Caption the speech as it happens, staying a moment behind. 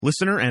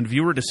Listener and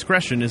viewer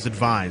discretion is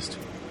advised.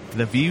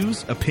 The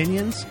views,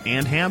 opinions,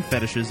 and ham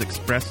fetishes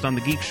expressed on The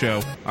Geek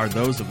Show are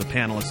those of the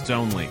panelists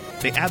only.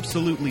 They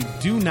absolutely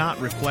do not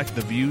reflect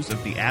the views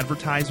of the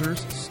advertisers,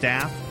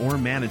 staff, or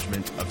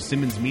management of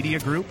Simmons Media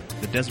Group,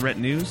 the Deseret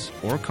News,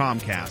 or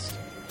Comcast.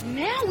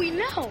 Now we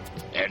know.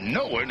 And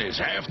knowing is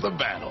half the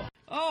battle.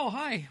 Oh,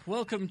 hi.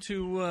 Welcome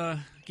to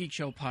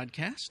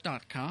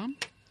GeekShowPodcast.com.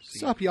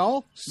 Sup,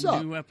 y'all?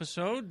 Sup? New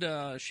episode.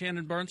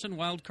 Shannon Barneson,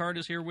 Wildcard,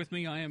 is here with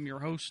me. I am your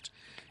host,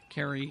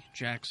 Carrie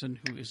Jackson,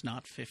 who is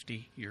not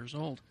 50 years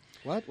old.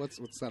 What? What's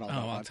that all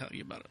about? Oh, I'll tell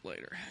you about it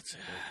later.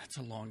 It's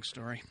a long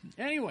story.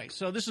 Anyway,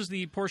 so this is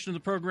the portion of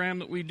the program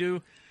that we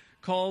do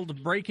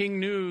called Breaking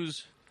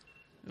News.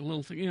 A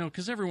little thing,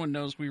 because everyone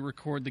knows we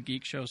record the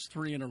Geek Shows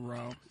 3 in a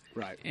row.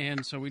 Right.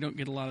 And so we don't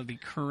get a lot of the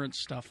current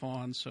stuff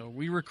on. So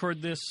we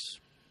record this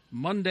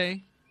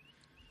Monday.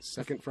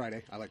 Second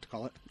Friday, I like to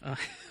call it.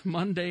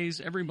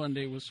 Mondays, every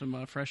Monday with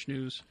some fresh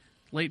news,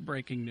 late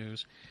breaking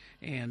news.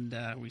 And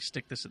we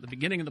stick this at the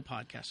beginning of the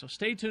podcast. So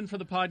stay tuned for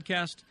the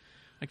podcast.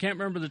 I can't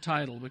remember the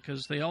title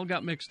because they all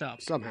got mixed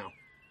up. Somehow.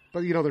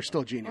 But, they're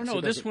still genius. Oh,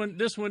 no, this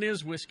one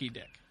is Whiskey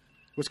Dick.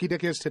 Whiskey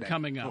Dick is today.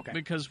 Coming up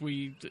because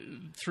we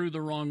threw the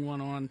wrong one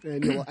on.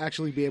 And you'll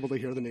actually be able to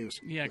hear the news.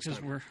 Yeah,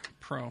 because we're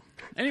pro.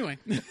 Anyway.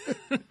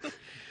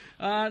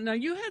 Now,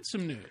 you had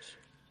some news.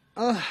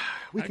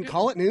 We can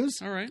call it news.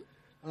 All right.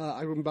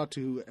 I'm about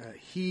to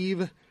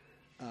heave.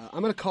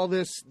 I'm going to call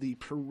this the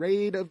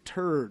Parade of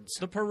Turds.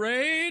 The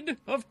Parade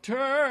of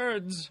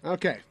Turds.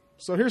 Okay.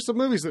 So here's some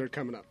movies that are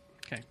coming up.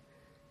 Okay.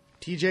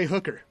 T.J.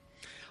 Hooker.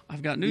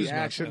 I've got news the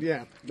about action,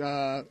 that.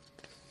 Yeah.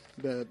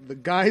 The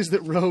guys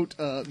that wrote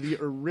the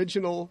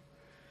original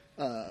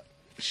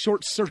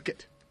Short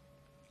Circuit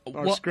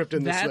are script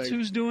in this That's thing.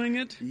 who's doing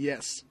it?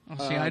 Yes.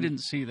 Oh, see, I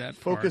didn't see that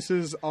part.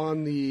 Focuses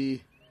on the...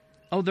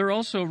 Oh, they're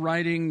also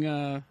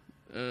writing...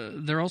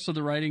 they're also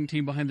the writing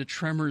team behind the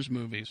Tremors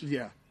movies.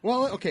 Yeah.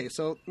 Well, okay,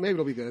 so maybe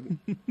it'll be good.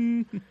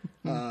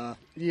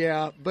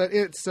 Yeah, but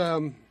it's...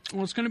 Well,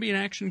 it's going to be an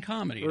action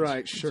comedy.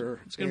 Right, sure.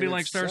 It's going to be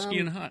like Starsky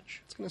and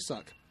Hutch. It's going to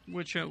suck.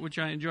 Which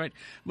I enjoyed.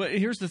 But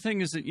here's the thing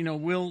is that,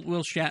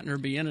 will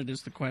Shatner be in it is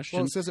the question.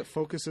 Well, it says it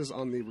focuses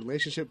on the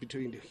relationship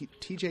between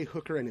T.J.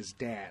 Hooker and his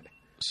dad.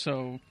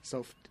 So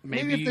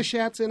maybe if the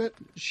Shat's in it...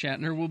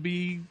 Shatner will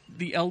be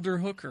the elder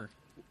Hooker.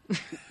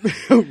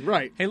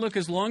 Right. Hey, look,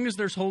 as long as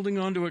there's holding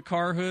onto a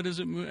car hood as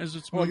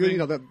it's well, moving...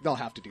 they'll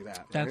have to do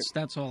that.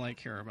 That's all I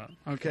care about.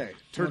 Okay.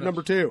 Turd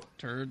number 2.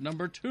 Turd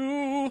number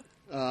 2.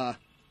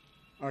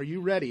 Are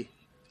you ready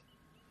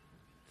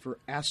for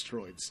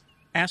Asteroids?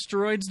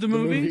 Asteroids, the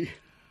movie?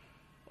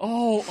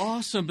 Oh,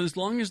 awesome. As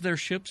long as their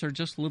ships are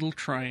just little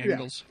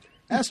triangles.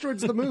 Yeah.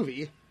 Asteroids, the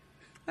movie.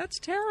 That's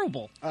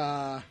terrible.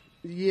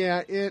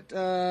 Yeah,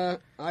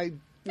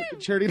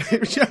 Charity,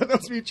 that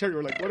was me and Charity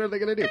were like, what are they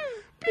going to do?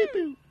 Pew,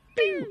 pew,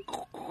 pew.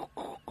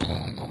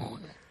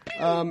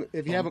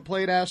 If you haven't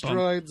played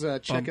Asteroids,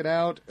 check it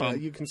out.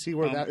 You can see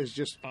where that is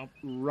just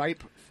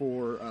ripe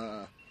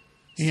for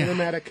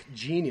cinematic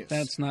genius.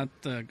 That's not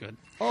good.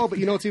 Oh, but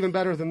it's even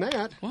better than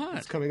that. What?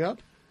 It's coming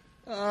up.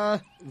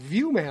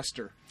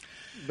 Viewmaster,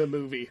 the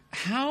movie.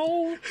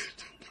 How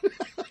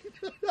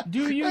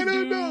do you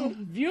know.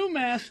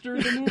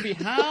 Viewmaster, the movie?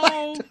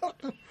 How?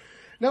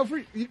 Now,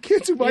 for you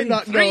kids who might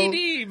not know...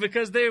 3D,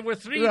 because they were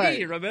 3D,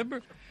 right.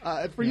 Remember?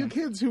 For you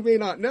kids who may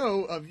not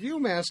know, a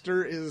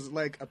Viewmaster is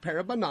like a pair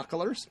of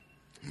binoculars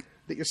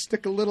that you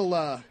stick a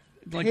little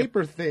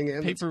paper thing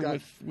in. Paper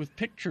with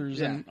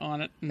pictures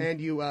on it.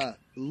 And you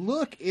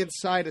look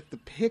inside at the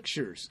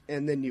pictures,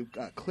 and then you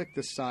click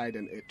the side,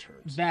 and it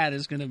turns. That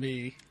is going to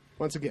be...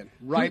 Once again,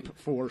 ripe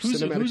for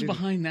cinematic... Who's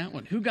behind that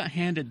one? Who got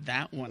handed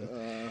that one?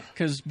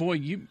 Because, boy,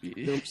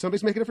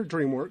 somebody's making it for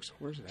DreamWorks.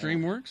 Where's that?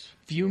 DreamWorks?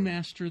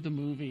 Viewmaster, the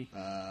movie.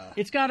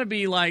 It's got to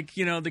be like,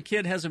 the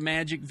kid has a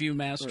magic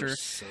Viewmaster,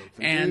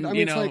 and,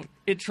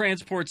 it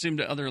transports him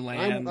to other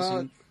lands.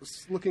 I'm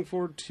looking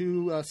forward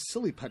to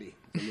Silly Putty,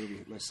 the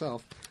movie,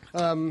 myself.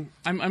 I'm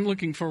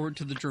looking forward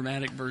to the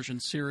dramatic version,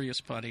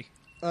 Serious Putty.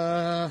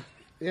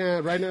 Yeah,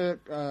 right now,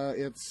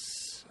 it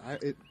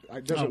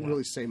doesn't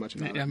really say much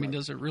about it. I mean,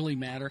 does it really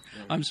matter?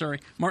 Right. I'm sorry.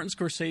 Martin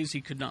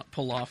Scorsese could not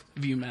pull off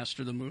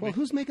Viewmaster, the movie. Well,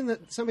 who's making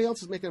that? Somebody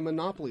else is making a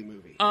Monopoly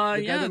movie.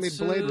 The guy that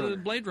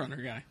made Blade Runner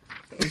guy.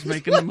 He's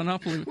making a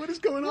Monopoly movie. What is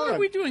going on? What are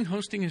we doing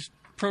hosting a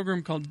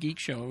program called Geek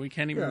Show? We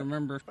can't even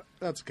remember.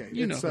 That's okay.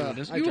 You know who it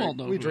is. You all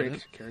know who it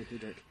is. Carrie, we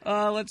drink.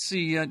 Let's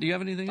see. Do you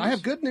have anything else? I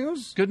have good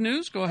news. Good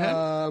news? Go ahead.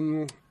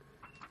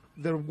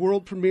 The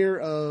world premiere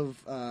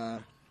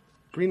of...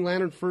 Green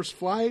Lantern First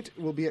Flight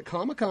will be at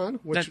Comic-Con.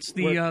 That's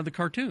the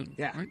cartoon.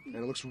 Yeah, right? And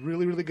it looks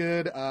really, really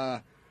good.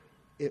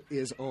 It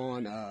is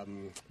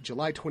on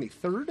July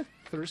 23rd,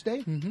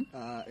 Thursday,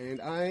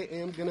 and I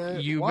am going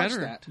to watch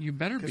that. You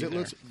better be there. Because it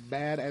looks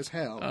bad as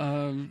hell.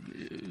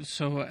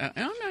 So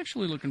I'm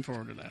actually looking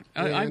forward to that.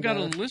 I've got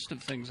a list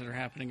of things that are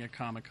happening at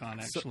Comic-Con,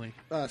 actually.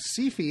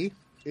 Sci-Fi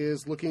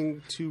is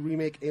looking to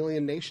remake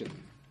Alien Nation.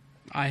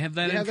 I have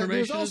that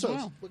information as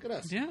well. Look at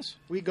us. Yes.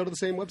 We go to the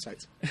same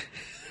websites.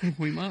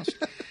 We must.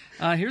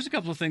 Here's a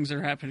couple of things that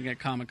are happening at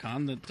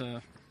Comic-Con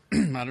that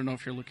I don't know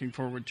if you're looking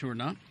forward to or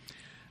not.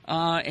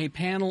 A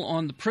panel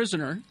on The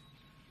Prisoner.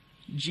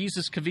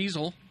 Jesus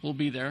Caviezel will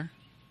be there.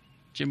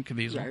 Jim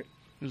Caviezel, Right.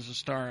 who's the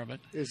star of it.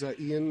 Is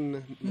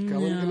Ian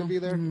McKellen going to be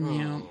there?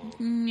 No. Oh.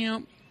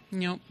 Nope.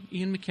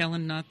 Ian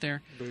McKellen not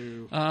there.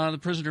 Boo. The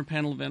Prisoner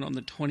panel event on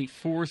the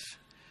 24th.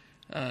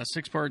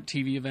 6-part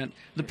TV event.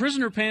 The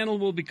Prisoner panel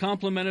will be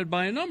complemented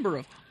by a number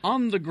of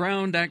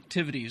on-the-ground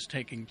activities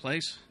taking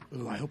place.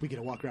 Ooh, I hope we get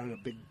to walk around in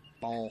a big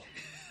ball.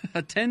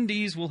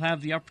 Attendees will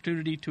have the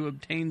opportunity to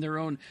obtain their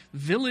own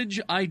village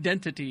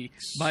identity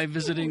by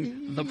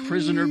visiting the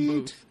Prisoner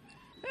booth.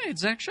 Hey, it's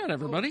Zach Shutt,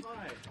 everybody.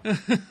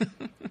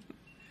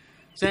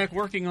 Zach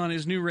working on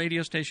his new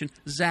radio station,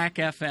 Zach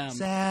FM.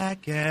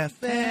 Zach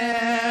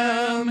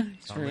FM.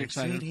 He's very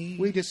excited.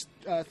 We just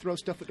throw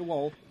stuff at the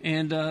wall.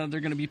 And they're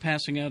going to be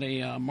passing out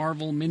a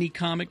Marvel mini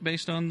comic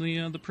based on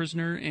the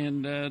Prisoner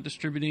and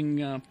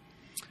distributing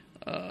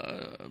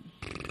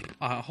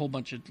a whole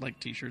bunch of like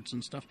T-shirts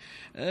and stuff.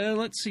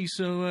 Let's see.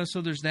 So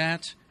there's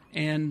that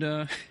and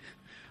a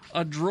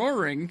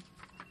drawing.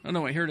 Oh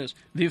no, wait, here it is.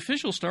 The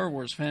official Star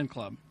Wars fan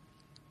club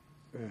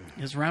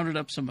has rounded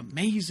up some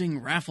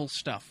amazing raffle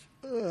stuff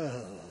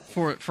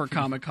for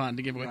Comic-Con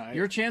to give away. Right.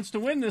 Your chance to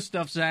win this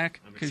stuff, Zach,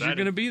 because you're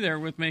going to be there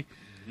with me.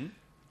 Mm-hmm.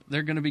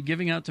 They're going to be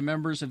giving out to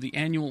members of the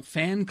annual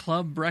fan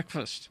club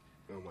breakfast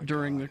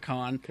during the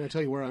con. Can I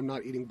tell you where I'm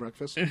not eating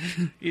breakfast?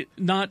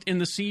 Not in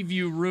the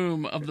Seaview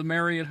room of the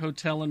Marriott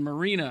Hotel and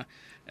Marina,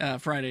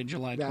 Friday,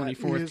 July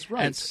 24th is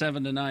right. at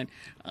 7 to 9.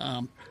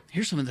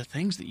 Here's some of the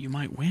things that you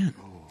might win.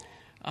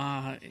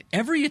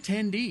 Every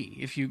attendee,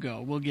 if you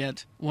go, will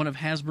get one of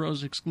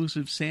Hasbro's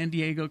exclusive San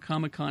Diego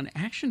Comic-Con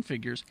action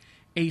figures,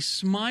 a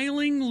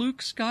smiling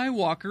Luke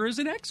Skywalker as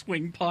an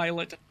X-Wing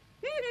pilot.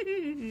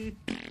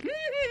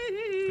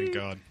 Thank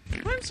God.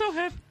 I'm so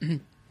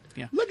happy.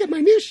 Look at my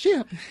new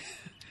ship.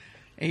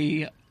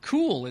 A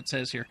cool, it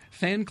says here,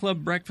 fan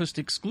club breakfast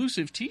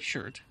exclusive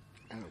T-shirt.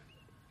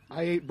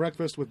 I ate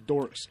breakfast with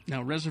dorks.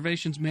 Now,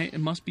 reservations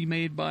must be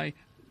made by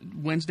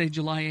Wednesday,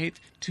 July 8th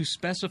to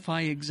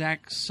specify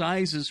exact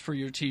sizes for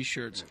your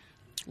T-shirts,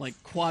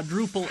 like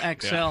quadruple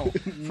XL,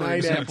 for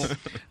example.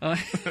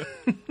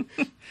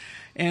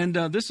 And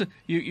this,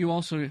 you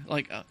also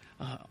like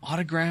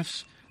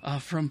autographs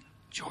from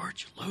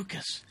George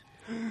Lucas.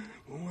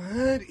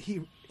 What?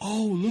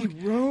 Oh, look,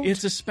 He wrote?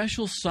 it's a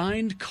special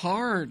signed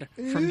card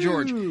from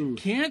George. Ew.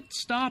 Can't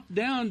stop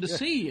down to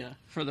see you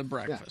for the Yeah.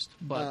 breakfast.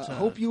 But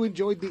hope you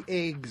enjoyed the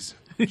eggs,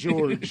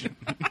 George.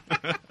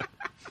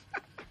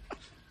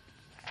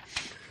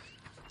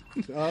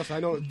 I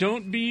know.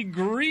 don't be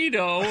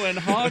greedo and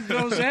hog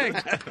those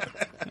eggs.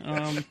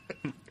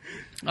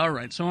 All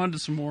right, so on to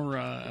some more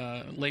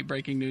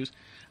late-breaking news.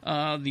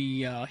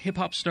 The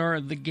hip-hop star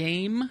The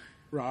Game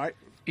Right.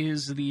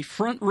 is the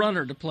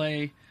front-runner to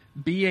play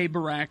B.A.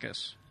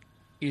 Baracus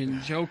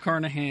in Joe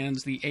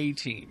Carnahan's The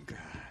A-Team.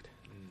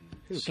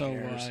 Who So,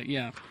 cares?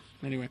 yeah.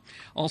 Anyway,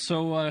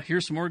 also,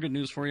 here's some more good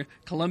news for you.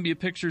 Columbia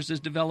Pictures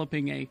is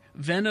developing a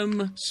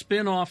Venom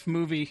spin-off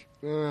movie.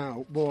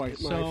 Oh, boy.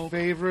 So, my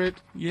favorite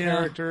yeah.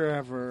 character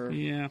ever.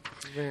 Yeah.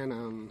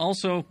 Venom.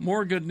 Also,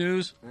 more good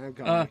news. I've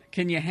got it.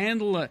 Can you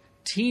handle a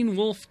Teen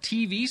Wolf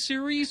TV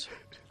series?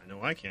 I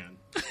know I can.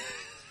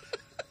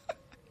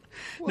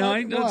 No,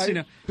 I don't Why? see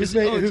no. Where's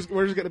it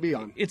going to be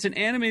on? It's an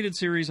animated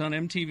series on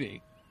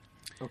MTV,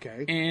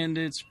 Okay. and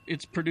it's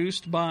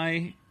produced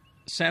by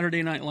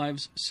Saturday Night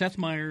Live's Seth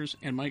Meyers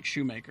and Mike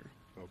Shoemaker.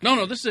 Okay.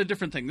 No, this is a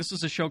different thing. This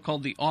is a show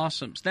called The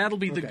Awesomes. That'll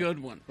be the Okay. good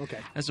one, Okay.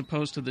 as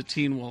opposed to the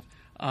Teen Wolf.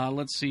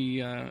 Let's see,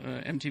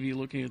 MTV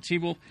looking at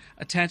Teen Wolf.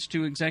 Attached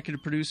to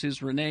executive produce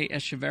is Renee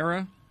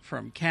Echeverria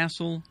from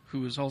Castle,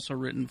 who has also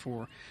written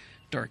for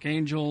Dark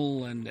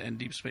Angel and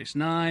Deep Space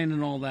Nine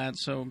and all that,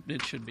 so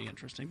it should be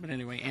interesting. But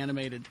anyway,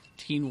 animated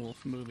Teen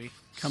Wolf movie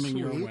coming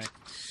your way.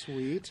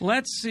 Sweet.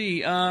 Let's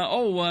see.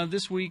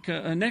 This week,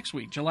 next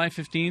week, July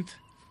 15th.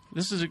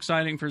 This is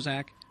exciting for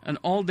Zach. An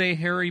all-day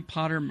Harry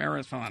Potter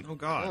marathon Oh,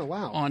 God. Oh,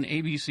 wow. on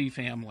ABC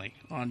Family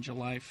on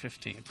July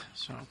 15th.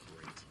 So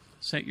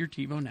set your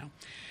TiVo now.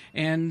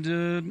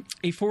 And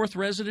a fourth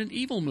Resident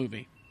Evil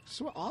movie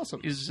So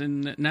awesome. is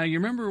in. Now, you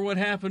remember what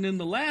happened in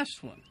the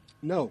last one?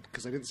 No,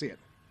 because I didn't see it.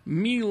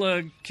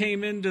 Mila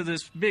came into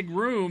this big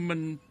room,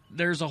 and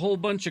there's a whole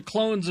bunch of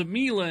clones of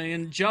Mila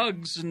in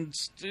jugs and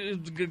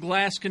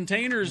glass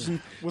containers. And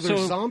Were there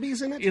so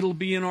zombies in it? It'll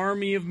be an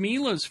army of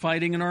Milas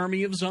fighting an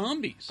army of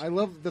zombies. I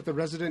love that the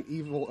Resident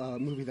Evil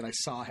movie that I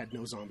saw had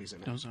no zombies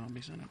in it. No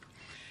zombies in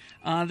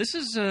it. This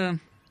is,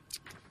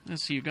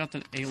 let's see, you got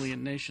the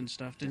Alien Nation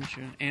stuff, didn't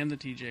you? And the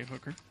TJ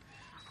Hooker.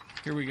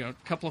 Here we go. A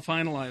couple of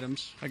final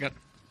items. I got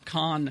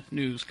con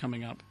news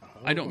coming up.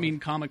 I don't mean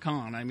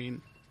Comic-Con, I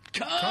mean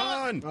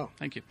con! Oh,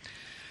 Thank you.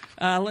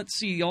 Let's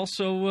see,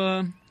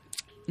 also,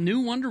 new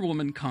Wonder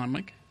Woman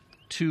comic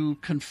to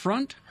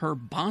confront her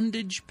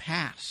bondage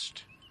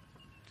past.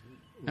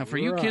 Now, for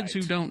you kids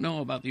who Right. don't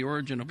know about the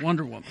origin of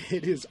Wonder Woman,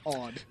 it is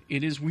odd.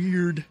 it is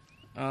weird.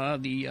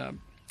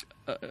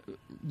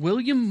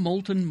 William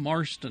Moulton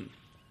Marston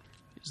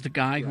is the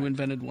guy who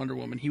invented Wonder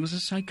Woman. He was a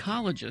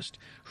psychologist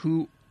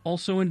who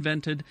also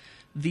invented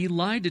the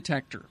lie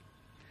detector.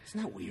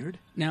 Isn't that weird?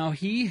 Now,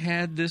 he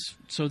had this,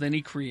 so then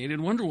he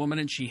created Wonder Woman,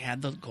 and she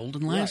had the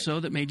golden lasso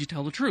that made you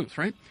tell the truth,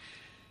 right?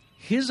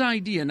 His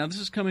idea, now this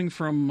is coming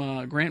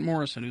from Grant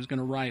Morrison, who's going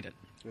to write it.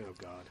 Oh,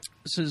 God.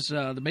 This is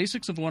the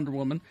basics of Wonder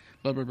Woman,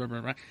 blah, blah, blah,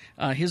 blah,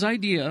 blah. His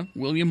idea,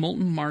 William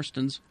Moulton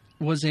Marston's,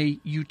 was a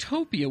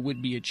utopia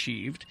would be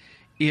achieved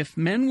if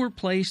men were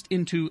placed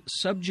into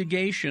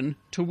subjugation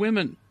to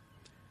women.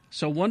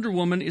 So Wonder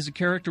Woman is a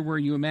character where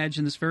you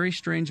imagine this very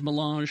strange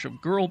melange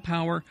of girl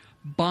power,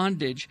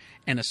 bondage,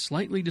 and a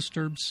slightly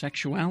disturbed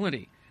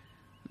sexuality.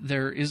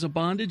 There is a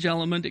bondage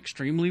element,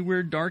 extremely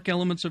weird, dark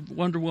elements of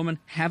Wonder Woman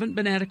haven't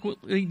been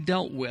adequately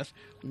dealt with.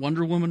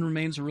 Wonder Woman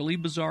remains a really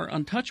bizarre,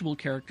 untouchable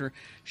character.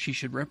 She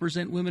should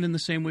represent women in the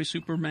same way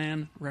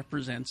Superman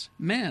represents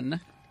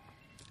men.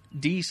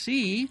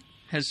 DC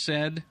has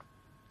said,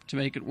 to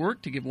make it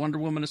work, to give Wonder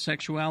Woman a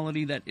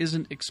sexuality that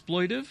isn't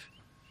exploitive,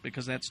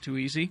 because that's too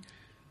easy,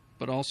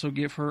 but also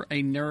give her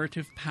a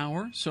narrative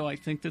power. So I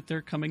think that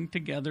they're coming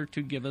together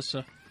to give us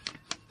a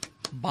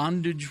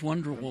bondage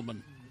Wonder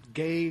Woman.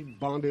 Gay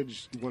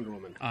bondage Wonder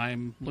Woman.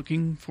 I'm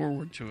looking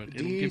forward to it.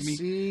 It'll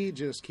DC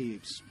just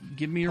keeps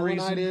give me a pulling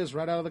reason. ideas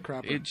right out of the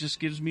crapper. It just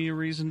gives me a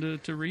reason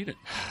to read it.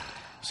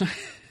 So,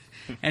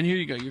 and here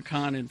you go, your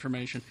con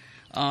information.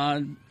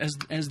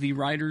 As the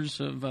writers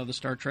of the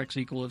Star Trek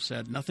sequel have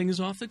said, nothing is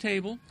off the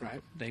table.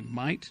 Right. They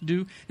might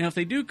do. Now, if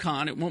they do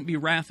Khan, it won't be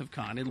Wrath of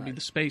Khan. It'll be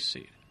the Space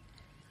Seed.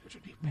 Which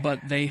would be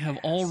But they have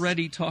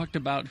already talked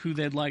about who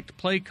they'd like to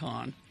play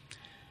Khan.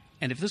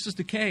 And if this is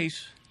the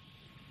case,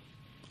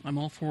 I'm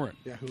all for it.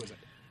 Yeah, who is it?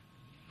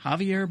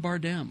 Javier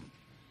Bardem.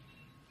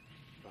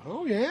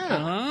 Oh, yeah.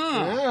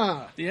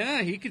 Ah. Yeah.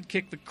 Yeah, he could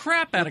kick the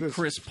crap out of With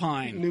Chris this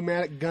Pine.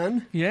 Pneumatic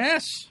gun.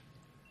 Yes.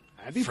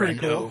 That'd be pretty Friendo.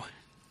 cool.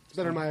 It's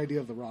better than my idea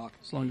of The Rock.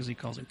 As long as he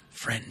calls him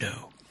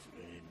Friendo.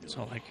 That's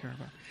all I care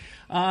about.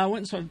 I went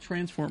and saw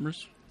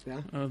Transformers.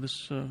 Yeah. I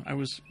was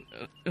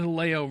at a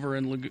layover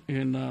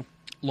in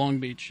Long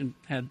Beach and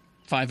had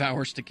 5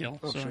 hours to kill.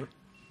 Oh, so sure. I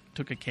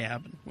took a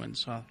cab and went and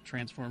saw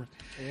Transformers.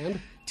 And?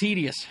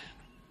 Tedious.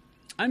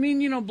 I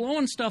mean,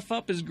 blowing stuff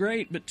up is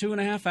great, but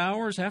 2.5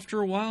 hours,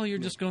 after a while, you're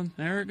just going,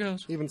 there it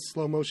goes. Even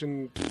slow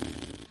motion.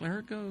 There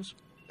it goes.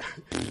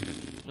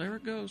 There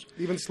it goes.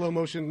 Even slow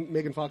motion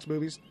Megan Fox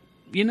movies.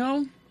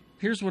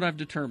 Here's what I've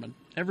determined.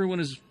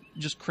 Everyone is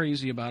just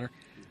crazy about her.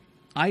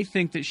 I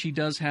think that she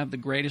does have the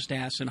greatest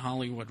ass in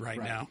Hollywood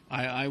right now.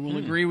 I will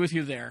agree with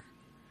you there.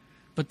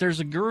 But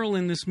there's a girl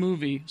in this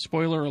movie,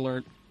 spoiler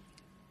alert,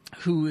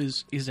 who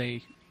is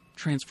a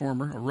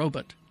transformer, a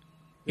robot,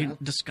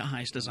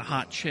 disguised as a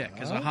hot chick,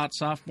 as a hot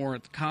sophomore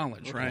at the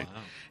college, right?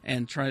 Wow.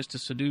 And tries to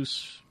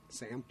seduce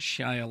Sam.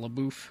 Shia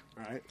LaBeouf.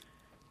 All right.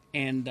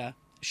 And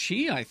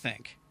she, I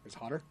think, is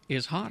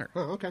hotter.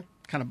 Oh, okay.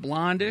 Kind of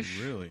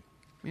blondish. Really?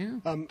 Yeah.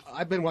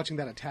 I've been watching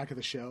that Attack of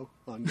the Show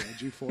on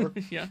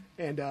G4. Yeah.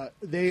 And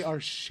they are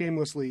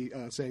shamelessly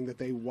saying that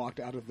they walked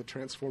out of the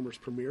Transformers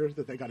premiere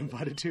that they got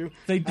invited to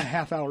a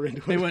half hour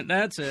into it. They went,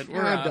 that's it.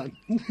 We're I'm out. done.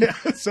 Yeah,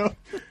 so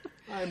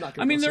I'm not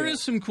going to there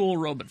is some cool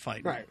robot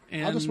fighting. Right.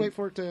 And, I'll just wait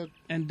for it to...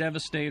 And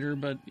Devastator,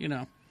 but,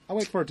 I'll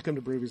wait for it to come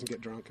to Broovies and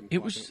get drunk. And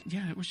it was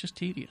just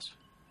tedious.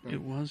 Right.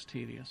 It was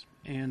tedious.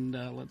 And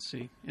let's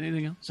see.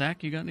 Anything else?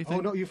 Zach, you got anything?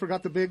 Oh, no, you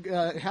forgot the big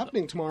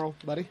happening tomorrow,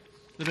 buddy.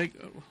 The big...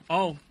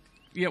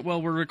 Yeah,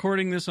 well, we're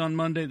recording this on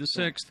Monday the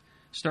 6th,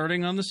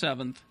 starting on the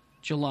 7th,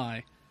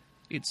 July.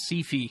 It's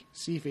Sci-Fi.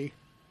 Sci-Fi.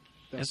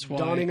 The S-Y,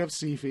 dawning of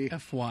Sci-Fi.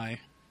 F-Y.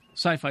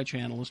 Sci-Fi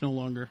Channel is no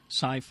longer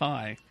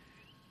Sci-Fi.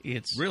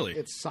 It's really?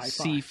 It's Sci-Fi.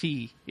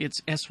 Sci-Fi.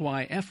 It's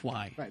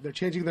S-Y-F-Y. Right, they're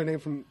changing their name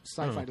from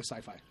Sci-Fi to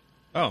Sci-Fi.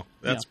 Oh,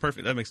 that's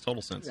perfect. That makes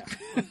total sense.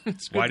 Yeah.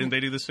 Why didn't they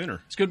do this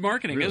sooner? It's good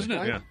marketing, really? Isn't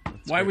it? Yeah.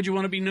 Why would you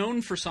want to be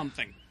known for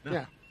something? No.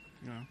 Yeah.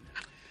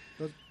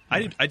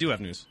 I do have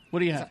news. What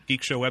do you have?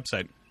 Geek Show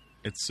website.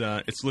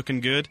 It's looking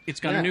good.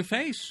 It's got a new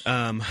face.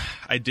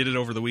 I did it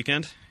over the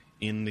weekend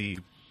in the...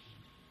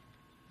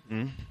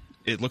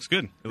 It looks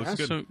good. It looks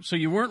good. So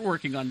you weren't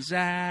working on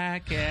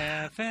Zach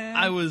FM?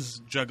 I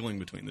was juggling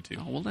between the two.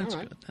 Oh, well, that's All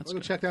right. good. That's I'll go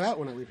good. check that out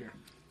when I leave here.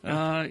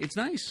 It's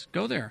nice.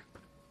 Go there.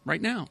 Right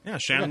now. Yeah,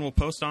 Shannon will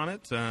post on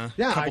it a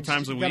couple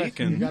times a week,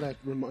 you and gotta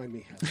remind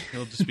me.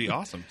 it'll just be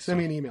awesome. Send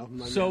me an email.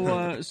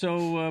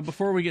 So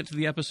before we get to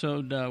the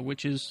episode,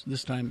 which is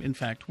this time, in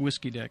fact,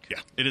 Whiskey Dick. Yeah,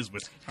 it is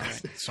whiskey. All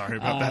right. Sorry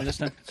about that. This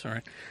time,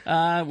 sorry.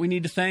 We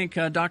need to thank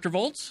Dr.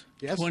 Volts,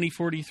 Yes.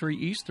 2043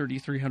 East,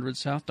 3300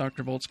 South,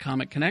 Dr. Volts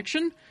Comic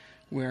Connection,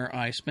 where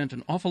I spent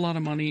an awful lot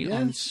of money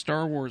on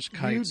Star Wars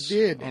kites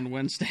did. on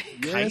Wednesday.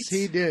 Yes, Kites?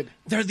 he did.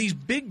 They're these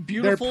big,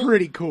 They're beautiful...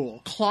 pretty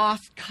cool.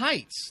 cloth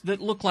kites that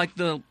look like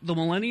the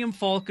Millennium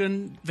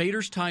Falcon,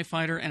 Vader's TIE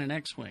Fighter, and an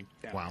X-Wing.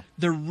 Yeah. Wow.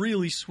 They're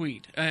really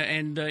sweet.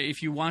 And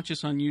if you watch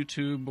us on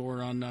YouTube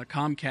or on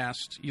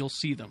Comcast, you'll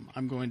see them.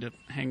 I'm going to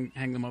hang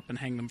them up and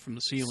hang them from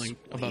the ceiling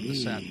above the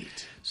set.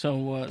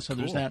 So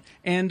there's that.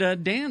 And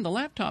Dan, the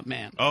laptop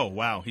man. Oh,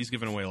 wow. He's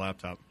giving away a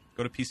laptop.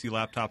 Go to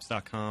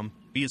PCLaptops.com.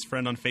 Be his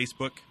friend on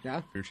Facebook.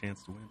 Yeah. For your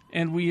chance to win.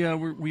 And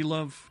we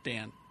love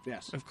Dan.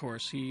 Yes. Of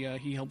course. He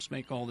helps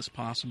make all this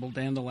possible.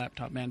 Dan the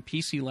Laptop Man,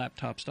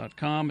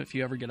 PCLaptops.com. If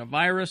you ever get a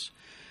virus,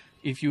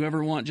 if you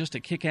ever want just a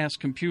kick-ass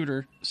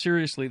computer,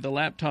 seriously, the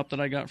laptop that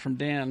I got from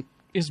Dan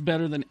is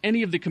better than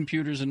any of the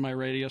computers in my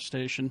radio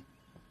station.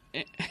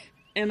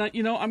 And,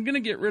 I'm going to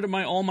get rid of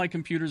all my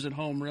computers at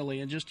home, really,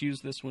 and just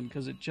use this one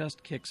because it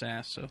just kicks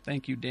ass. So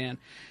thank you, Dan.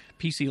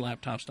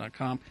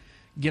 PCLaptops.com.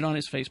 Get on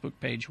his Facebook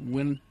page.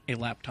 Win a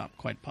laptop,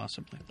 quite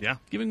possibly. Yeah.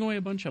 Giving away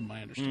a bunch of them,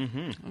 I understand.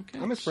 Mm-hmm. Okay.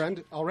 I'm his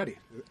friend already.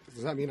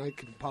 Does that mean I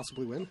could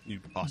possibly win? You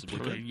possibly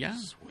could. Yeah,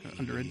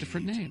 under a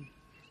different name.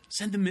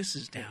 Send the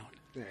missus down.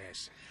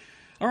 Yes.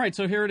 All right,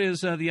 so here it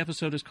is. The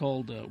episode is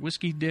called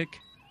Whiskey Dick.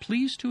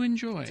 Please to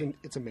enjoy.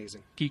 It's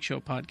amazing.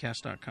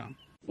 GeekShowPodcast.com.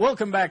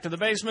 Welcome back to the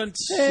basement.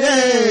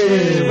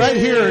 Yay! Right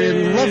here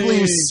in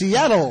lovely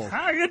Seattle.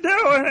 How you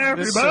doing,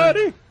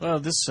 everybody?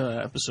 This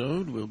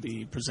episode will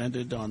be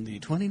presented on the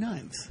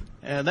 29th.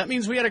 That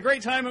means we had a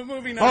great time at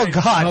movie night. Oh,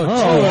 God.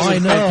 I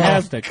know.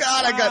 Fantastic.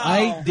 God,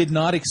 I did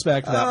not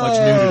expect that much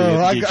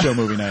nudity at Geek Show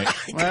Movie Night.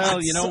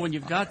 Well, when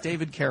you've got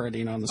David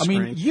Carradine on the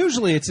screen. I mean,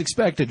 usually it's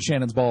expected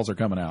Shannon's balls are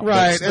coming out.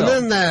 Right, but and still.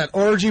 then that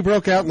orgy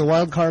broke out in the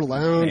Wild Card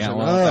Lounge. Yeah, and,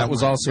 well, that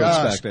was also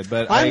gosh. expected.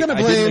 But I I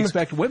didn't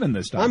expect women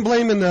this time. I'm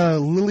blaming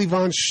Lily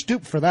Von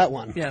Stoop for that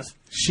one. Yes.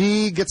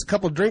 She gets a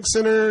couple drinks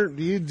in her.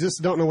 You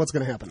just don't know what's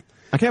going to happen.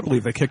 I can't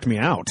believe they kicked me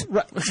out.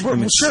 Right. I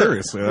mean, Sure.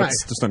 seriously, that's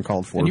Right. just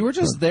uncalled for. and you were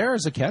just there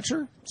as a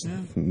catcher?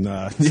 Exactly.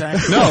 No,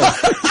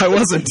 I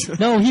wasn't.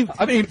 No, he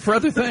I mean, for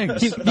other things.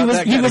 he Not was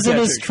that he kind was of in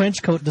his catching.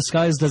 trench coat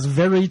disguised as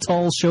very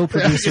tall show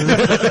producer.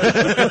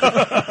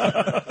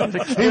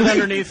 The kid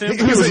underneath him.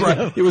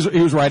 He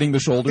was riding the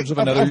shoulders of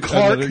another.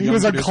 Clark. another He young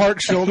was on producer.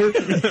 Clark's shoulder.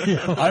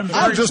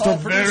 I'm just a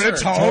very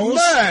tall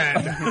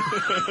man.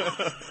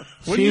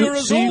 When you're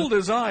as old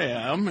as I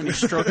am, and he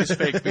stroked his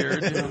fake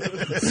beard.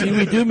 See,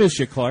 we do miss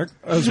you, Clark.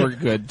 Those were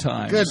good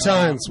times. Good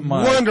times.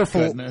 My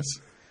Wonderful. goodness.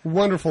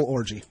 Wonderful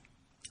orgy.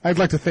 I'd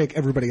like to thank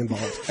everybody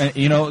involved.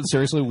 And,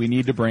 seriously, we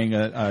need to bring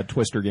a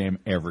Twister game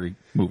every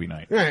movie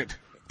night. Right.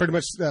 Pretty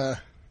much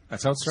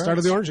That's how it starts.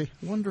 started the orgy.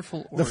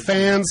 Wonderful. The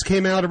fans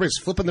came out. Everybody's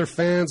flipping their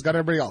fans. Got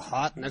everybody all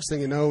hot. Next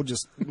thing you know,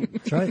 just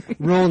That's right.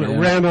 rolling Yeah.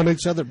 around on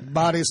each other's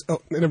bodies. Oh,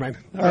 never mind.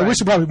 We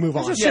should probably move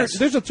on. There's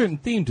a certain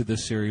theme to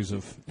this series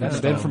of. That's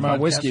been for my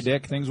whiskey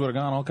dick. Things would have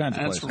gone all kinds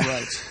of That's places.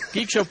 right.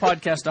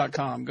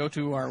 GeekShowPodcast.com. Go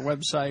to our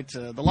website.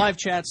 The live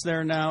chat's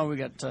there now. We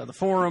got the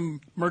forum,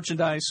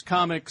 merchandise,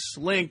 comics,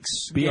 links,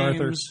 B. games.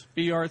 Arthur.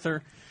 B.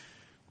 Arthur.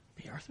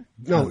 B. Arthur?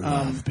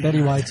 No,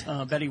 Betty White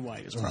Betty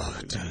White is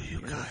probably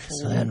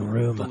and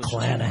Rue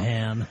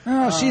McClanahan.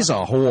 Oh, she's a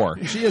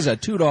whore. She is a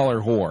 $2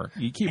 whore.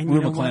 You keep And Rue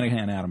you know what?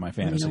 McClanahan out of my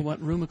fantasy. You know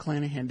what? Rue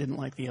McClanahan didn't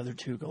like the other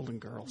two Golden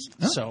Girls.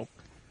 So,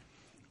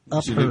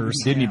 Up She hers.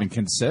 didn't even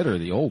consider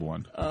the old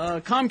one.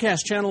 Comcast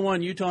Channel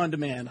 1 Utah On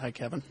Demand. Hi,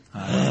 Kevin.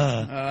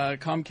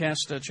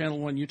 Comcast Channel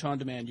 1 Utah On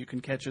Demand. You can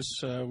catch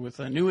us with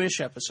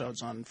new-ish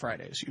episodes on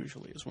Fridays,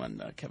 usually, is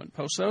when Kevin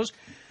posts those.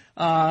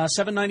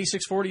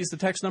 79640 is the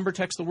text number.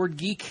 Text the word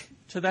geek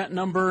to that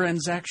number,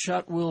 and Zach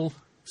Schutt will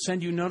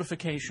send you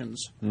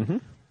notifications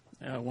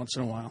once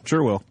in a while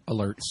Sure will.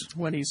 Alerts.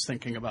 when he's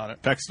thinking about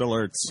it. Text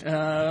alerts.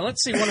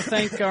 Let's see. I want to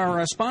thank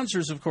our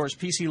sponsors, of course,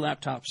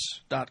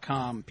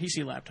 PCLaptops.com.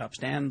 PC Laptops,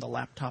 Dan, the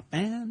Laptop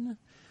Man.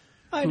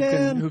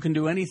 Who can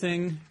do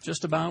anything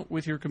just about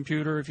with your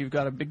computer. If you've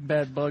got a big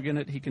bad bug in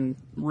it, he can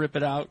rip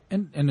it out.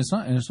 And it's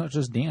not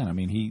just Dan. I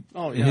mean,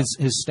 Oh, yeah.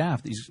 his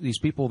staff, these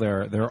people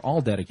there, they're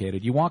all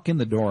dedicated. You walk in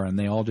the door and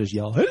they all just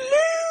yell,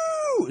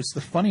 "Hello!" It's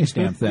the funniest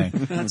damn thing.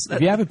 If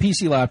you have a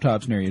PC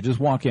laptops near you, just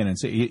walk in and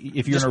say,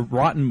 if you're in a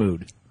rotten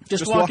mood,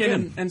 Just walk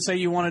in and say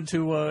you wanted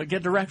to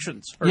get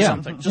directions or Yeah,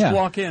 something. Just yeah.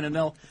 walk in and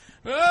they'll,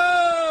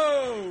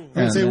 oh!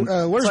 And say, then-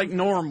 where's It's like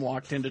Norm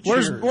walked into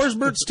Cheers. where's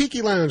Bert's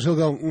Tiki Lounge? He'll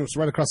go, it's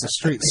right across the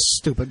street.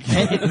 Stupid.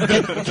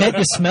 Can't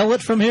you smell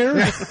it from here?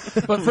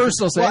 but first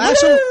they'll say, Well,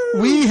 actually,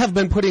 we have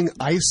been putting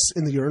ice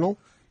in the urinal.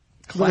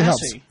 Really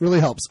helps. Classy. Really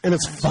helps. And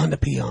it's fun to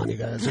pee on, you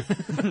guys. If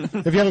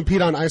you haven't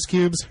peed on ice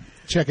cubes,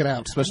 check it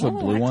out. especially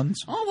blue ones.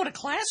 Oh, what a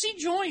classy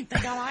joint. They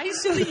got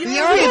ice in the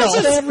urinal.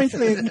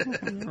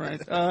 Everything.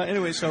 Right.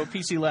 Anyway, so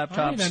PC Laptops.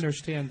 I didn't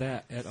understand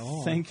that at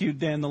all. Thank you,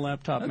 Dan the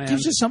Laptop Man.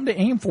 Gives you something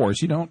to aim for,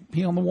 so you don't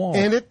pee on the wall.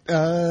 And it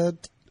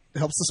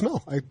helps the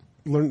smell. I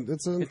learned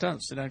It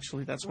does. It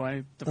actually, that's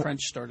why the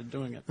French started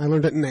doing it. I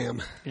learned it in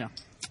NAM. Yeah.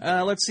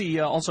 Let's see.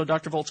 Also,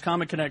 Dr. Volt's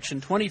Comic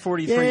Connection,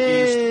 2043 East,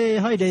 Yay!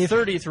 Hi, Dave.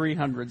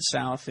 3300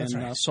 South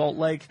in Salt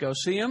Lake. Go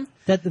see him.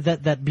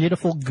 That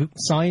beautiful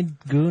signed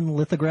goon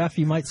lithograph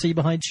you might see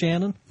behind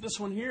Shannon. This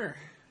one here.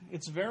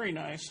 It's very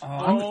nice.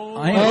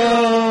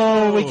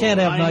 Oh, we can't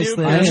have I nice knew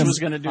things. Bruce was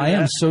going to do I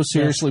that. am so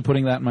seriously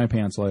putting that in my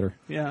pants later.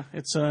 Yeah,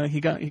 it's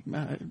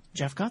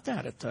Jeff got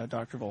that at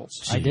Dr.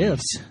 Volt's. I did.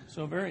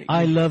 So very.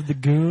 I love the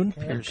goon,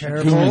 Goon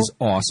is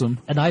awesome.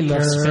 and I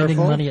love spending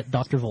Careful. money at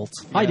Dr.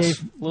 Volt's. Hi, Yes,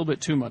 Dave. A little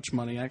bit too much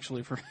money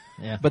actually for.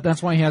 Yeah. But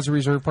that's why he has a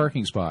reserved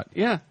parking spot.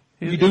 Yeah.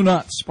 You do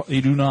not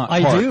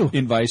I park do.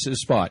 in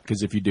Vice's spot,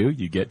 because if you do,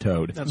 you get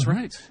towed. That's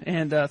right.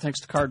 And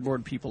thanks to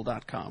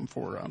cardboardpeople.com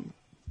for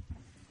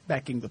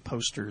backing the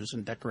posters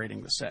and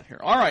decorating the set here.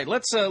 All right,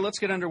 let's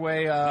get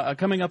underway.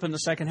 Coming up in the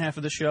second half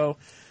of the show,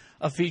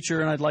 a feature,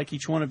 and I'd like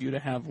each one of you to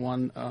have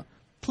one.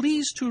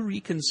 Please to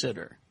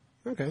reconsider.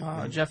 Okay.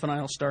 Jeff and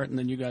I will start, and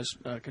then you guys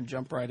can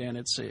jump right in.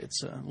 It's a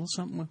little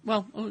something.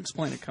 Well, I'll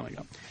explain it coming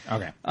up.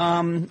 Okay.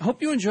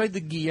 Hope you enjoyed the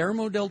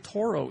Guillermo del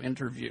Toro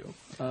interview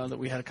that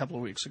we had a couple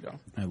of weeks ago.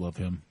 I love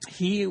him.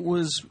 He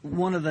was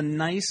one of the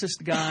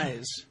nicest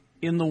guys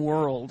in the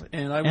world,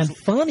 and I was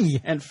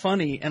funny. And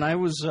I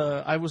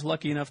was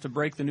lucky enough to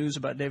break the news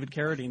about David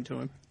Carradine to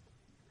him.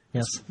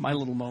 Yes. My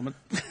little moment.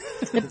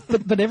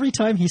 but every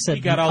time he said...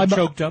 He got all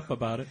choked up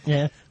about it.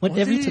 Yeah. When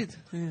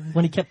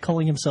he kept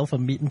calling himself a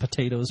meat and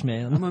potatoes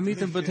man. I'm a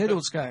meat and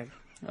potatoes guy.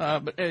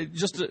 But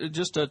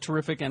just a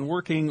terrific, and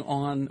working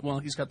on... Well,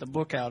 he's got the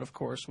book out, of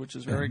course, which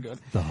is very good.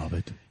 The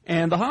Hobbit.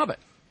 And The Hobbit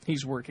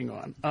he's working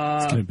on.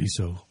 It's going to be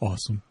so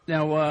awesome.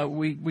 Now,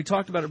 we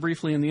talked about it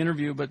briefly in the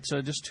interview, but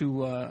just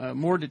to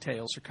more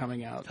details are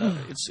coming out.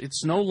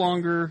 It's no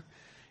longer...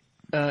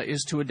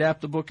 is to adapt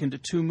the book into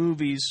 2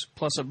 movies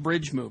plus a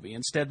bridge movie.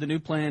 Instead, the new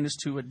plan is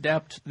to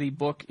adapt the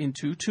book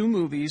into 2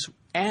 movies,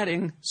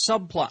 adding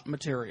subplot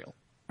material.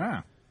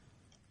 Ah.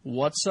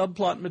 What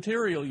subplot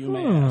material, you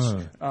may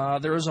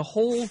ask? There is a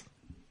whole...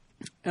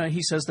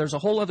 he says there's a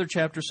whole other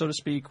chapter, so to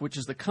speak, which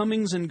is the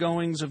comings and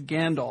goings of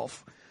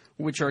Gandalf,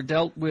 which are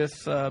dealt with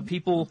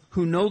people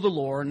who know the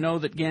lore, know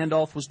that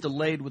Gandalf was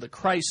delayed with a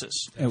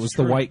crisis. It was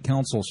the White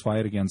Council's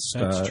fight against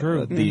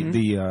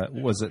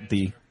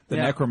the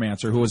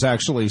necromancer, who was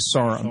actually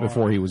Sauron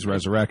before he was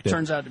resurrected.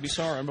 Turns out to be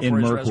Sauron before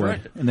he was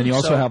resurrected. And then you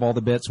also have all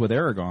the bits with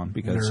Aragorn,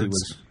 because he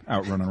was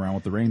out running around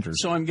with the Rangers.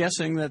 So I'm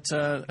guessing that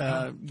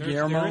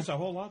Guillermo... There is a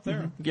whole lot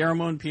there.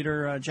 Guillermo and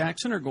Peter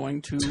Jackson are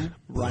going to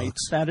write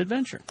that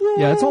adventure.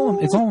 Yeah, it's all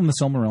in the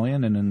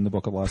Silmarillion and in the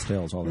Book of Lost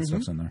Tales. All that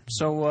stuff's in there.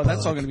 So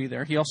that's all going to be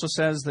there. He also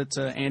says that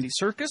Andy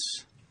Serkis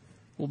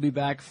will be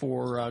back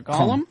for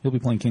Gollum. He'll be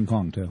playing King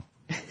Kong, too.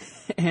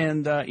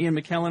 And Ian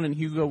McKellen and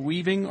Hugo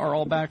Weaving are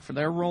all back for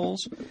their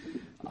roles.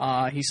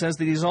 He says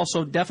that he's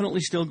also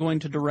definitely still going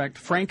to direct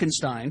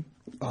Frankenstein.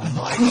 Oh,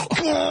 my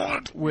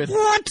God!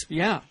 What?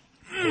 Yeah.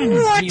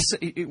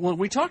 Well,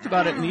 we talked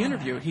about it in the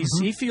interview.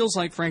 He feels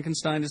like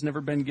Frankenstein has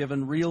never been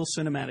given real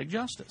cinematic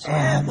justice.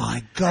 Oh,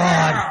 my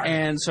God.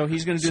 And so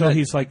he's going to do that. So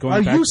he's like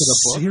going back to the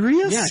book? Are you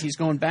serious? Yeah, he's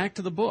going back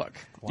to the book.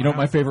 Wow. You know what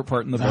my favorite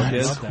part in the book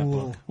is?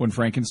 Cool. When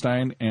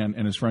Frankenstein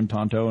and his friend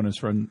Tonto and his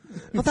friend...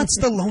 Well, that's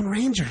the Lone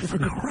Ranger, for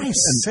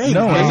Christ's sake.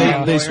 No,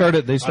 and they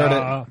started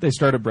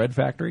a bread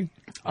factory.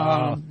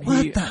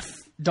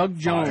 Doug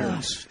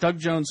Jones. Doug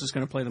Jones is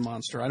going to play the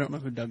monster. I don't know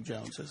who Doug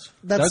Jones is.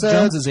 Doug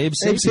Jones is Abe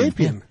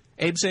Sapien.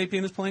 Abe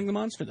Sapien is playing the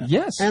monster then?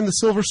 Yes. And the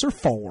Silver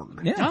Surfer.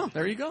 Yeah. Oh,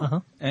 there you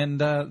go. And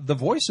the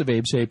voice of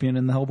Abe Sapien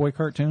in the Hellboy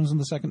cartoons in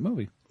the second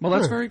movie. Well,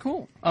 that's very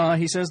cool.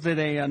 He says that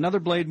another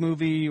Blade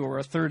movie or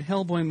a third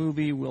Hellboy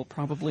movie will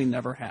probably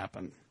never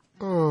happen.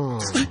 Oh.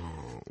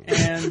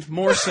 And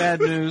more sad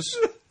news.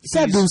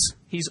 Sad news.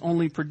 He's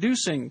only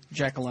producing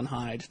Jekyll and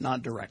Hyde,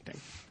 not directing.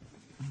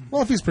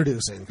 Well, if he's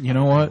producing. You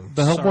know what?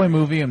 The Hellboy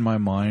movie in my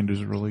mind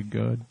is really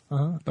good.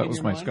 That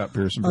was my mind? Scott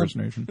Pearce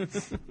impersonation.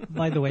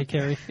 By the way,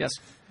 Carrie. Yes.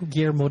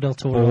 Guillermo del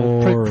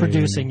Toro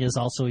producing is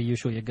also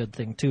usually a good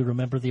thing, too.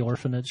 Remember The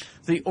Orphanage?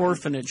 The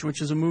Orphanage, which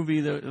is a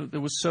movie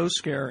that was so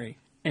scary.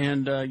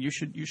 And you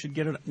should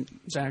get it.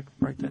 Zach,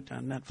 write that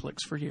down.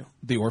 Netflix for you.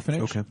 The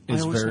Orphanage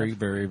is very,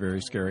 very,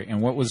 very scary.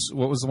 And what was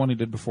the one he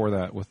did before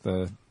that with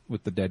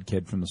the dead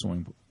kid from the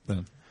swimming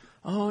pool?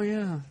 Oh,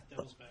 yeah.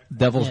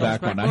 Devil's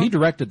Backbone. Now, he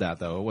directed that,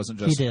 though. It wasn't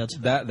just... He did.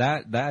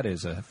 That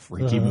is a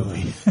freaky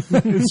movie.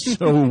 It's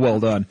so well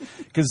done.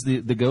 Because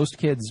the ghost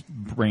kid's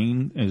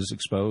brain is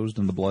exposed,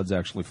 and the blood's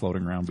actually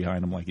floating around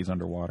behind him like he's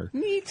underwater.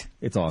 Neat.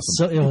 It's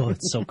awesome.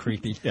 It's so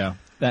creepy. Yeah.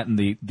 That and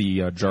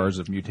the jars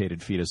of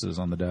mutated fetuses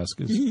on the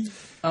desk is...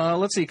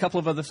 Let's see, a couple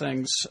of other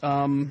things.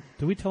 Did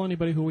we tell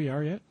anybody who we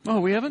are yet?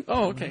 Oh, we haven't?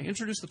 Oh, okay.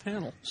 Introduce the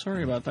panel.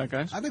 Sorry about that,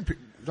 guys. I think,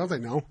 don't they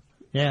know?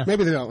 Yeah.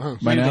 Maybe they don't, huh?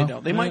 By Maybe now? they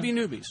don't. They might be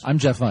newbies. I'm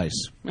Jeff Weiss.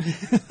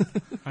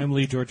 I'm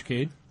Lee George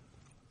Cade.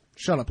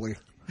 Shut up, Lee.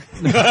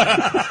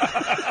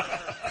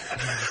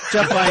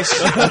 Jeff Weiss,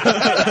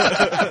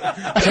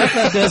 Jeff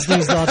at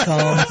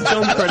DesNews.com.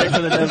 film critic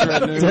for the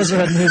Deseret News.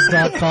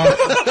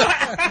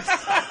 DeseretNews.com.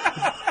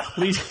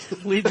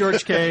 Lee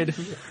George Cade,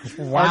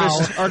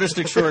 artist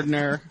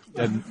extraordinaire,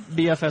 and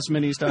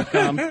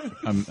BFSminis.com.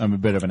 I'm a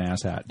bit of an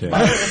asshat, too.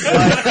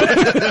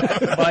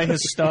 Buy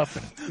his stuff.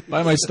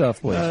 Buy my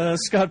stuff, please.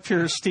 Scott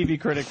Pearce, TV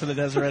critic for the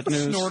Deseret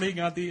News. Snorting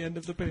at the end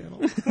of the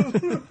panel.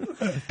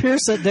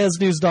 Pierce at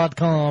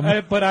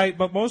DesNews.com.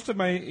 But most of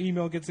my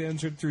email gets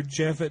answered through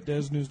Jeff at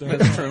DesNews.com.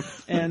 That's true.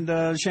 And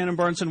Shannon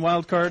Barneson,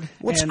 Wildcard.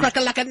 What's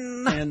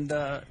crack-a-lackin'? And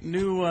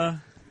new...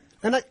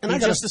 And I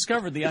just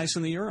discovered the ice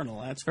in the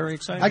urinal. That's very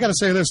exciting. I got to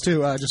say this,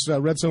 too. Just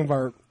read some of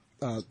our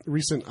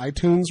recent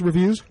iTunes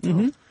reviews.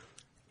 Mm-hmm.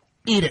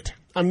 Eat it.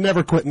 I'm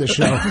never quitting this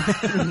show.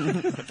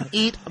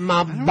 Eat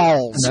my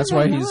balls.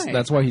 And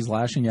that's why he's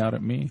lashing out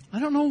at me. I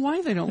don't know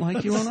why they don't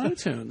like you on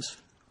iTunes.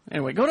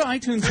 Anyway, go to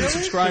iTunes and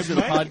subscribe to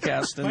the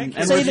podcast and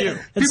Say review.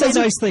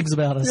 nice things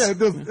about us.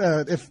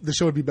 Yeah, if the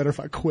show would be better if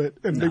I quit.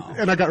 And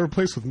I got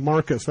replaced with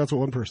Marcus. That's what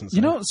one person said.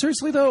 You know,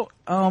 seriously though,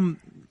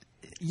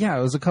 yeah,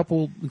 it was a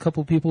couple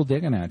people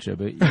digging at you,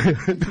 but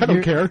I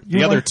don't care.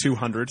 The other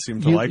 200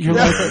 seem to like you.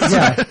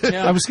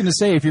 Yeah. I was going to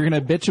say, if you're going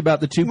to bitch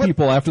about the two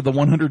people after the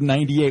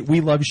 198 We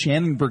Love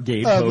Shannon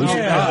Brigade post.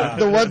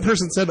 The one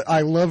person said,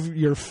 "I love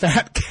your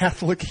fat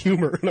Catholic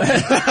humor."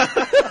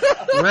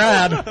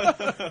 Rad.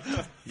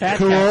 Fat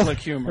Cool. Catholic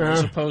humor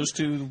as opposed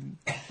to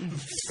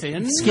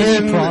thin?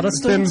 Skinny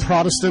Protestant? Thin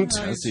Protestant.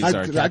 see,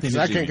 sorry, Kathy, I did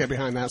you- can't get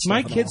behind that. My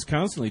stuff at kids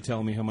constantly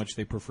tell me how much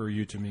they prefer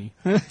you to me.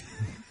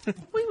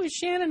 We wish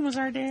Shannon was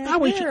our dad. all. I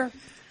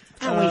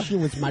wish you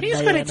was my He's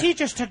dad. going to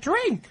teach us to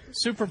drink.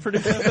 Super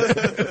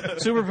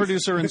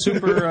producer and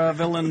super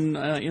villain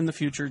in the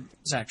future,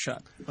 Zach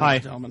Shutt. Hi.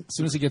 Gentlemen. As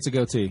soon as he gets a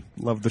goatee.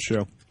 Love the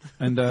show.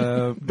 And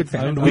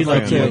fan. we'd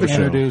like Fan of to the show.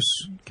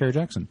 introduce Carrie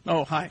Jackson.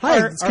 Oh, hi.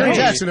 Hi, it's Kerry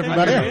Jackson,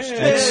 everybody.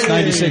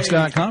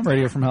 X96.com,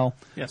 Radio from Hell.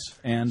 Yes.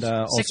 And 6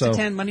 also to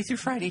 10, Monday through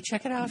Friday.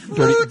 Check it out.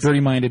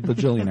 Dirty-minded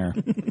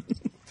bajillionaire.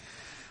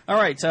 All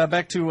right,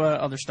 back to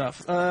other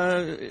stuff.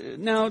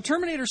 Now,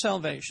 Terminator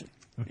Salvation.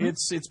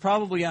 It's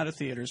probably out of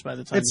theaters by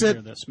the time you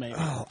hear this, maybe.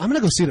 Oh, I'm going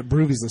to go see it at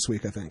Broovies this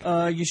week, I think.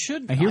 You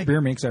should. I hear beer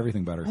makes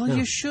everything better. Well,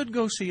 you should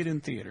go see it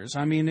in theaters.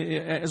 I mean,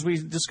 as we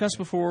discussed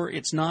before,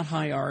 it's not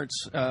high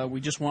arts.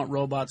 We just want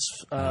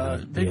robots,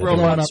 big yeah,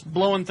 robots,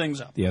 blowing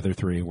things up. The other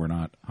three were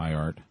not high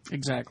art.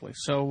 Exactly.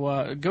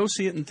 So go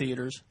see it in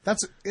theaters.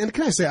 And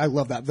can I say, I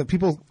love that. The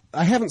people,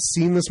 I haven't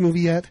seen this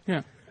movie yet,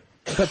 Yeah.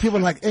 but people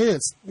are like,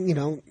 it's,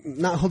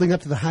 not holding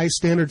up to the high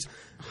standards.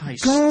 High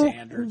Go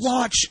standards.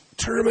 watch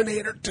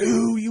Terminator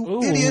 2, you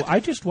Oh, idiot. I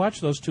just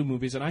watched those two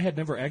movies, and I had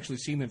never actually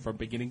seen them from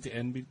beginning to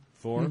end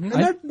before. And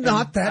they're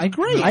not that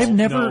great. I've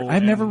never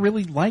and-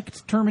 really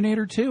liked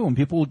Terminator 2, and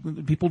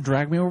people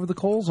drag me over the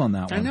coals on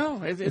that one. I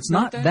know. It's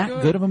not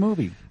that good of a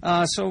movie.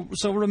 So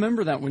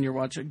remember that when you're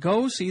watching.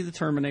 Go see the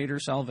Terminator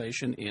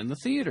Salvation in the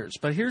theaters.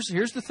 But here's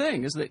the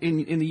thing: is that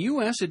in the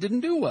U.S. it didn't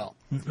do well.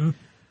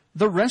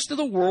 The rest of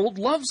the world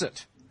loves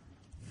it.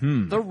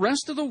 The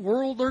rest of the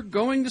world are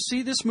going to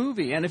see this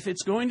movie, and if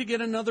it's going to get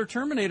another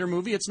Terminator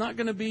movie, it's not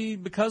going to be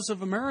because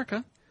of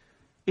America.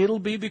 It'll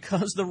be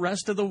because the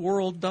rest of the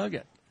world dug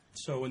it.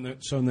 So in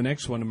the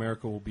next one,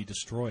 America will be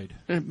destroyed.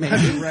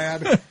 Maybe.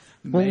 Rad.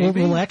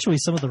 Well, actually,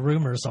 some of the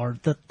rumors are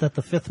that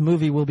the fifth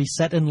movie will be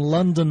set in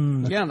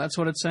London. Yeah, that's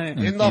what it's saying.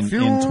 In the in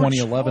future.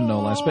 2011,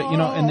 no less. But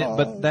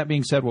but that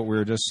being said, what we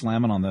were just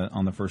slamming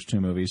on the first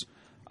two movies,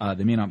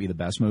 they may not be the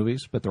best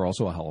movies, but they're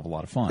also a hell of a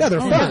lot of fun. Yeah,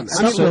 they're fun.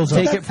 So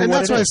take it for and what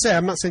that's it what I is. say.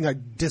 I'm not saying I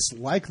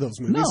dislike those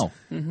movies.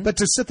 No. But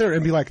to sit there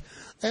and be like,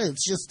 hey,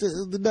 it's just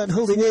the not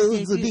holding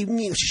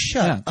it.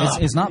 Shut Yeah,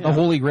 up. it's not the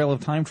holy grail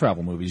of time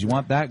travel movies. You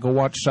want that? Go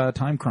watch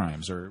Time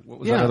Crimes, or what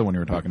was that other one you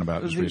were talking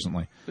about just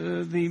recently?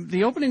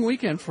 The opening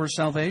weekend for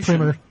Salvation.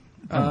 Primer.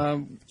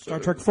 Star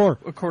Trek 4.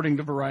 According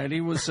to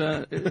Variety, was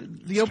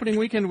the opening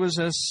weekend was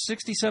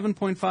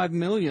 67.5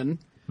 million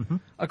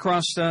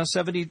across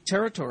 70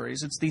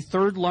 territories. It's the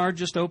third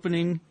largest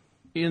opening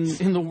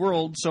in the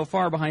world so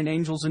far, behind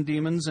Angels and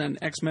Demons and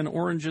X-Men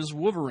Orange's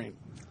Wolverine.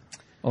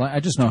 Well, I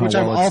just know how Which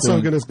I'm well it's also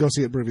doing. going to go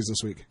see at Broovies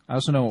this week. I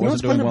also know it You know wasn't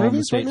what's doing playing well at in the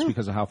Broovies right States now?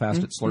 because of how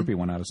fast Slurpee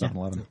went out of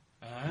 7-Eleven.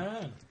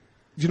 Do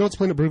you know what's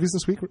playing at Broovies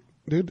this week,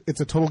 dude? It's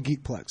a total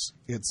geekplex.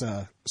 It's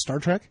Star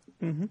Trek,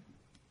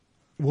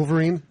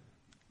 Wolverine,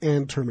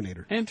 and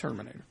Terminator.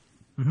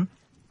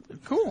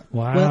 Cool.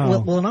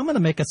 Wow. Well, and I'm going to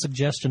make a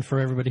suggestion for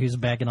everybody who's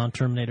bagging on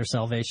Terminator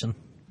Salvation.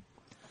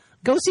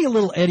 Go see a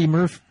little Eddie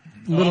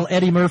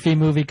Murphy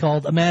movie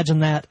called Imagine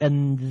That,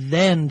 and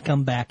then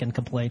come back and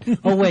complain.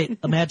 Oh wait,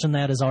 Imagine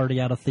That is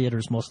already out of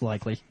theaters, most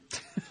likely.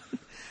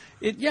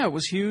 It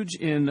was huge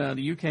in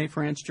the UK,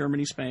 France,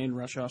 Germany, Spain,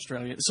 Russia,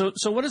 Australia. So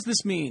what does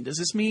this mean? Does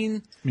this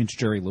mean? Means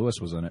Jerry Lewis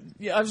was in it.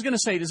 Yeah, I was going to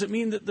say, does it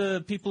mean that the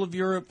people of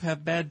Europe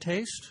have bad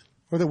taste?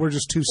 Or that we're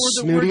just too Or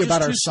that snooty we're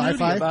about just our too snooty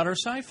sci-fi? about our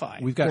sci-fi?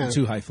 We've gotten Yeah.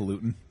 too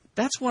highfalutin.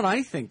 That's what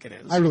I think it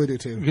is. I really do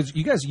too. Because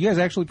you guys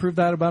actually proved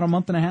that about a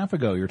month and a half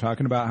ago. You're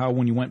talking about how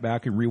when you went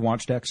back and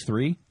rewatched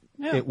X3,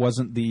 it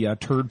wasn't the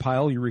turd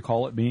pile you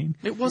recall it being.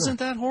 It wasn't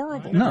that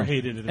horrible. No,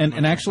 hated it as and much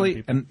as actually, some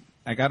people. and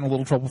I got in a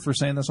little trouble for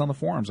saying this on the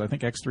forums. I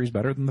think X3 is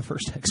better than the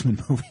first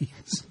X-Men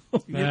movies.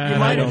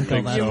 I don't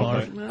think that so.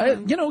 far.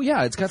 but-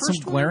 It's got some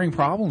glaring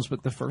problems,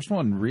 but the first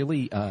one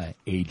really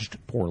aged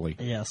poorly.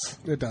 Yes.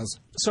 It does.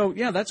 So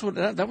that's what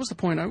that was the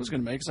point I was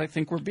going to make. Is I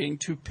think we're being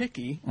too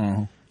picky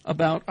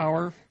about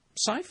our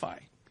sci-fi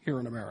here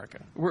in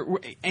America.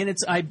 And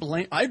it's I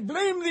blame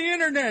the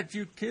internet,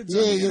 you kids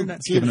on the internet.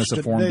 It's giving us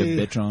a form to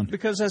bitch on.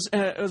 Because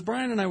as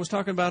Brian and I was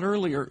talking about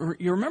earlier,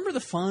 you remember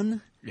the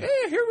fun? Yeah,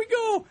 here we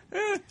go.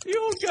 The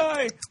old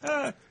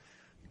guy.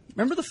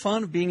 Remember the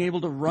fun of being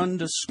able to run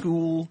to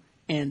school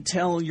and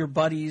tell your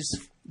buddies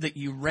that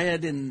you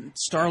read in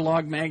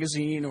Starlog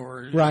magazine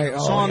or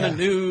saw on the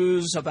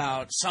news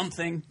about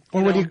something?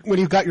 Or when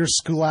you got your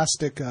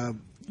Scholastic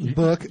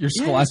book. Your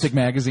Scholastic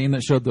magazine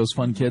that showed those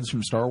fun kids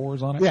from Star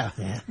Wars on it?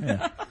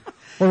 Yeah.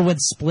 Or when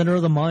Splinter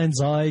of the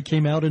Mind's Eye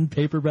came out in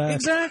paperback.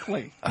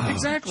 Exactly.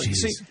 Exactly. Jeez.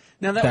 See,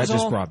 now That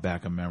just brought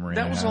back a memory.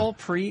 That I was have. all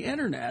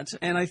pre-internet,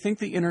 and I think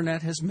the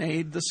internet has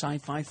made the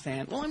sci-fi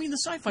fan. Well, I mean, the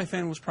sci-fi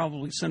fan was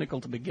probably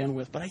cynical to begin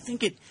with, but I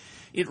think it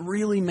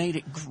really made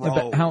it grow.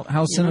 Yeah, but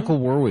how cynical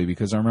were we?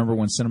 Because I remember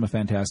when Cinema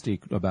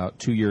Fantastique, about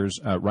 2 years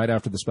right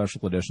after the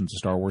special editions of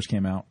Star Wars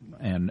came out,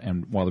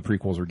 and while the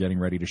prequels were getting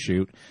ready to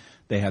shoot,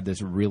 they had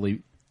this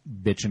really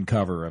bitchin'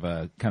 cover of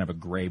a kind of a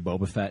gray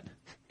Boba Fett,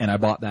 and I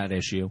bought that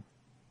issue.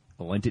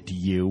 I lent it to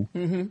you.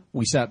 Mm-hmm.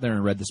 We sat there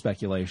and read the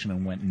speculation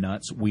and went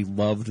nuts. We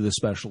loved the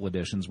special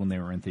editions when they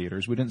were in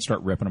theaters. We didn't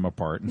start ripping them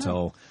apart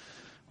until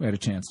we had a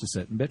chance to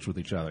sit and bitch with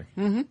each other.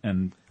 Mm-hmm.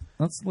 And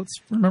let's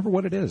remember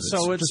what it is.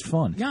 So it's just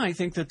fun. Yeah, I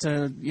think that,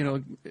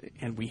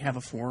 and we have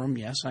a forum,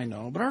 yes, I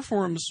know, but our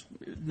forum's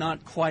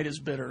not quite as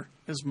bitter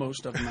as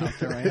most of them out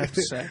there, I have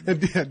to say.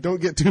 And, yeah,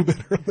 don't get too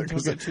bitter.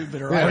 Don't get too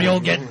bitter.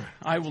 Yeah.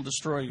 I will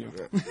destroy you.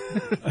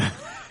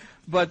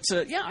 But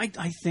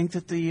I think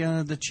that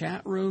the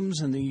chat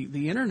rooms and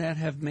the internet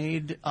have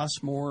made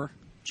us more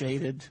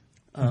jaded.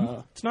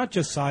 It's not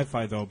just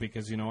sci-fi though,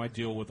 because I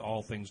deal with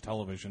all things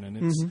television,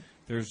 and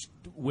there's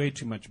way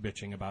too much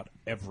bitching about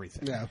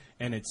everything. Yeah.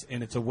 And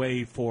it's a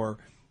way for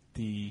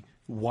the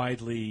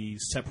widely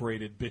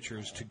separated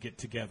bitchers to get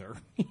together.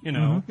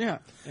 Yeah,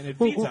 and it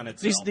feeds on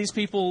itself. These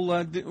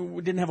people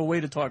didn't have a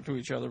way to talk to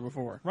each other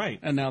before, right?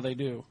 And now they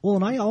do. Well,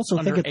 and I also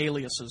under think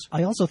aliases.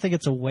 I also think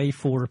it's a way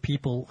for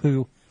people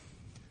who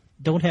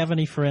don't have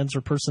any friends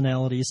or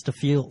personalities to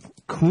feel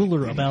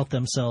cooler about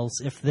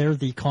themselves if they're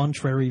the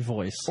contrary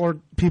voice. Or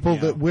people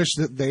that wish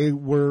that they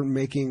were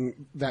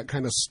making that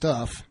kind of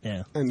stuff.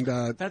 Yeah. And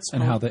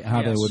how they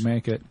would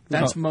make it.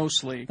 That's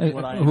mostly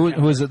what I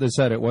who is it that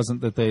said it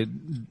wasn't that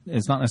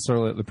it's not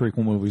necessarily that the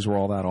prequel movies were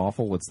all that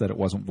awful, it's that it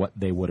wasn't what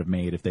they would have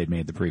made if they'd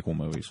made the prequel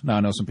movies. Now,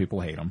 I know some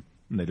people hate them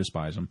and they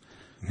despise them,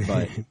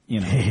 but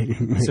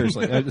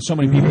seriously, so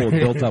many people have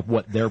built up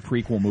what their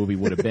prequel movie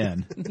would have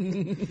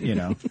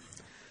been,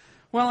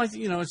 Well, it's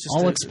just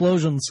all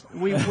explosions.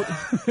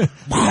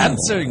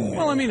 Dancing.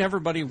 Well, I mean,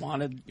 everybody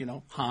wanted,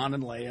 Han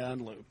and Leia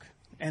and Luke,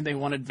 and they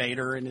wanted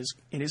Vader in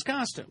his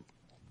costume.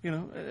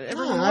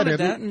 Everyone wanted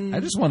that. And I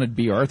just wanted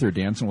B. Arthur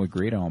dancing with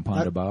Greedo and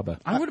Ponda Baba.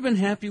 I would have been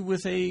happy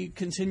with a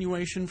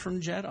continuation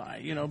from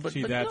Jedi, but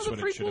that's the what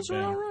it should have prequels been.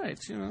 are all right.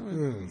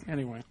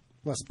 Anyway.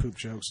 less poop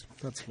jokes.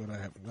 That's what I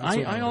have.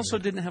 I also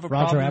didn't have a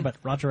Roger problem.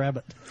 Roger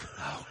Rabbit.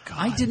 Oh, God.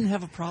 I didn't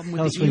have a problem with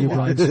That was the for you,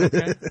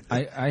 Ewoks.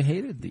 Brian. Okay? I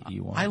hated the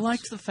Ewoks. I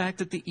liked the fact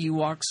that the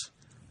Ewoks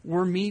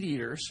were meat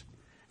eaters,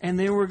 and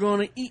they were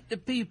going to eat the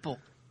people.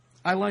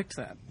 I liked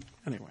that.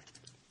 Anyway,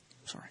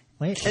 sorry.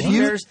 Wait,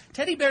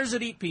 Teddy bears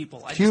that eat people.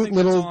 I just Cute think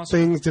little that's awesome.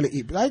 things to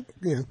eat. But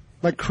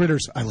like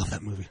Critters. I love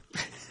that movie.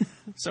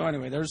 So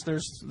anyway, there's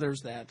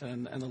that,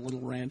 and a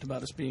little rant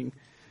about us being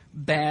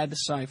bad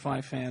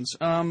sci-fi fans.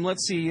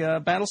 Let's see,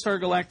 Battlestar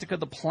Galactica: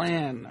 The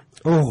Plan.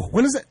 Oh,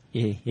 when is it?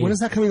 Yeah. When is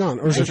that coming on?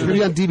 Or is it going to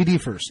be on DVD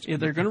first? Yeah,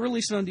 they're going to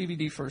release it on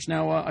DVD first.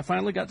 Now, I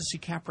finally got to see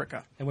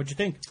Caprica, And what'd you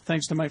think?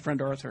 thanks to my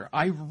friend Arthur.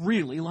 I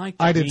really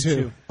liked it. I did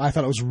too. I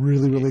thought it was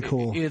really, really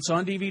cool. It's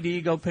on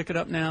DVD. Go pick it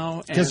up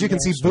now. Because you can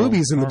see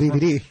boobies in the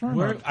DVD.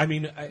 Where, I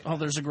mean, Oh,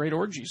 there's a great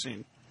orgy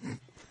scene.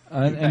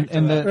 and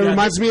It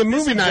reminds me of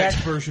movie that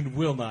night. version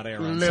will not air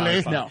on Lily.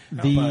 Sci-Fi.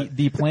 No.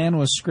 the plan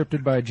was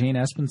scripted by Jane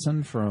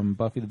Espenson from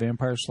Buffy the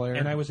Vampire Slayer.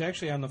 And I was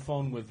actually on the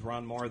phone with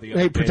Ron Moore the other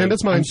Hey, day. pretend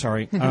it's mine. I'm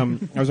sorry. I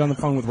was on the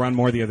phone with Ron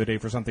Moore the other day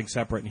for something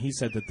separate, and he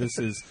said that this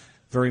is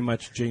very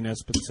much Jane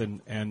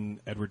Espenson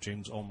and Edward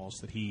James Olmos,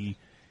 that he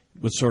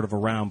was sort of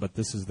around, but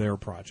this is their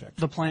project.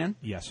 The Plan?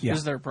 Yes.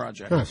 Is their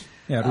project.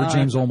 yeah, Edward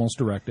James almost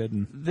directed.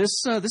 And This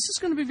is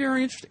going to be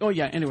very interesting. Oh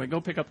yeah. Anyway, go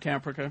pick up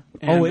Caprica.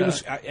 And, Oh, it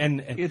was,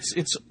 and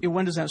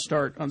when does that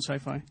start on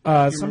Sci-Fi?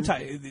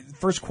 sometime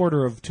first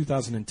quarter of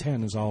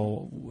 2010 is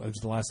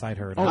the last I'd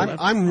heard. Oh,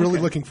 I'm really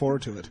okay. looking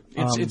forward to it.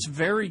 It's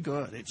very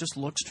good. It just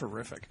looks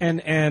terrific.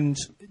 And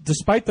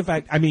despite the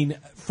fact, I mean,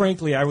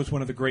 frankly, I was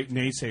one of the great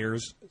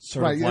naysayers,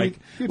 sort Right, of yeah, like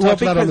you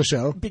talked about it on the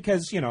show.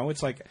 because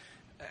it's like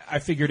I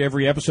figured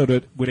every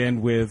episode would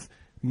end with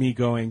me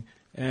going,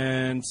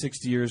 and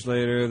 60 years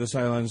later, the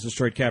Cylons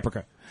destroyed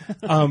Caprica.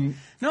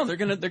 No, they're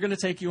gonna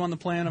take you on the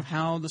plan of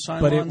how the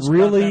Cylons But it got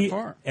really, that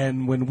far.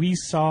 and when we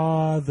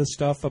saw the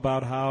stuff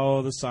about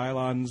how the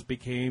Cylons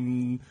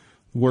became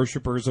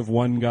worshippers of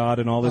one god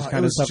and all this it kind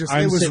of was stuff, just-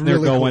 I'm it was sitting there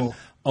really going, cool.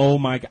 "Oh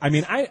my!" I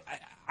mean,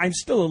 I'm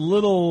still a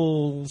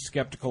little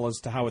skeptical as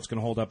to how it's going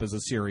to hold up as a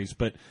series,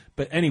 but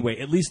anyway,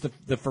 at least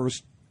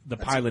the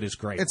pilot is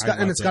great. It's I got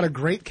loved it's got a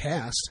great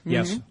cast.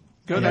 yes.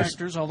 Good Yes.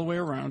 actors all the way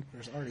around.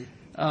 There's Artie.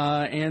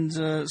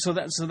 So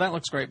that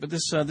looks great. But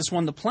this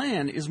one, The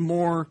Plan, is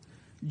more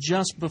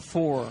just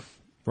before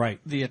Right.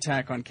 the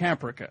attack on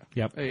Caprica.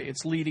 Yep.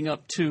 It's leading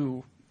up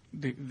to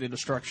the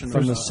destruction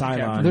From of the Caprica.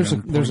 Cylon. there's a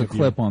point of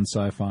clip on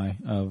Sci-Fi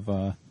of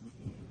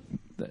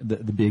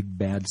the big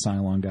bad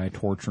Cylon guy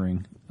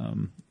torturing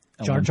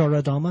Jar Ellen. Jar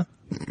Adama.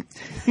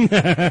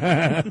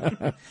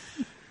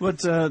 But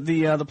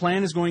the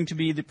plan is going to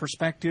be the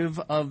perspective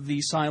of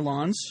the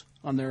Cylons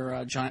on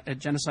their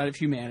genocide of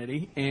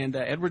humanity, and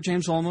Edward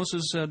James Olmos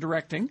is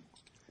directing.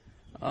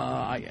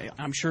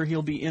 I'm sure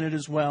he'll be in it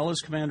as well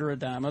as Commander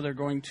Adama. They're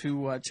going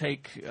to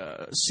take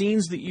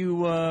scenes that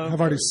you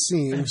I've already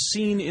have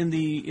seen in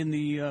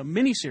the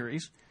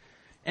miniseries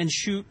and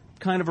shoot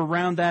kind of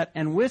around that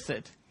and with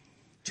it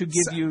to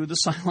give you the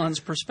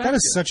Cylon's perspective. That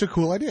is such a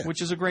cool idea.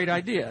 Which is a great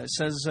idea. It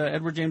says,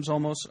 Edward James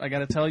Olmos, I got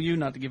to tell you,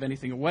 not to give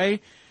anything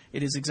away,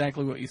 it is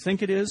exactly what you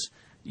think it is.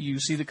 You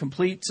see the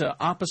complete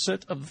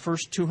opposite of the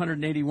first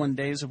 281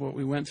 days of what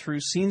we went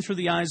through, seen through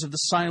the eyes of the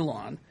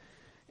Cylon.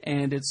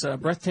 And it's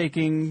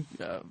breathtaking,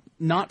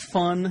 not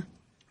fun,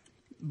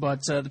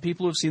 but the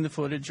people who have seen the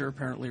footage are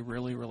apparently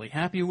really, really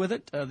happy with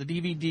it. The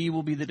DVD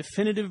will be the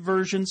definitive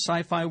version.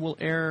 Sci-Fi will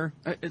air.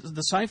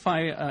 The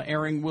Sci-Fi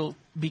airing will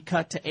be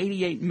cut to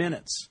 88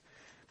 minutes,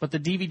 but the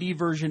DVD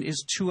version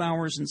is 2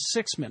 hours and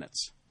 6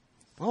 minutes.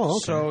 Oh, okay.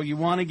 So you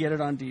want to get it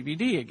on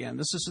DVD again.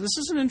 This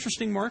is an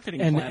interesting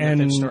marketing plan that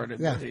they've started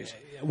with these.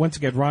 Once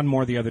again, Ron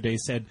Moore the other day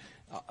said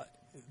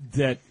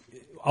that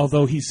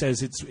although he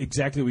says it's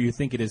exactly what you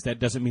think it is, that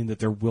doesn't mean that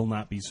there will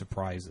not be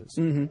surprises.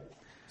 Mm-hmm.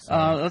 So.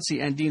 Let's see,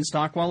 and Dean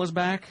Stockwell is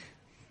back.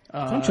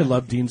 Don't you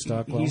love Dean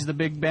Stockwell? He's the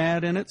big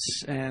bad in it,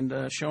 and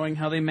showing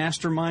how they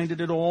masterminded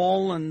it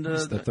all. And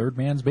it's the third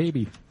man's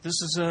baby. This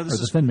is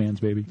the Thin Man's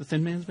baby. The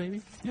Thin Man's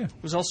baby. Yeah, it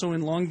was also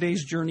in Long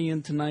Day's Journey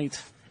into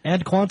Night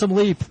and Quantum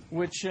Leap,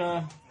 which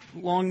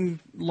long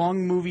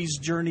movie's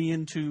journey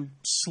into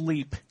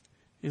sleep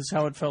is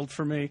how it felt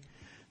for me.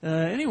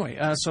 Anyway,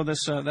 so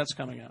that's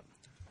coming out.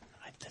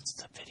 That's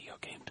the video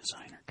game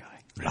designer guy.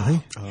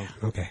 Really?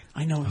 Oh, okay.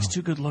 I know he's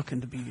too good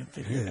looking to be a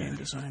video game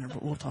designer,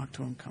 but we'll talk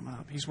to him coming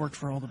up. He's worked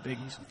for all the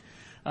biggies.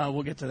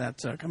 We'll get to that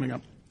coming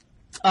up.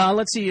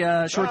 Let's see.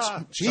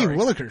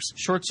 Willikers.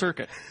 Short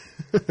Circuit.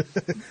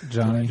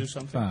 Johnny,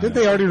 did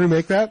they already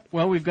remake that?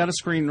 Well, we've got a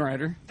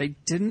screenwriter. They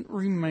didn't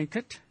remake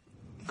it.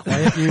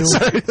 Quiet you.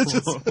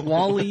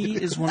 WALL-E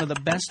is one of the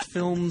best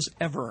films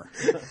ever.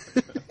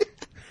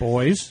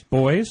 Boys.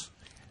 All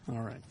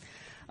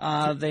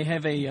right. They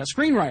have a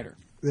screenwriter.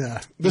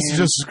 Yeah. This is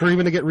just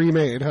screaming to get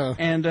remade, huh?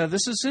 And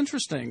this is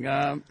interesting.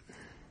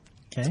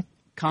 Okay.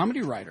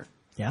 Comedy writer.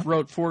 Yeah.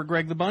 Wrote for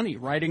Greg the Bunny,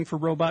 writing for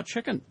Robot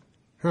Chicken.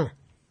 Huh.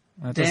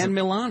 Dan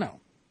Milano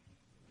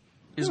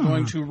is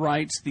going to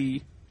write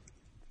the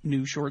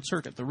new Short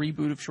Circuit, the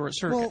reboot of Short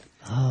Circuit.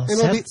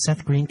 Well,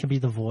 Seth Green can be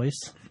the voice.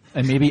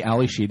 And maybe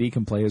Ali Sheedy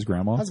can play his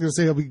grandma. I was going to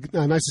say it'll be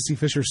nice to see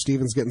Fisher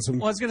Stevens getting some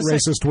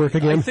racist work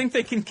again. I think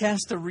they can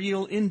cast a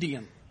real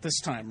Indian this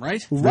time,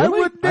 right?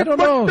 Really? I don't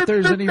know if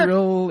there's any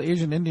real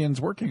Asian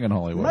Indians working in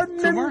Hollywood.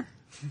 Kumar?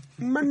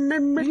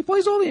 He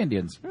plays all the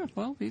Indians. Yeah,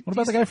 well, what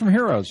about the guy from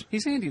Heroes?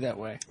 He's handy that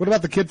way. What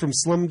about the kid from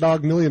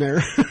Slumdog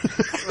Millionaire?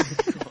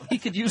 He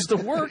could use the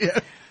work. Yeah.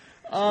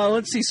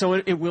 Let's see. So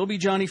it will be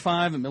Johnny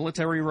Five, a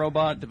military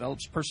robot,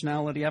 develops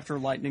personality after a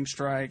lightning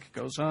strike,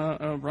 goes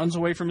runs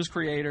away from his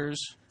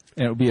creators.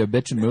 And it would be a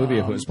bitchin' movie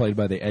if it was played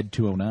by the Ed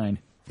 209.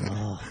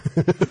 Oh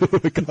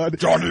my God.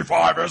 Johnny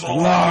Five is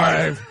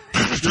alive!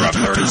 You have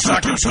 30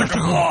 seconds to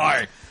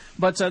comply!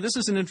 But this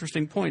is an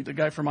interesting point the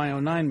guy from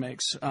IO9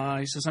 makes.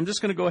 He says, I'm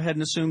just going to go ahead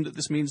and assume that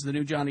this means the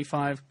new Johnny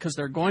Five, because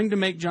they're going to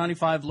make Johnny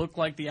Five look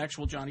like the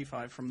actual Johnny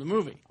Five from the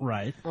movie.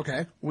 Right.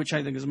 Okay. Which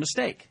I think is a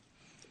mistake.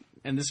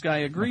 And this guy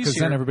agrees Because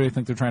then everybody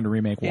thinks they're trying to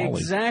remake WALL-E.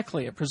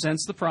 Exactly. It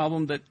presents the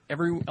problem that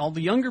all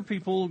the younger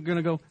people are going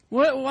to go,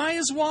 why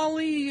is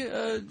WALL-E,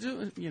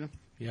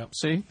 Yep.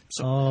 See?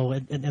 So,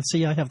 and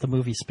see, I have the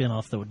movie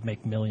spin-off that would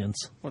make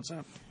millions. What's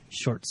that?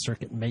 Short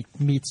Circuit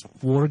meets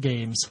War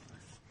Games.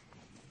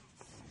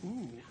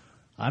 Ooh.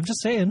 I'm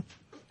just saying.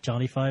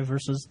 Johnny Five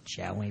versus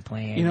shall we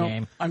play a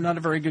game? I'm not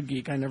a very good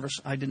geek. I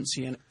didn't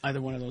see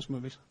either one of those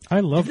movies. I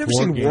love You've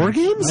never seen War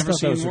Games? Never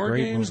seen War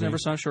Games. Never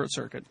saw Short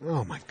Circuit.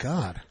 Oh my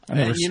God! I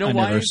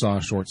never saw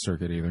Short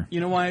Circuit either. You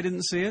know why I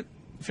didn't see it?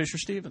 Fisher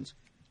Stevens,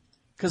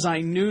 because I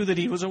knew that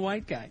he was a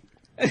white guy,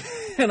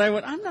 and I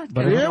went, I'm not.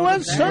 But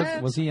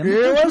was he in? He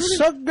was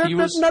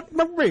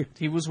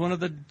He was one of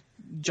the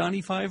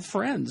Johnny Five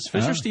friends.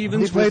 Fisher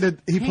Stevens.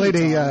 He played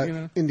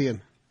a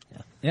Indian.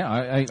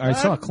 Yeah, I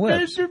saw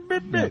clips.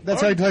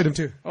 That's how he played him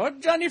too. Oh,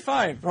 Johnny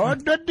Five.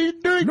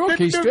 Look,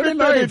 he's still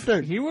alive.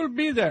 He will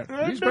be there.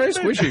 He's very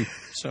squishy.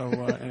 So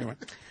anyway,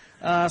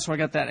 so I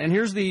got that. And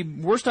here's the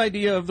worst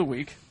idea of the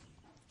week.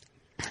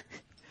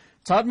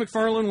 Todd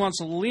McFarlane wants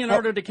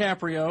Leonardo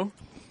DiCaprio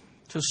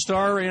to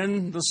star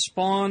in the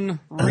Spawn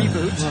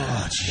reboot.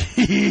 Oh,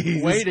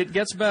 jeez. Wait, it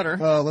gets better.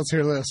 Let's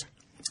hear this.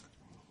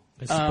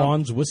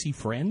 Spawn's wussy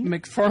friend?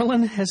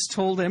 McFarlane has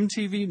told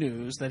MTV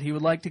News that he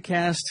would like to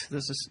cast,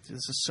 this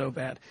is so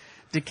bad,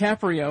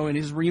 DiCaprio in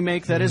his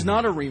remake that is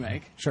not a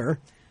remake. Sure.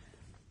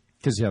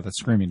 Because, that's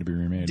screaming to be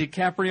remade.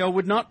 DiCaprio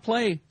would not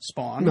play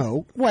Spawn.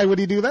 No. Why would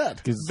he do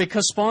that?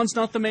 Because Spawn's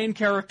not the main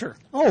character.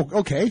 Oh,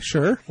 okay,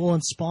 sure. Well,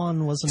 and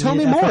Spawn wasn't Tell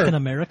me more.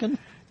 African-American?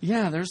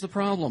 Yeah, there's the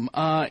problem.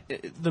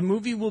 The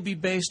movie will be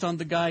based on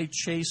the guy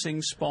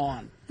chasing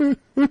Spawn.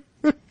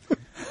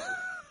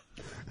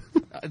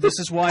 This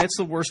is why it's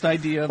the worst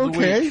idea of the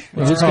week.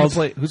 Well, who's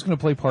going to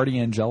play Party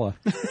Angela?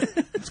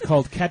 It's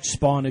called Catch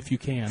Spawn If You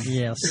Can.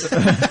 Yes.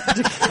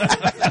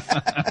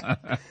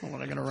 What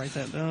I got to write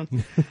that down.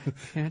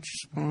 Catch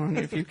Spawn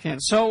if you can.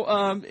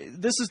 So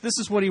this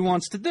is what he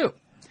wants to do.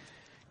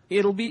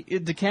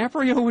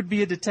 DiCaprio would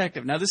be a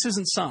detective. Now, this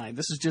isn't signed.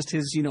 This is just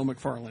his,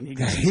 McFarlane.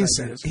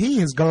 He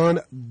has gone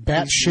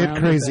batshit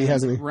crazy,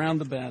 hasn't he? Round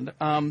the bend.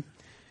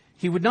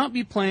 He would not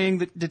be playing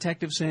the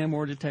Detective Sam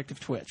or Detective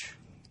Twitch.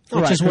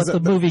 Which is what the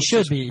movie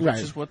should be. Which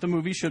is what the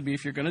movie should be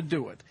if you're going to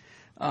do it.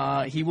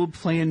 He will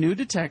play a new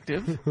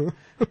detective.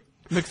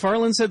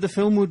 McFarlane said the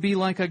film would be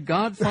like a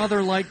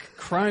Godfather-like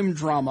crime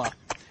drama.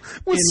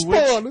 With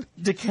Spawn.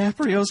 Which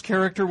DiCaprio's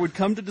character would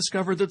come to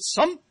discover that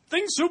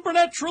something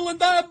supernatural and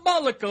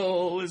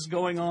diabolical is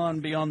going on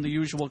beyond the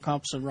usual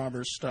cops and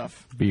robbers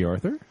stuff. B.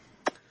 Arthur?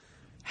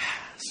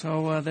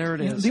 So there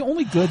it is. The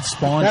only good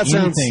Spawn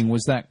thing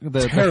was that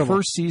the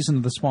first season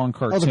of the Spawn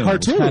cartoon. Oh, the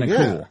cartoon, was kind of yeah.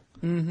 cool.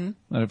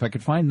 Mm-hmm. If I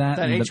could find that,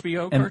 that and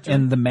HBO cartoon,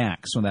 and the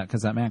Max,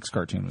 because that Max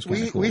cartoon was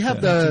kind of cool. We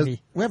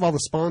have all the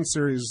Spawn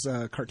series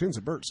cartoons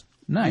at Burt's.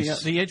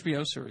 Nice. The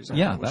HBO series.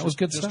 That was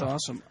good just stuff.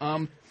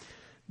 Awesome.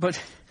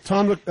 But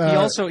Tom, he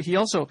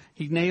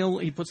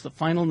puts the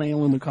final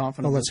nail in the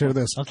coffin. Oh, let's hear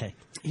this. Okay.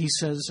 He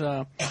says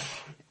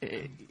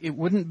it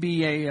wouldn't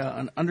be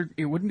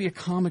it wouldn't be a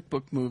comic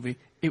book movie.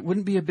 It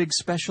wouldn't be a big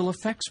special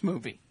effects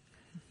movie.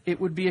 It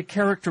would be a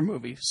character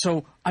movie,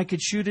 so I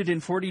could shoot it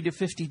in 40 to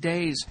 50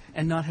 days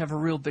and not have a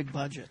real big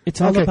budget. It's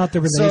all about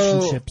the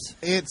relationships. So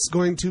it's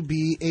going to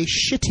be a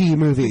shitty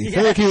movie.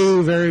 Yeah. Thank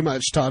you very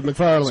much, Todd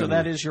McFarlane. So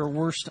that is your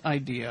worst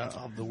idea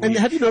of the week. And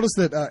have you noticed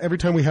that every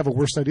time we have a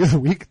worst idea of the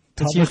week,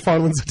 Todd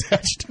McFarlane's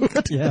attached to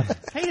it? Yeah.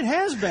 Hey, it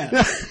has been.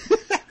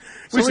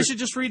 So we should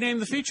just rename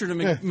the feature to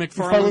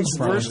McFarlane's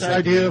worst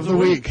idea of the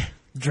week.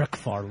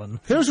 Druckfarlane.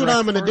 Here's what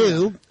I'm going to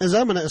do, is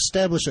I'm going to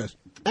establish an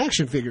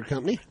action figure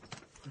company.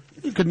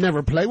 You could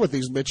never play with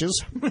these bitches.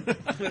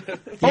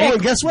 Oh,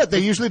 and guess what? They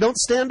usually don't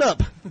stand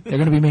up. They're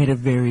going to be made of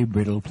very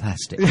brittle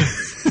plastic.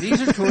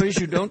 These are toys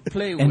you don't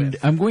play with. And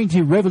I'm going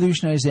to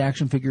revolutionize the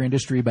action figure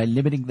industry by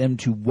limiting them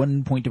to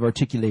one point of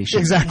articulation.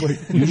 Exactly.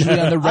 Usually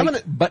on the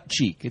right butt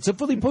cheek. It's a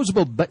fully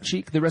posable butt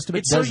cheek. The rest of it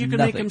it's does so you can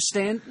nothing. make them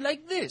stand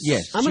like this.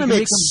 Yes. I'm going to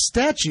make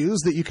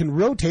statues that you can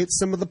rotate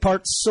some of the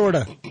parts, sort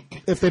of,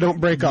 if they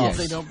don't break off. If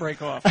they don't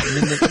break off.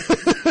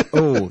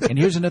 And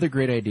here's another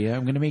great idea.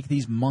 I'm going to make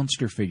these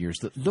monster figures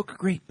that look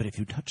great, but if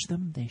you touch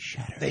them, they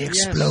shatter. They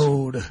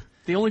explode.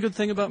 The only good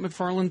thing about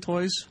McFarlane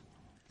toys,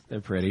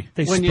 they're pretty.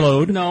 They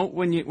explode.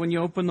 When you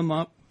open them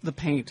up, the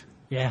paint.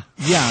 Yeah.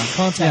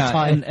 Contact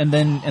time. And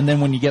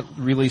then when you get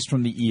released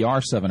from the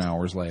ER 7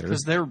 hours later,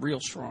 because they're real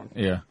strong.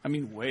 Yeah. I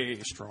mean, way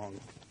strong.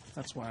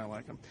 That's why I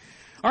like them.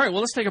 All right,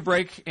 well, let's take a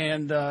break.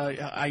 And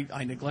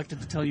I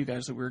neglected to tell you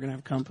guys that we were going to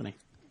have company.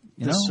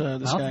 This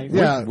guy.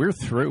 Yeah, we're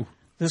through.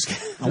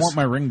 I want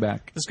my ring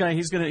back. This guy,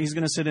 he's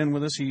gonna sit in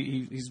with us.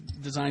 He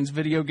designs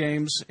video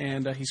games,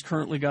 and he's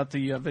currently got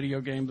the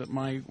video game that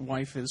my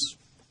wife is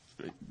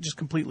just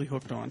completely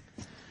hooked on.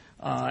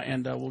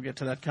 And we'll get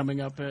to that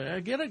coming up.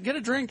 Get a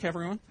drink,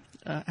 everyone.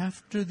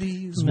 After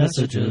these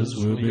messages,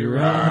 we'll be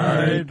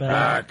right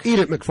back. Eat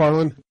it,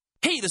 McFarlane.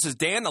 Hey, this is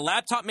Dan, the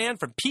laptop man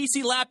from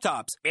PC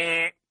Laptops.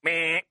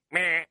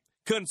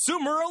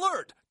 Consumer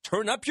alert!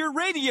 Turn up your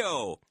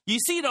radio. You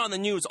see it on the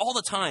news all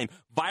the time.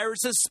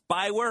 Viruses,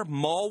 spyware,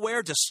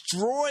 malware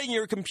destroying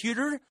your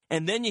computer.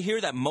 And then you hear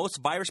that most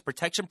virus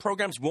protection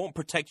programs won't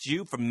protect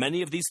you from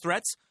many of these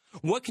threats.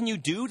 What can you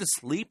do to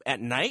sleep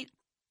at night?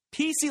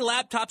 PC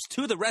Laptops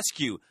to the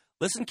rescue.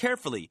 Listen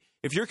carefully.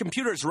 If your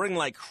computer is running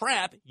like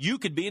crap, you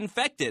could be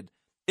infected.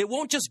 It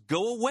won't just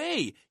go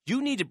away.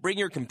 You need to bring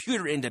your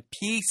computer into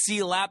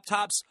PC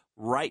Laptops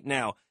right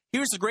now.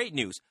 Here's the great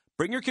news.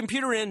 Bring your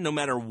computer in, no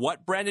matter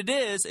what brand it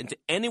is, into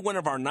any one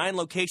of our 9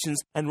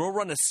 locations, and we'll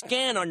run a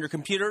scan on your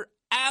computer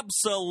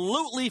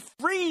absolutely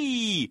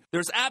free.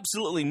 There's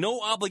absolutely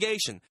no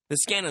obligation. The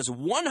scan is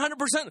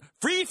 100%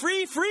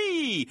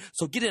 free.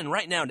 So get in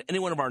right now to any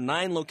one of our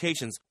 9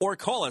 locations, or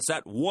call us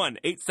at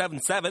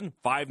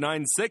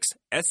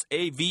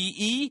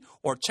 1-877-596-SAVE,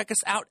 or check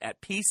us out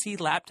at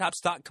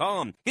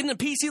PCLaptops.com. Get into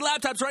PC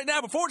Laptops right now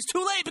before it's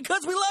too late,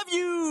 because we love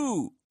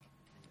you.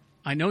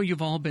 I know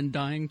you've all been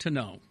dying to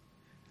know.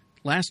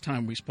 Last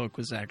time we spoke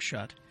with Zach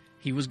Shutt,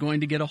 he was going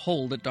to get a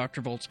hold at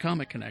Dr. Volt's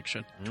Comic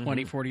Connection,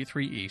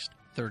 2043 East,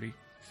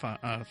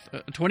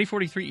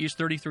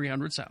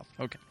 3300 South.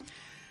 Okay.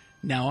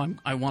 Now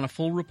I want a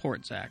full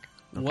report, Zach.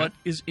 Okay. What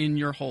is in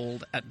your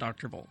hold at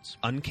Dr. Volt's?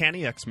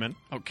 Uncanny X-Men.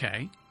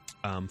 Okay.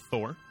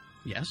 Thor.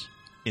 Yes.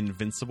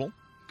 Invincible.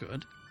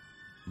 Good.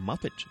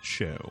 Muppet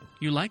Show.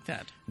 You like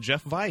that?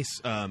 Jeff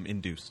Weiss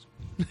induced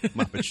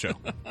Muppet Show.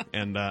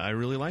 And I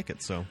really like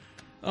it, so...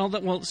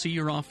 Well, see,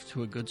 you're off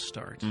to a good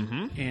start.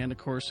 Mm-hmm. And, of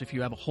course, if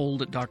you have a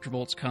hold at Dr.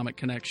 Volt's Comic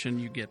Connection,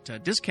 you get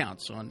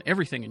discounts on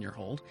everything in your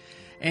hold.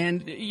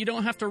 And you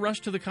don't have to rush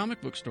to the comic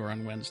book store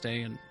on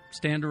Wednesday and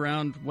stand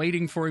around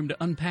waiting for him to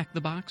unpack the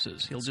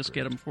boxes. He'll just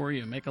get them for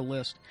you and make a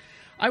list.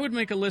 I would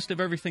make a list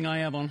of everything I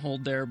have on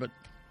hold there, but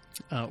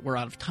we're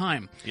out of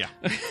time. Yeah.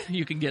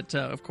 You can get,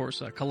 of course,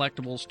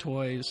 collectibles,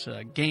 toys,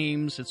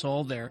 games. It's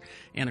all there.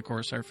 And, of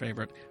course, our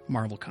favorite,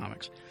 Marvel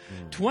Comics.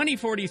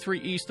 2043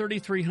 East,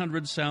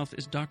 3300 South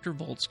is Dr.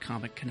 Volt's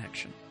Comic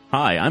Connection.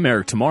 Hi, I'm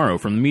Eric Tomorrow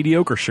from The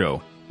Mediocre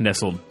Show,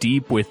 nestled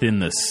deep within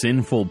the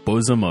sinful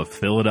bosom of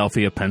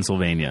Philadelphia,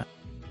 Pennsylvania.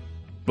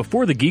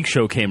 Before The Geek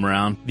Show came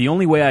around, the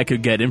only way I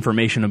could get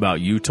information about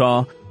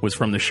Utah was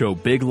from the show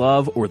Big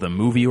Love or the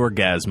movie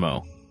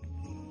Orgasmo.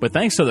 But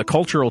thanks to the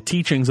cultural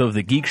teachings of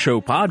the Geek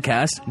Show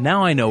podcast,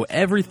 now I know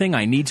everything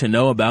I need to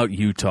know about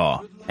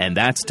Utah. And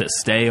that's to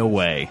stay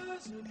away.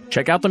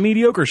 Check out The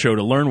Mediocre Show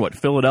to learn what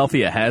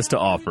Philadelphia has to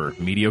offer.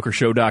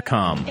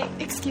 MediocreShow.com.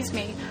 Excuse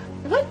me,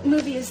 what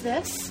movie is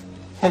this?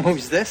 What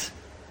movie's this?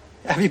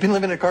 Have you been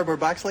living in a cardboard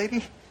box,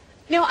 lady?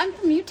 No, I'm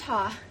from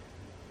Utah.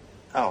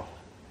 Oh,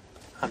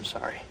 I'm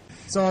sorry.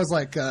 So I was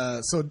like,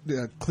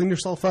 clean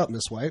yourself up,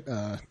 Miss White.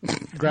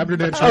 Grab your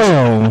dentures.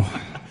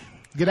 Oh.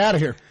 Get out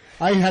of here.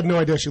 I had no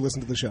idea she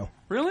listened to the show.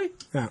 Really?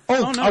 Yeah.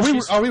 Oh, no,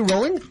 are we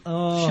rolling?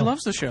 She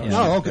loves the show.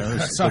 Oh, okay.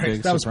 Sorry,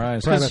 that was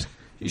surprise. private.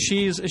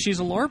 She's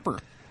a LARPer,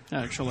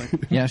 actually.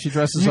 Yeah, she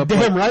dresses You're up.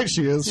 damn like, right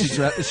she is.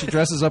 She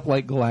dresses up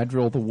like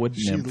Galadriel the Wood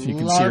Nymph. You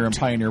can see her in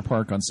Pioneer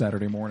Park on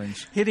Saturday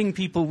mornings. Hitting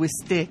people with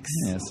sticks.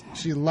 Yes.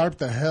 She LARPed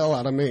the hell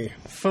out of me.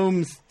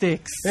 Foam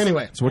sticks.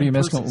 Anyway. So what are you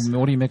mixing?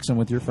 What are you mixing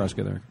with your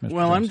Fresca there, Mr.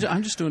 Well, I'm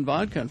Jameson? just doing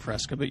vodka and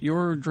Fresca, but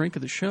your drink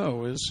of the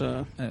show is...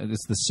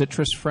 It's the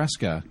Citrus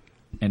Fresca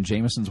and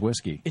Jameson's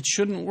whiskey. it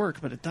shouldn't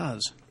work, but it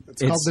does.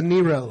 It's called the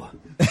Nero.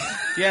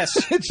 Yes.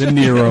 The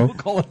Nero. We'll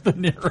call it the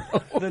Nero.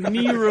 The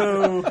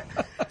Nero.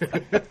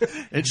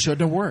 It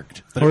shouldn't have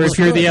worked. Or if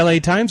you're the LA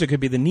Times, it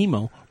could be the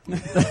Nemo.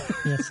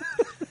 Yes.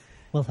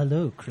 Well,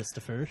 hello,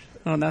 Christopher.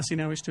 Oh, now see,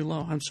 now he's too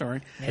low. I'm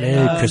sorry.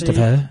 Hello,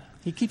 Christopher.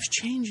 He keeps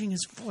changing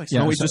his voice. Yeah,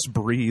 No, he so- just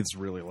breathes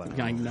really loud.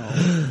 I know.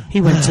 He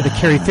went to the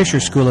Carrie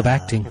Fisher School of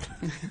Acting.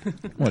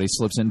 What, he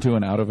slips into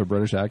and out of a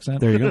British accent?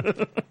 There you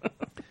go.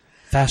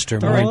 Faster,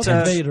 more right,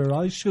 intense. Vader,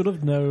 I should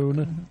have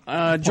known.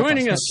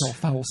 Joining us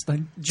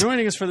Faustin.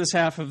 Joining us for this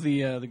half of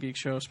the Geek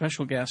Show,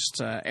 special guest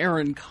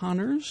Aaron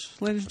Connors,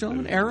 ladies and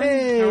gentlemen.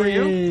 Aaron, how are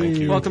you? Thank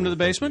you. Welcome to the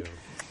basement.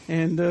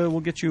 And we'll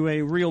get you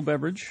a real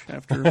beverage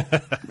after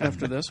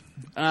after this.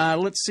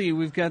 Let's see.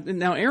 We've got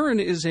now.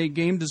 Aaron is a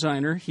game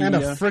designer. He, And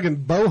a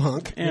friggin'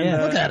 bohunk.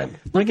 and, Look at him.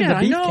 Look at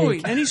I know,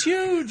 beefcake. and he's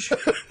huge.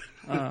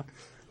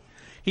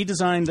 He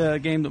designed a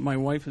game that my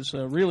wife is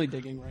really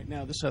digging right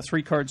now. This is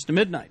 3 Cards to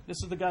Midnight.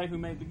 This is the guy who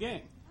made the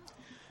game,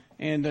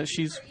 and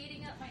she's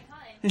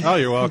Oh,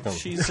 you're welcome.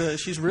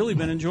 she's really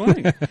been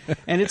enjoying it,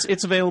 and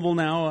it's available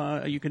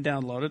now. You can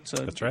download it.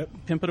 That's right.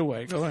 Pimp it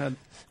away. Go ahead.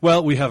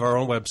 Well, we have our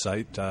own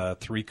website,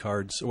 3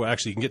 Cards. Well,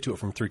 actually, you can get to it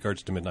from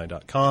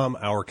 3cardstomidnight.com.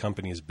 Our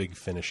company is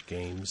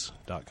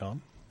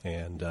bigfinishgames.com.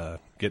 And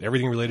get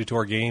everything related to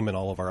our game and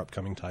all of our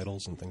upcoming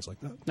titles and things like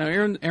that. Now,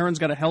 Aaron's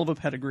got a hell of a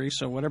pedigree,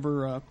 so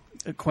whatever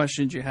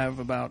questions you have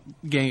about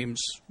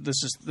games, this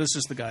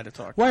is the guy to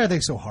talk to. Why are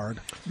they so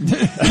hard?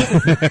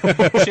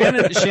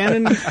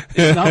 Shannon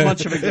is not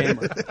much of a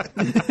gamer.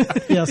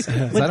 Yes.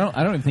 I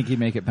don't even think he'd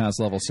make it past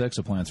level 6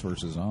 of Plants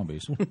vs.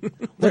 Zombies.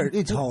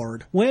 It's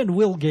hard. When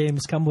will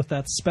games come with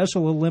that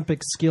special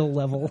Olympic skill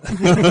level?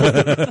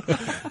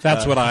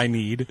 That's what I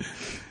need.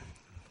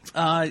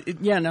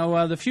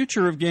 The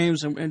future of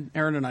games, and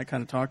Aaron and I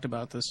kind of talked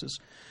about this, is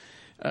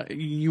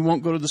you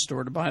won't go to the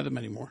store to buy them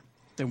anymore.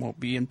 They won't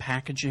be in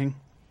packaging.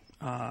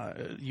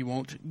 You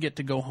won't get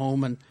to go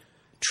home and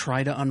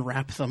try to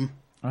unwrap them.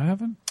 I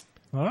haven't.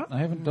 Huh? I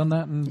haven't done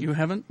that. You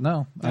haven't?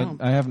 No, No.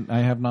 I haven't. I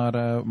have not.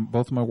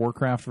 Both of my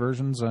Warcraft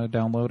versions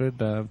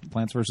downloaded.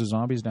 Plants vs.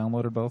 Zombies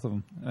downloaded both of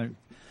them.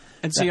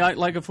 And see, I,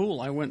 like a fool,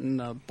 I went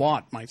and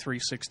bought my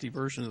 360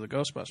 version of the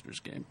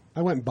Ghostbusters game.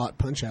 I went and bought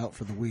Punch-Out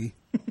for the Wii.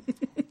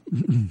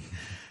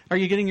 Are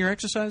you getting your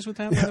exercise with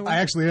that, by the way? I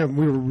actually am.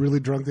 We were really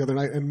drunk the other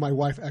night, and my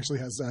wife actually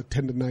has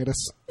tendinitis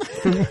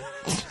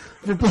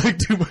for playing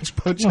too much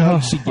Punch-Out.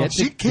 She gets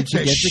She it? kicked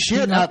Did the she get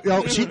shit King out.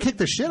 Oh, she kicked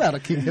the shit out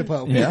of King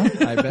Hippo. Yeah,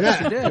 I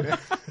bet she did.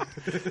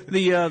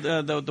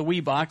 The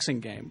Wii boxing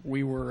game.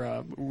 We were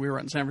out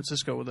in San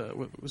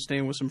Francisco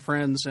staying with some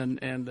friends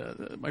and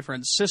my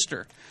friend's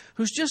sister,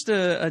 who's just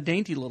a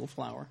dainty little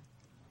flower.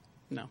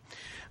 No,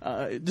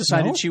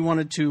 decided she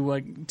wanted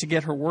to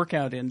get her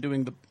workout in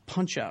doing the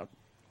Punch-Out.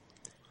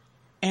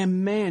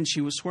 And man,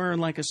 she was swearing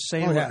like a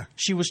sailor. Oh, yeah.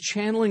 She was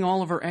channeling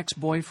all of her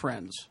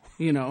ex-boyfriends,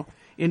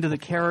 into the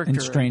character.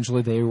 And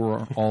strangely, they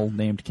were all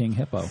named King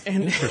Hippo.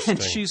 And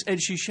she's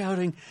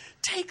shouting,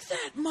 "Take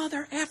that,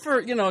 mother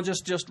effer!"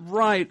 Just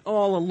right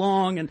all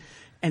along,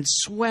 and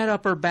sweat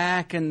up her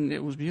back, and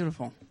it was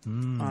beautiful.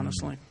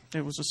 Honestly,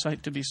 it was a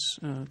sight to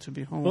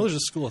behold. Well, there's a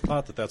school of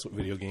thought that that's what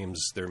video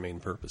games, their main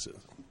purpose is.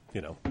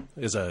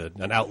 Is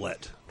an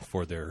outlet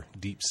for their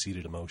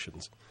deep-seated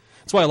emotions.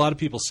 That's why a lot of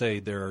people say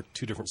there are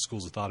 2 different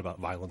schools of thought about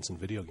violence in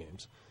video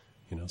games.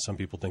 Some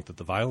people think that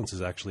the violence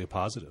is actually a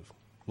positive.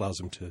 allows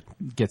them to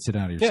gets it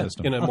out of your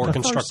system in a more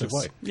constructive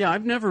way. Yeah,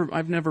 I've never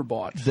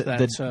bought that.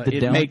 the It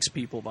down- makes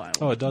people violent.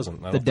 Oh, it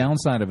doesn't. The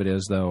downside of it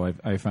is, though,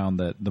 I found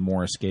that the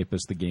more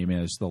escapist the game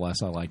is, the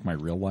less I like my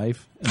real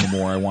life, and the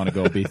more I want to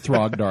go be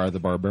Throgdar the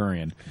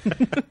Barbarian,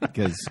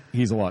 because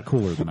he's a lot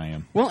cooler than I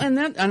am. Well, and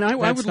I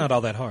That's would not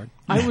all that hard.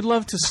 I would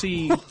love to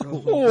see.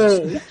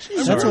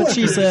 That's what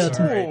she said.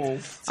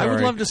 I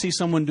would love to see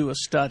someone do a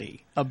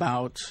study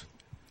about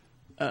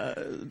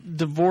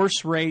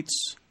divorce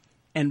rates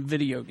and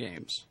video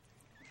games.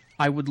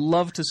 I would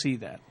love to see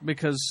that,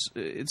 because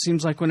it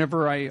seems like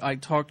whenever I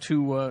talk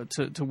to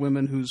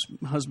women whose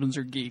husbands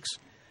are geeks,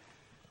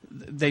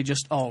 they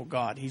just, oh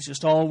God, he's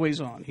just always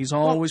on. He's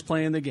always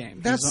playing the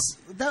game.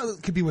 That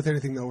could be with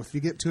anything though. If you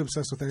get too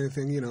obsessed with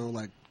anything,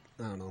 like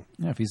I don't know.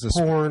 Yeah, if he's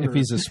porn if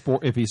he's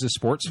a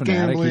sports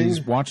fanatic, gambling.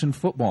 he's watching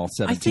football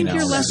 17 I think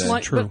hours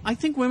a day. but I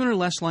think women are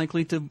less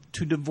likely to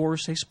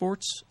divorce a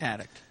sports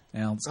addict.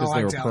 Yeah, it's because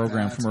they were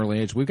programmed from early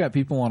age. We've got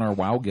people on our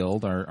WoW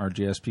guild, our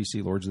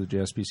GSPC Lords of the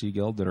GSPC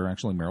guild, that are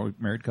actually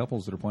married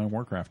couples that are playing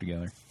Warcraft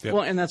together. Yep.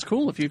 Well, and that's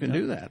cool if you can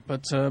do that.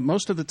 But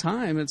most of the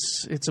time,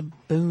 it's a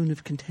bone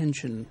of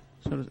contention.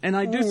 And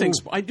I do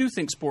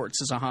think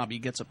sports as a hobby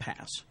gets a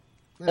pass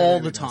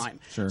all the time.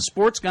 Sure.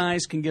 Sports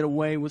guys can get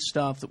away with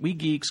stuff that we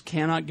geeks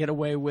cannot get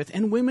away with,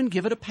 and women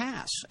give it a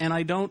pass. And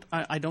I don't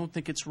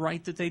think it's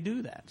right that they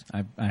do that.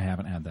 I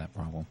haven't had that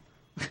problem.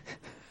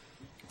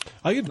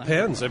 I think it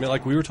depends. I mean,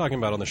 like we were talking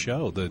about on the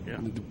show, that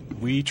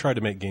we try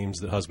to make games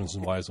that husbands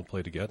and wives will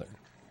play together.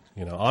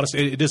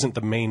 Honestly, it isn't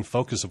the main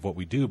focus of what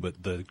we do,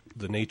 but the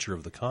nature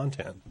of the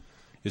content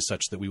is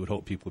such that we would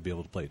hope people would be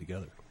able to play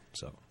together.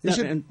 So,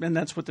 and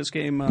that's what this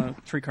game,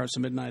 3 Cards to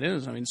Midnight,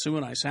 is. I mean, Sue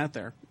and I sat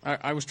there.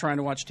 I was trying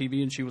to watch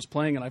TV, and she was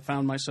playing, and I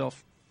found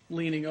myself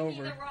leaning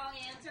over.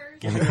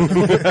 Giving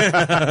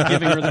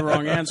her the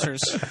wrong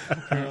answers.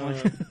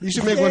 You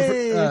should make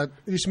one.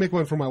 You should make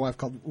one for my wife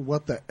called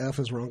 "What the F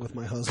is wrong with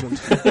my husband."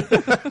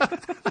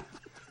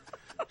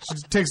 She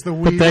just takes the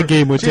Wii. But that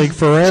game would take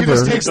forever. She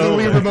just takes the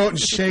Wii remote and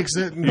shakes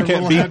it. And you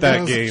can't beat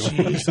that game.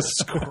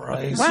 Jesus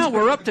Christ! Wow,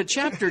 we're up to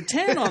chapter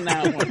 10 on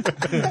that one.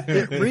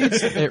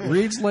 It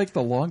reads like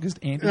the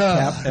longest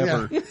handicap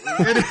ever.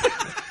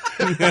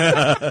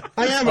 I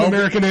am an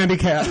American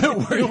handicap.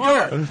 You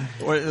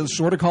are.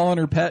 Short of calling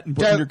her pet and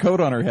putting your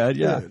coat on her head,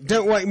 yeah.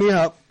 Don't wake me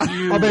up.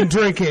 I've been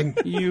drinking.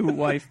 You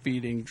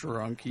wife-beating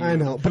drunk. You. I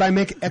know, but I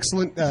make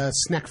excellent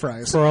snack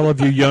fries. For all of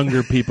you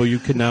younger people, you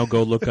can now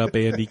go look up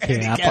Andy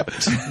Cap.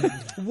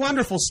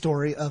 Wonderful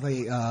story of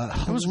a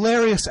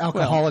hilarious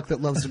alcoholic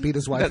that loves to beat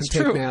his wife and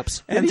take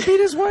naps. And he beat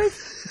his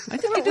wife? I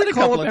think he did a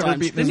couple of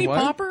times. Didn't he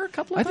pop her a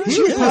couple of times? I think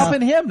she was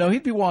popping him. No,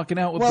 he'd be walking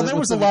out with Well, there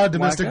was a lot of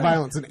domestic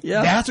violence. And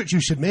Yeah. that's what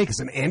you should make is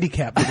an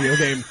handicap video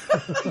game.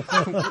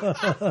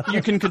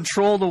 You can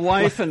control the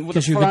wife and with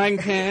a frying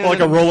pan. like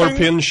a roller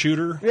pin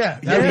shooter. Yeah,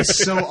 that'd be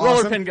so awesome.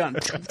 Roller pin gun.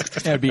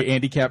 That'd be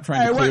handicap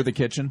trying to clear the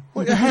kitchen.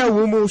 Well, how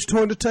almost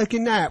trying to take a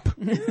nap.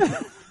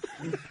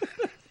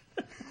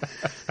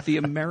 The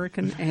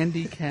American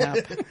handicap.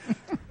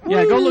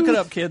 Yeah, go look it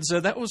up, kids.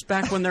 That was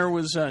back when there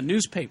was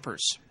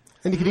newspapers.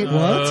 And you can eat what?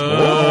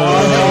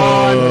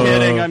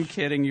 Oh, I'm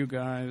kidding, you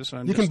guys.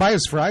 You can buy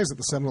his fries at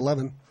the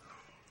 7-Eleven.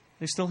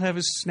 They still have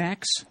his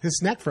snacks? His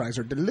snack fries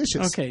are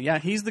delicious. Okay, yeah,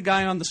 he's the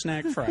guy on the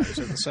snack fries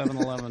at the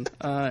 7-Eleven.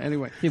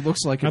 Anyway. He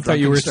looks like a I thought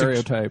you were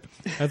stereotype.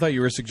 I thought you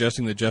were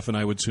suggesting that Jeff and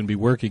I would soon be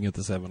working at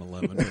the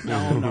 7-Eleven.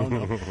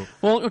 No.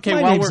 Well, okay,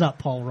 My while name's we're not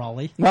Paul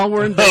Raleigh. while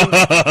we're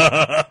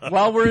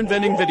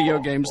inventing video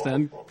games,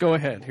 then go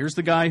ahead. Here's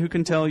the guy who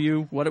can tell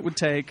you what it would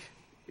take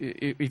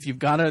if you've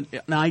got an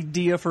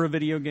idea for a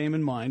video game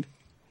in mind.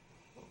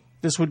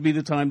 This would be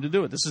the time to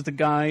do it. This is the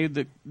guy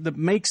that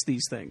makes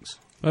these things.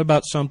 What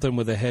about something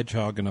with a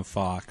hedgehog and a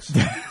fox?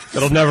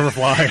 It'll never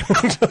fly.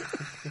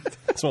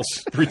 That's the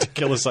most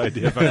ridiculous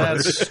idea I've ever heard.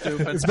 That's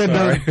stupid. It's been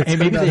done. Hey,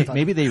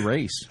 maybe they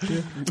race.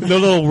 The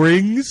little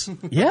rings?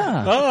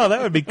 Yeah. Oh,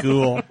 that would be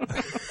cool.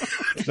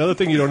 Another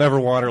thing you don't ever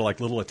want are like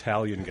little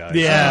Italian guys.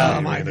 Yeah.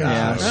 Oh, my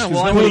God. Yeah.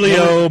 well,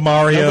 Julio,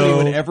 Mario.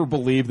 Nobody would ever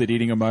believe that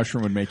eating a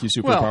mushroom would make you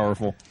super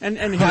powerful. And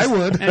I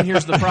would. And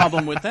here's the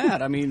problem with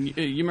that. I mean,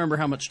 you remember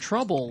how much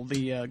trouble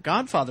the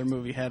Godfather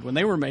movie had when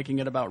they were making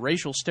it about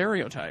racial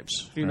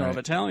stereotypes, of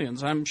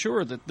Italians. I'm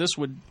sure that this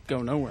would go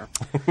nowhere.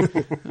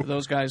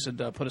 Those guys had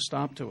put a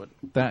stop to it.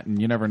 That, and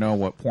you never know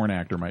what porn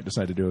actor might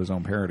decide to do his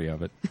own parody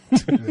of it.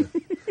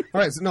 All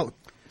right, so no,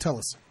 tell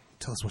us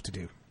what to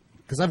do.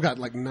 Because I've got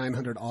like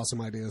 900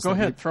 awesome ideas. Go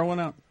ahead, throw one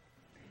out.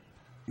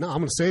 No, I'm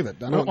going to save it.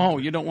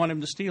 You don't want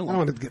him to steal I them. don't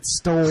want it to get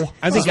stole.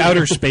 I think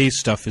outer space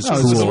stuff is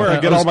This cool. is where I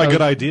get all my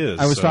good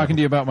ideas. I was so. talking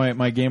to you about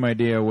my game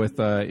idea with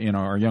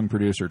our young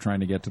producer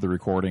trying to get to the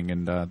recording,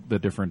 and the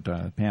different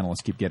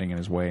panelists keep getting in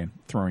his way and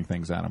throwing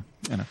things at him.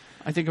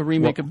 I think a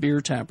remake of Beer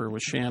Tapper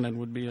with Shannon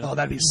would be. Oh,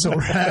 that'd be so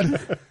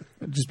rad.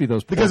 It'd just be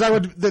those Because poor, I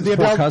would. They'd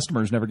poor all,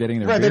 customers never getting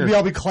their right, beer. they'd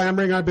all be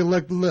clamoring. I'd be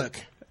like, look,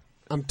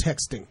 I'm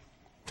texting.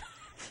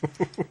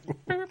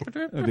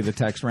 That would be the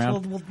text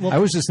round. I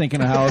was just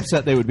thinking of how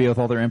upset they would be with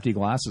all their empty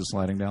glasses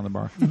sliding down the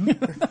bar.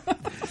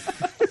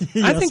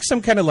 I think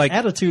some kind of like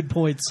attitude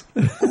points.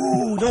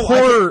 Ooh,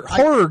 no,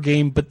 horror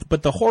game,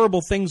 but the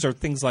horrible things are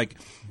things like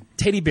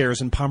teddy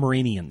bears and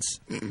Pomeranians.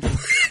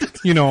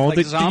 You know,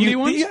 like zombie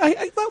ones?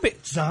 I love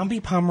it. Zombie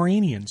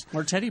Pomeranians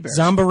or teddy bears.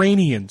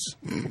 Zombaranians.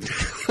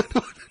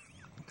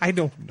 I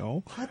don't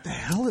know. What the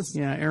hell is?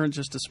 Yeah, Aaron's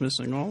just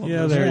dismissing all of Yeah,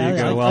 those. there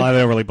you go. Well, I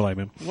don't really blame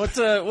him. What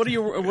are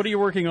you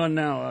working on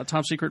now?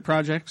 Top secret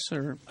projects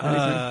or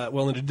anything?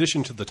 Well, in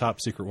addition to the top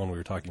secret one we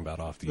were talking about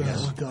off the air.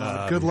 Oh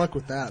God! Good luck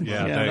with that.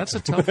 Yeah, that's a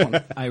tough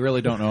one. I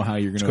really don't know how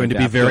you're It's going to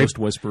be very Ghost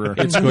Whisperer.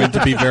 It's going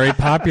to be very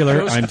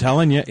popular. I'm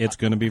telling you, it's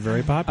going to be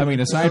very popular. I mean,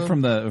 aside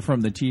from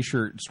the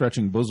T-shirt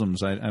stretching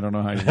bosoms, I don't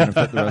know how you're going to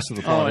fit the rest of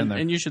the plot in there.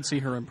 And you should see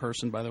her in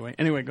person, by the way.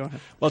 Anyway, go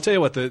ahead. Well, I'll tell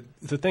you what, the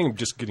thing,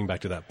 just getting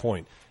back to that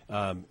point,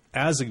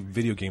 as a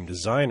video game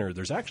designer,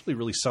 there's actually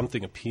really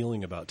something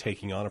appealing about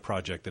taking on a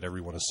project that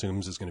everyone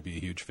assumes is going to be a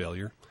huge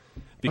failure.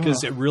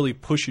 Because it really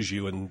pushes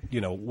you and,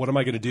 what am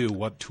I going to do?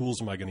 What tools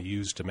am I going to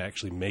use to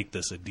actually make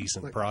this a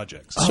decent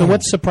project? So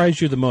what surprised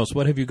you the most?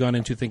 What have you gone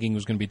into thinking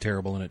was going to be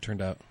terrible and it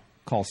turned out?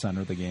 Call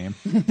center the game.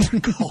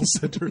 Call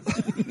center.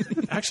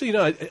 Actually,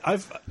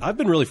 I've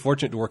been really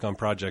fortunate to work on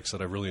projects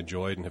that I've really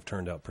enjoyed and have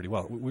turned out pretty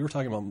well. We were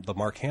talking about the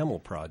Mark Hamill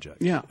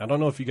project. Yeah. I don't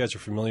know if you guys are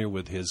familiar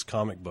with his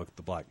comic book,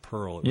 The Black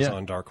Pearl. It was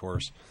on Dark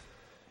Horse.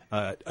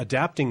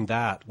 Adapting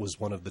that was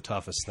one of the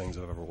toughest things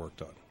I've ever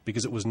worked on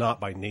because it was not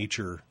by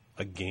nature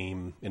a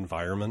game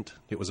environment.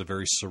 It was a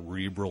very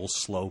cerebral,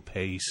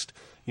 slow-paced.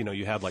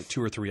 You had like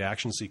 2 or 3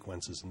 action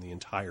sequences in the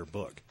entire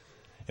book.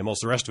 And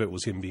most of the rest of it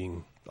was him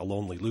being a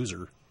lonely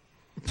loser.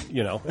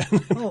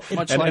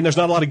 And there's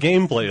not a lot of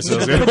gameplay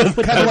associated with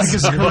it. Kind of like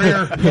his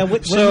career. Yeah,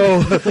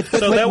 So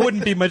that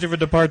wouldn't be much of a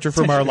departure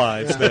from our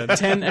lives, then.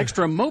 10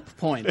 extra mope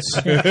points.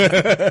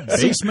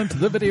 Basement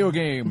the video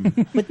game.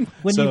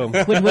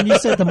 When you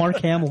said the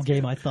Mark Hamill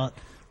game, I thought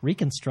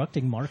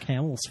reconstructing Mark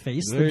Hamill's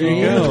face. There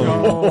you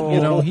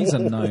go. He's a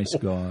nice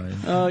guy.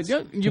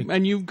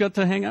 And you've got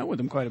to hang out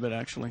with him quite a bit,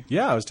 actually.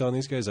 Yeah, I was telling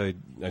these guys I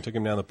took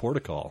him down the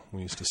Portical.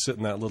 We used to sit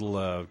in that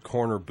little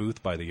corner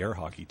booth by the air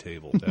hockey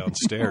table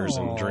downstairs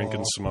and drink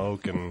and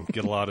smoke and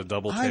get a lot of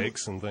double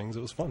takes and things.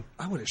 It was fun.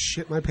 I would have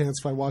shit my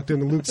pants if I walked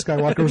in and Luke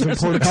Skywalker was in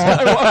Portical.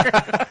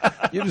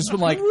 You've just been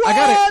like,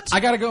 I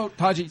gotta go,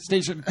 Taji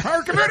Station.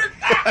 Power converted!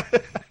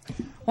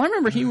 Well, I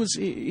remember he was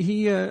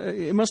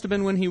it must have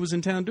been when he was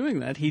in town doing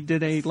that. He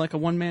did a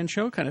one-man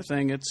show kind of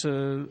thing at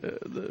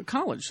the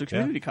college, the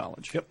community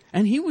college. Yep.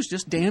 And he was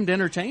just damned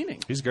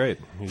entertaining. He's great.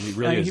 He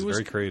really is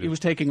very creative. He was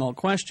taking all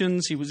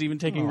questions. He was even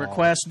taking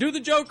requests. Do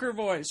the Joker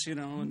voice,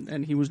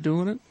 and he was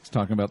doing it. He's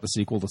talking about the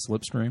sequel to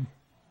Slipstream.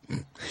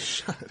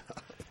 Shut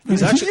up. You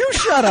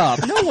shut up.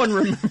 No one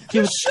remembers.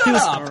 Shut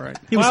up. All right.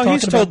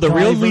 He's told the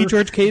real Lee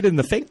George Cade and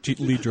the fake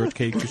Lee George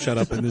Cade to shut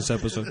up in this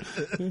episode.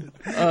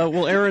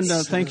 Well, Aaron,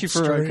 thank you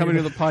for coming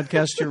to the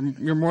podcast.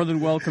 You're more than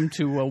welcome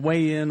to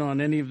weigh in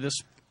on any of this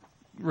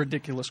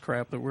ridiculous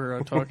crap that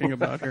we're talking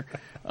about here.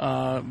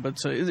 But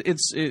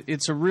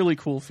it's a really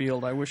cool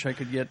field. I wish I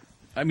could get.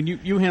 I mean,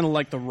 you handle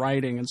like the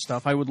writing and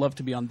stuff. I would love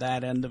to be on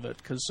that end of it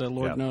because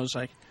Lord knows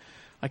I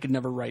could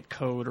never write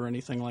code or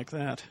anything like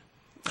that.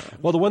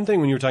 Well, the one thing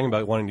when you were talking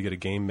about wanting to get a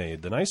game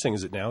made, the nice thing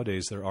is that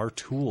nowadays there are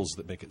tools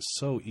that make it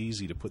so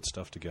easy to put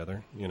stuff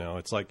together.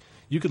 It's like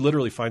you could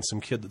literally find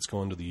some kid that's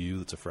going to the U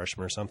that's a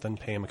freshman or something,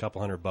 pay him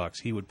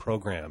 $200. He would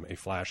program a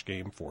Flash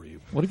game for you.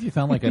 What if you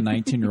found like a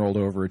 19-year-old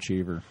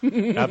overachiever?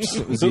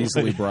 Absolutely. It was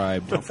easily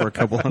bribed for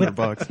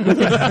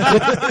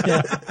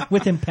 $200.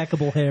 With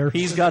impeccable hair.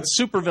 He's got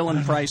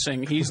supervillain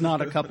pricing. He's not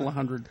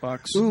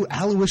 $200. Ooh,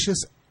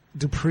 Aloysius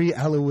Dupree,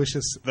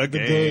 Aloysius the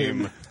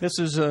game. This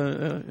is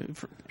Aaron.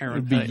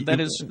 That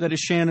is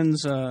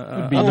Shannon's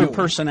other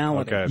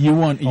personality. Okay. You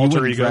want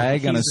Alter ego.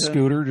 drag on a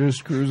scooter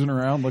just cruising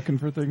around looking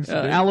for things to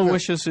do?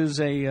 Aloysius is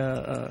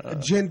a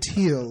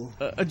genteel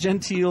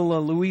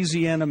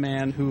Louisiana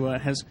man who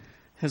has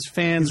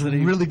fans that he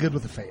really good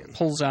with the fan.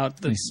 Pulls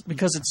out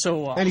because it's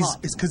so and hot.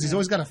 It's because he's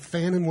always got a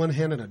fan in one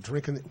hand and a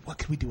drink in the, what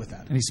can we do with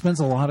that? And he spends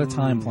a lot of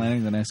time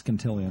planning the next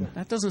Quintillion.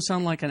 That doesn't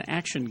sound like an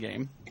action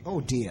game.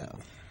 Oh dear.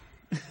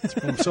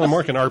 So I'm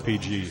working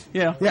RPG.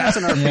 Yeah, that's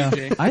an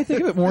RPG. Yeah. I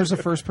think of it more as a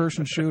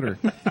first-person shooter.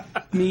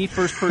 Me,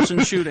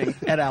 first-person shooting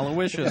at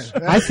Aloysius.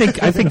 I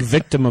think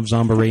victim of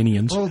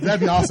Zombaranians. Oh, that'd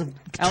be awesome.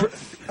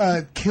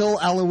 Kill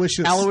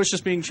Aloysius.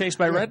 Aloysius being chased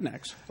by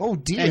rednecks. Oh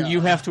dear. And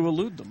you have to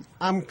elude them.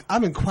 I'm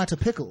in quite a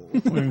pickle.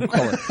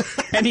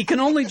 And he can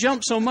only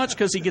jump so much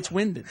because he gets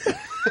winded.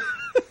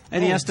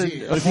 And he has to.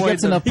 But if he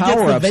gets enough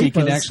power-ups, he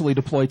can actually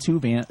deploy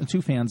two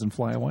fans and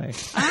fly away.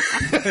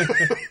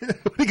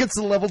 He gets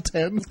to level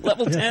 10.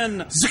 Level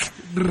 10.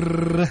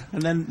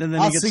 and then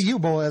I'll see you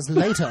boys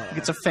later. He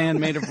gets a fan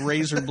made of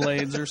razor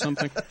blades or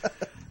something.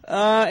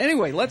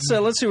 Anyway, let's see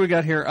what we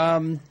got here.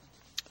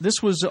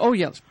 This was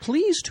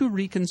please to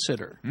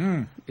reconsider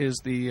is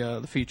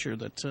the feature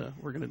that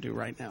we're going to do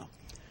right now.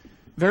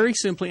 Very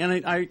simply,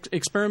 and I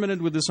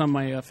experimented with this on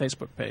my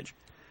Facebook page.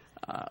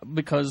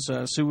 Because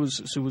Sue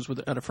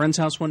was at a friend's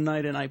house one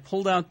night, and I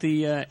pulled out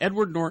the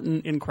Edward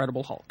Norton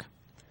Incredible Hulk,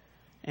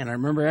 and I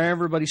remember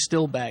everybody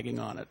still bagging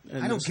on it.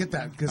 And I don't get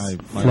that because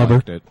I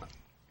liked it.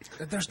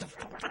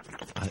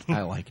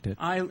 I liked it.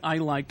 I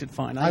liked it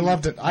fine. I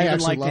loved it. I even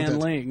actually liked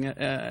loved Ang it.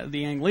 Ling,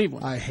 the Ang Lee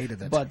one. I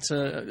hated it. But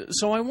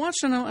so I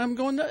watched and I'm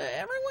going,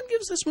 everyone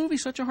gives this movie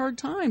such a hard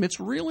time. It's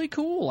really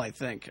cool, I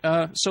think.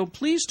 So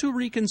please to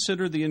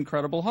reconsider The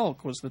Incredible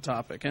Hulk was the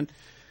topic. And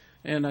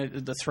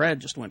the thread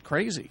just went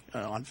crazy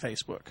on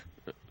Facebook.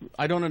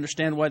 I don't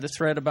understand why the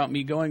thread about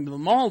me going to the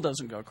mall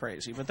doesn't go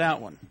crazy, but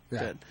that one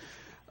did.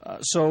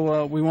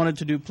 So we wanted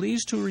to do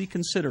please to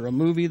reconsider a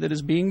movie that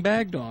is being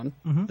bagged on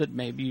that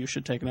maybe you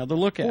should take another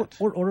look at.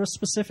 Or a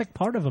specific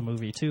part of a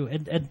movie, too.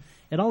 And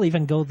I'll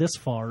even go this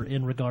far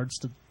in regards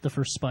to the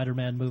first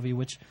Spider-Man movie,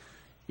 which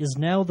is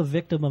now the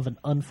victim of an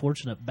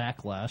unfortunate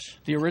backlash.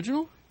 The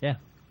original? Yeah.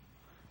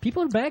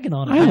 People are bagging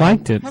on it. I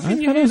liked it. How I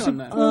can you thought it hate was a on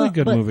that? really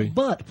good movie.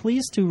 But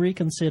please to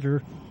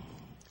reconsider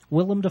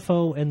Willem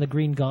Dafoe and the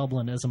Green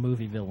Goblin as a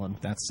movie villain.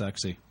 That's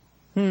sexy.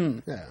 Yeah,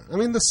 I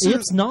mean the suit.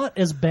 It's not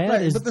as bad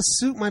Right, as but the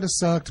suit might have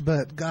sucked.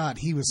 But God,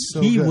 he was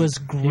so he good. was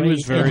great. He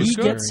was very and he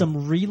scary. gets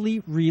some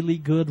really, really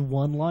good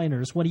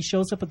one-liners when he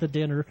shows up at the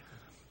dinner.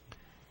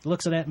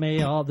 Looks at Aunt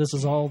May. Oh, this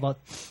is all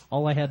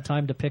I had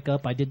time to pick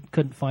up. I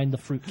couldn't find the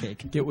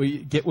fruitcake. Get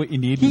what you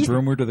need and throw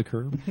her to the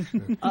curb.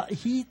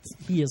 He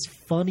is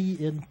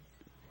funny and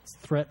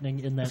threatening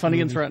in that. Funny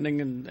movie. and threatening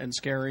and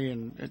scary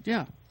and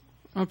yeah.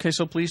 Okay,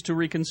 so please to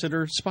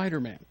reconsider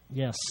Spider-Man.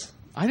 Yes.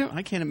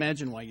 I can't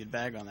imagine why you'd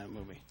bag on that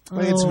movie.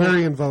 Well, it's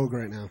very in vogue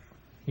right now.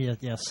 Yeah.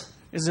 Yes.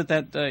 Is it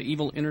that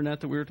evil internet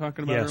that we were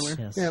talking about earlier?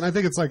 Yes. Yeah, and I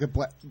think it's like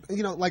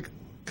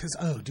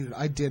because dude,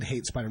 I did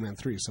hate Spider-Man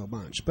 3 so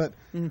much, but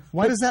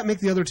why does that make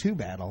the other two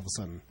bad all of a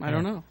sudden? I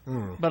don't know.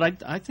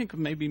 But I think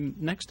maybe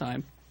next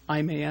time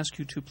I may ask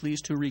you to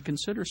please to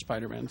reconsider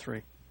Spider-Man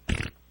 3.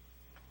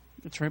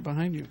 It's right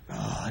behind you.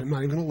 Oh, I'm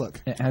not even gonna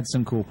look. It had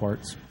some cool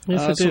parts.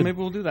 So maybe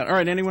we'll do that. All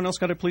right, anyone else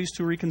got a please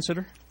to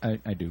reconsider?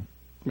 I do.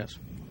 Yes.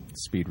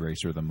 Speed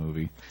Racer, the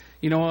movie.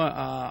 You know,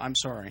 I'm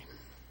sorry.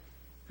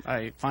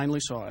 I finally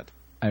saw it.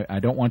 I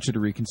don't want you to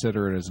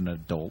reconsider it as an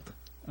adult.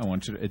 I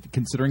want you to,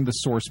 considering the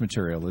source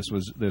material. This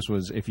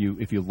was if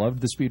you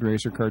loved the Speed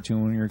Racer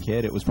cartoon when you were a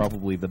kid, it was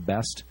probably the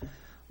best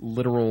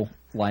literal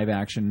live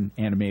action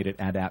animated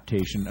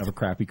adaptation of a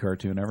crappy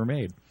cartoon ever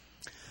made.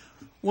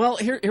 Well,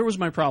 here was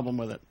my problem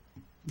with it.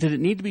 Did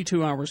it need to be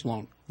 2 hours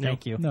long?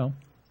 Thank you. No.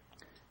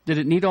 Did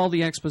it need all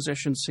the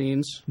exposition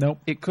scenes? Nope.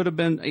 It could have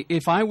been.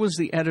 If I was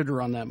the editor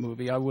on that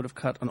movie, I would have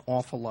cut an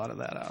awful lot of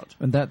that out.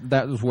 And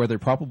that was where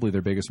probably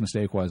their biggest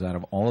mistake was. Out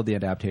of all of the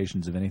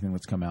adaptations of anything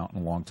that's come out in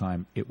a long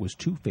time, it was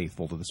too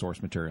faithful to the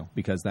source material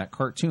because that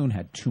cartoon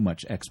had too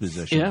much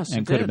exposition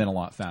and could have been a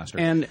lot faster.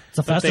 And it's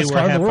the fastest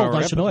car in the world.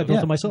 I should know. I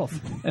built it myself.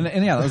 And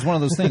yeah, that was one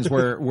of those things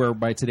where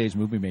by today's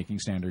movie making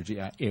standards,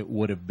 it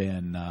would have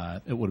been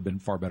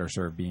far better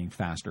served being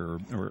faster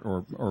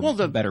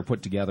or better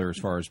put together as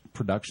far as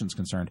production's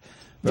concerned.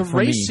 But the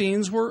race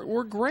scenes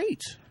were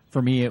great.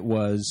 For me, it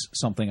was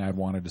something I'd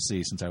wanted to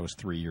see since I was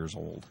 3 years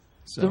old.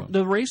 So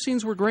the race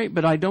scenes were great,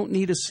 but I don't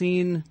need a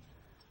scene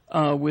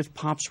with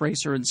Pops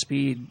Racer and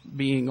Speed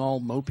being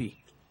all mopey.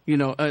 You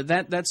know,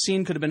 that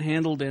scene could have been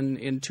handled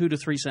in 2 to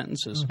 3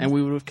 sentences, and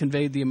we would have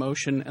conveyed the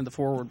emotion and the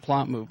forward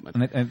plot movement.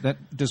 And that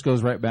just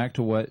goes right back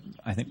to what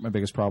I think my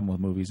biggest problem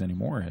with movies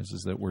anymore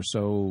is that we're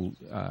so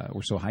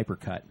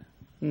hypercut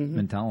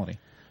mentality.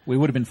 We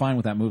would have been fine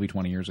with that movie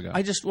 20 years ago.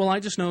 I just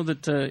know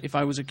that if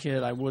I was a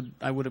kid, I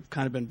would have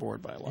kind of been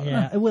bored by a lot of it.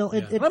 Yeah, well,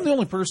 I'm the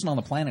only person on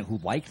the planet who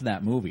liked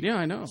that movie. Yeah,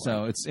 I know.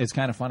 So it's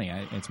kind of funny.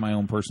 It's my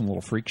own personal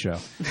little freak show.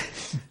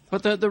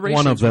 But the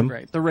race scenes were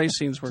great. The race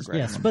scenes were great.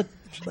 Yes, but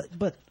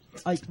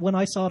when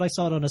I saw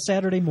it on a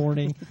Saturday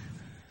morning,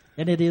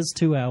 and it is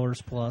 2 hours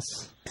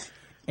plus.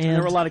 And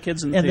there were a lot of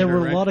kids in the theater. And there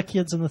were right? a lot of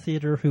kids in the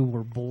theater who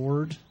were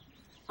bored,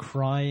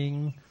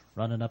 crying,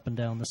 running up and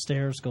down the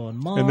stairs, going,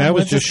 "Mom!" And that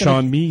was just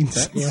Sean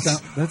Means.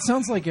 That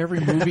sounds like every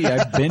movie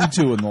I've been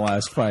to in the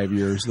last 5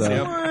 years, though.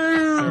 Yep.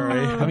 Sorry.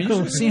 I mean,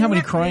 you see how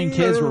many crying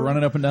kids were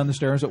running up and down the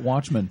stairs at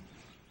Watchmen.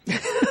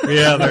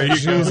 Yeah, there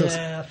you go.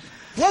 Yeah.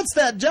 What's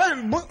that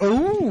giant?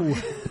 Ooh,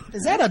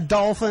 is that a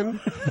dolphin?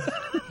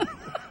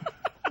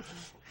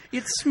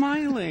 It's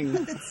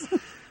smiling.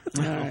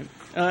 All right.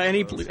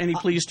 Any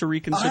pleas to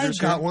reconsider? I've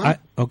got one.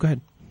 Go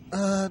ahead.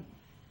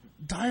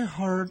 Die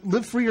Hard,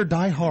 Live Free or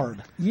Die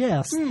Hard.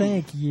 Yes,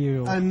 thank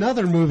you.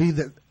 Another movie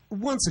that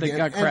once again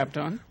got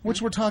crapped on,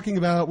 which we're talking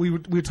about.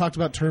 We talked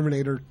about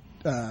Terminator,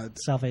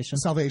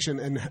 Salvation,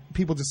 and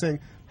people just saying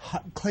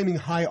claiming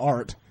high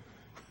art.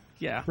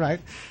 Yeah, right.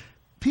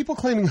 People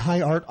claiming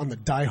high art on the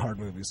Die Hard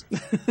movies.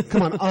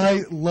 Come on,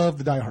 I love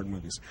the Die Hard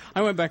movies.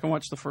 I went back and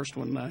watched the first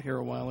one here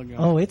a while ago.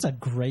 Oh, it's a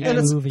great And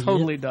movie.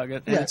 totally dug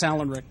it. And it's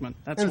Alan Rickman.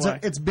 That's and why.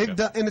 It's big,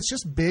 and it's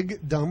just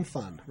big, dumb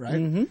fun, right?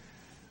 Mm-hmm.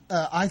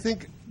 I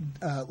think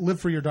Live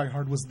Free or Die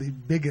Hard was the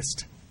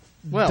biggest,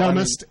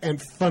 dumbest, and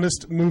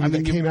funnest movie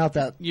that came out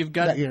that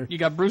year. You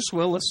got Bruce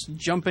Willis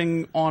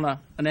jumping on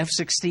an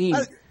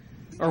F-16.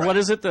 Or what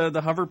is it?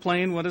 The hover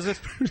plane? What is it?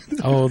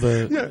 Oh,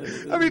 the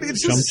yeah. I mean,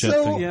 it's just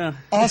so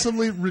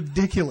awesomely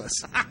ridiculous.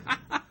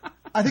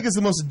 I think it's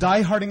the most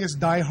die-hardingest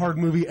die-hard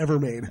movie ever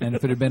made. And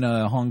if it had been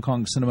a Hong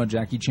Kong cinema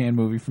Jackie Chan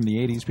movie from the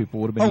 80s,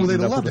 people would have been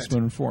eating it up with a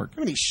spoon and fork.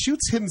 I mean, he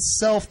shoots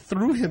himself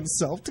through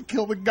himself to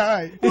kill the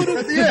guy. At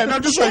the end,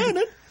 I'm just like...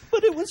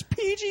 But it was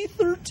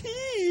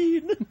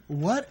PG-13.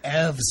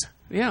 Whatevs.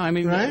 Yeah, I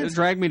mean, Right?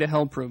 Drag Me to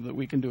Hell proved that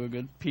we can do a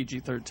good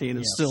PG-13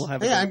 and still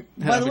have a Yeah, good,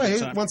 by have the a good way,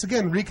 time. once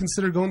again,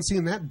 reconsider going and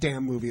seeing that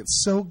damn movie.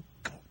 It's so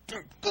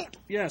good.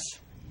 Yes.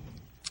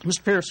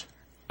 Mr. Pierce.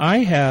 I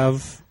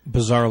have,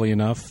 bizarrely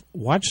enough,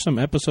 watched some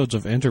episodes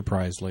of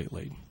Enterprise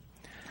lately.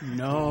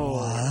 No.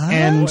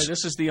 And- Boy,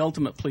 this is the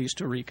ultimate please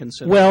to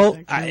reconsider. Well,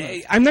 I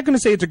think. I'm not going to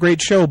say it's a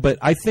great show, but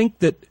I think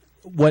that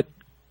what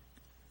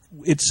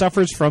it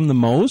suffers from the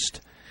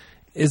most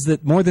is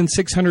that more than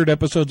 600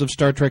 episodes of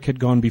Star Trek had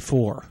gone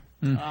before.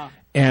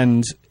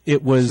 And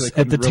it was So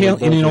they at the couldn't really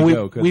tail. And, you know, boldly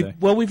go, could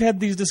they? we've had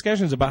these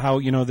discussions about how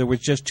there was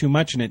just too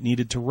much and it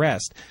needed to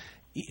rest.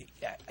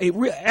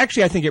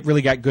 Actually, I think it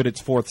really got good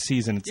its fourth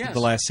season. It's Yes. the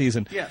last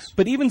season. Yes.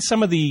 But even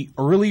some of the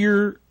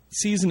earlier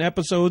season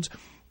episodes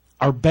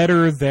are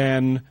better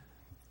than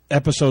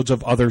episodes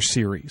of other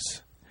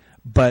series.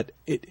 But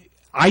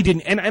I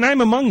didn't, and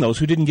I'm among those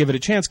who didn't give it a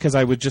chance because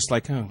I was just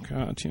like, oh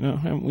God,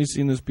 haven't we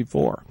seen this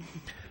before?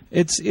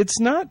 It's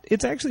not.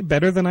 It's actually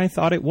better than I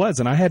thought it was,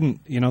 and I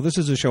hadn't. This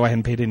is a show I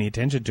hadn't paid any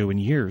attention to in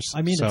years.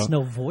 I mean, so. it's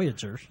no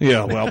Voyager.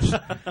 Yeah, well,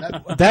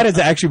 that is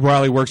actually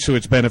probably works to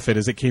its benefit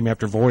as it came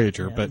after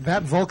Voyager. But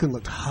That Vulcan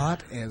looked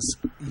hot as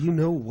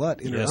you-know-what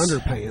in Yes. her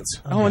underpants.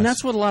 Oh, and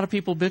that's what a lot of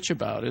people bitch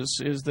about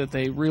is that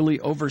they really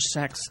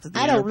oversexed the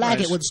I don't like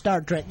Enterprise. it when Star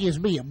Trek gives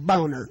me a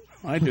boner.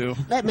 I do.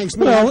 That makes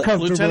me Well,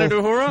 uncomfortable. Lieutenant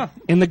Uhura.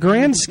 in the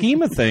grand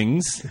scheme of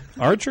things,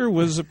 Archer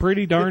was a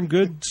pretty darn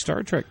good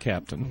Star Trek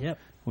captain. Yep.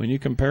 When you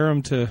compare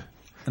him to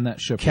And that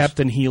ship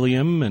Captain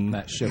Helium, and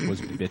that ship was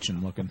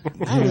bitchin' looking.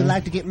 I really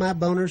like to get my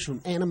boners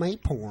from anime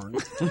porn.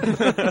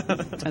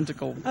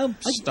 Tentacle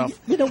stuff.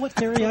 You know what,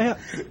 Terry? I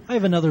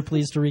have another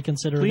please to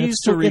reconsider. and Please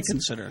it's to sor- it's-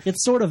 reconsider.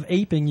 It's sort of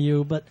aping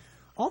you, but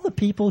all the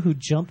people who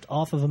jumped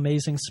off of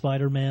Amazing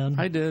Spider-Man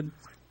I did.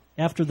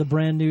 after the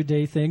Brand New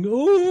Day thing,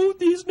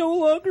 he's no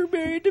longer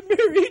married to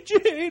Mary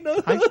Jane.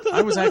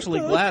 I was actually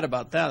glad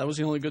about that. That was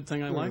the only good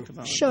thing I liked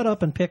about it. Shut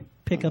up and pick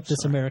up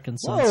this American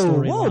Son Whoa,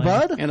 storyline. whoa,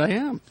 bud. And I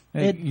am.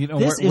 Hey,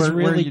 This is where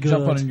really you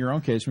jump on good. in your own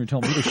case when you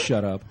tell me to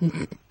shut up.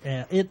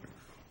 Yeah,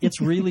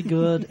 it's really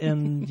good,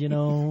 and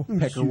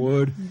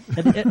Peckerwood.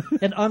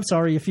 and I'm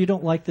sorry if you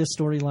don't like this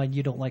storyline,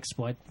 you don't like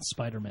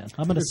Spider-Man.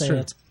 I'm going to say true.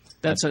 it.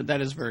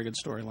 That is a very good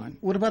storyline.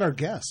 What about our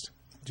guest?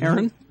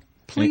 Aaron,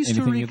 please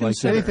to Anything you'd like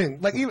to- reconsider.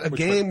 Anything. Like even a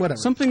game, whatever.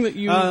 Something that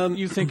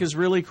you think is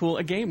really cool.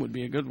 A game would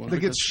be a good one. That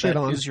gets because shit that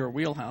on. is your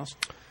wheelhouse.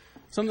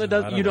 Something I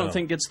that don't you don't know.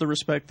 think gets the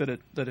respect that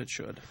it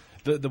should.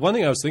 The one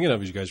thing I was thinking of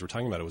as you guys were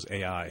talking about it was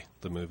AI,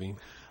 the movie.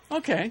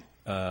 Okay,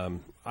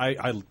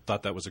 I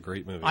thought that was a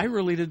great movie. I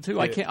really did too.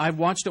 I've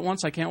watched it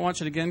once. I can't watch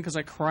it again because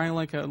I cry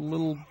like a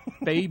little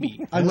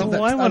baby. I love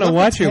that. I want to love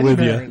watch the it with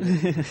teddy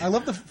you. bear. I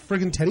love the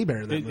friggin' teddy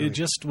bear in that movie. It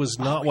just was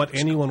not what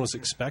anyone was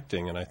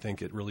expecting, and I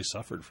think it really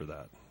suffered for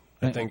that.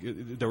 I think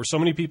there were so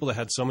many people that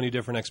had so many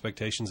different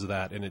expectations of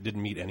that, and it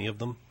didn't meet any of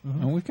them.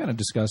 And we've kind of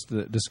discussed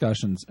the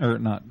discussions, or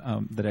not,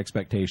 that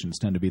expectations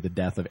tend to be the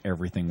death of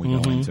everything we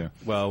go into.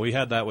 Well, we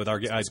had that with our.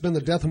 It's been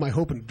the death of my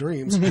hope and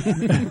dreams.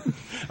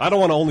 I don't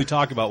want to only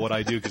talk about what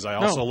I do because I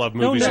also love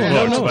movies and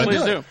no, books. no, but,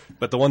 please do.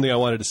 but the one thing I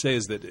wanted to say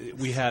is that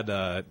we had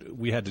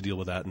to deal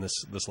with that in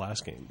this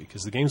last game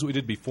because the games we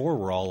did before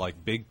were all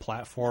like big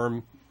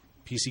platform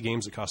PC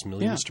games that cost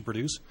millions to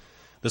produce.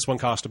 This one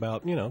cost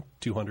about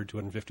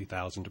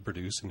 $250,000 to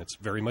produce, and it's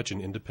very much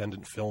an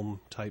independent film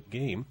type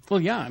game. Well,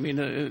 yeah. I mean,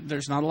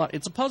 there's not a lot.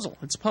 It's a puzzle.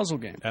 It's a puzzle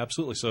game.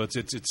 Absolutely. So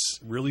it's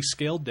really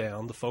scaled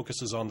down. The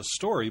focus is on the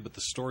story, but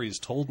the story is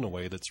told in a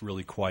way that's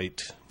really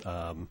quite,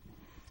 I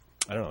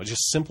don't know,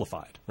 just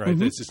simplified, right?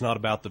 It's not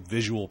about the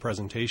visual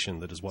presentation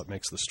that is what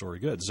makes the story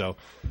good. So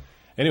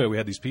anyway, we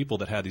had these people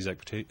that had these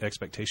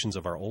expectations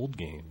of our old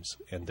games,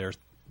 and they're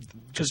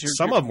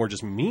some of them were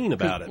just mean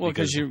about it. Well,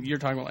 because you're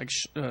talking about like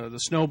the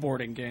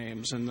snowboarding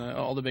games and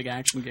all the big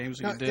action games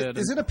that Now, you did.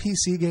 is it a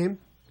PC game?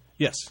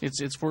 Yes.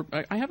 It's for.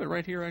 I have it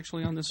right here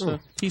actually on this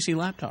PC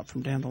laptop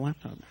from Dan the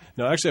Laptop.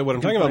 No, actually, what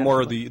I'm talking play about it, more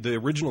are but- the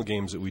original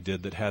games that we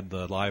did that had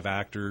the live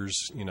actors,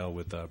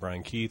 with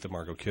Brian Keith and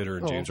Margot Kidder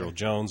and James Earl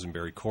Jones and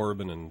Barry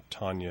Corbin and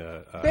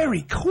Tanya.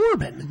 Barry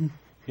Corbin.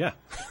 Yeah.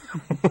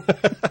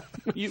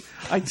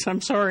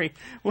 I'm sorry.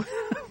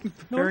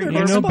 Northern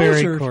You know Barry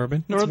Exposure.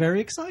 Corbin. It's very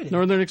exciting.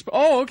 Northern Expo.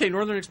 Oh, okay,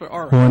 Northern Expo.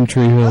 All right. One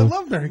Tree I Hill.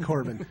 love Barry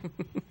Corbin.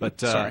 But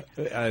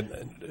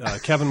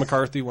Kevin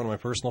McCarthy, one of my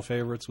personal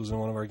favorites, was in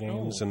one of our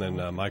games, and then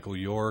Michael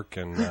York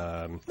and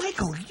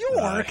Michael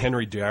York.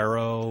 Henry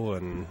Darrow,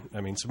 and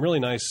I mean some really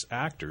nice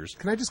actors.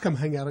 Can I just come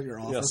hang out at your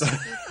office?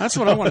 That's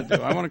what I want to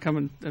do. I want to come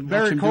and watch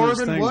Barry him do his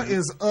Corbin, thing. what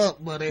is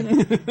up, buddy?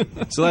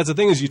 So that's the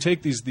thing is you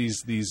take these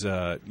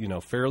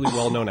fairly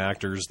well known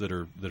actors that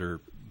are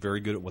very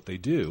good at what they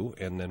do,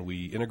 and then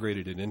we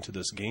integrated it into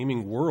this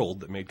gaming world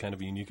that made kind of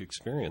a unique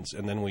experience.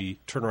 And then we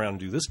turn around and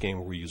do this game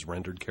where we use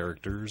rendered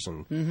characters,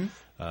 and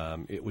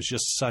it was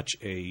just such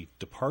a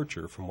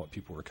departure from what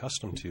people were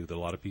accustomed to that a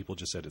lot of people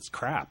just said it's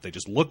crap. They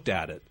just looked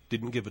at it,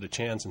 didn't give it a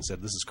chance, and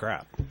said this is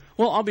crap.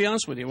 Well, I'll be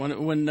honest with you.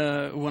 When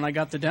I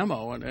got the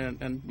demo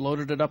and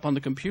loaded it up on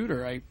the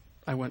computer,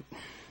 I went,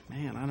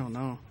 man, I don't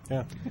know.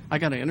 Yeah, I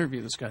got to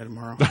interview this guy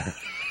tomorrow.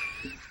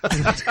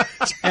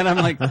 And I'm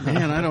like,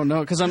 man, I don't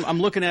know, because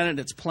I'm looking at it.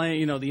 It's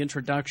playing, the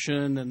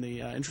introduction and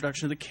the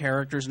introduction of the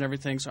characters and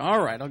everything. So,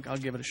 all right, I'll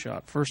give it a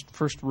shot.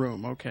 First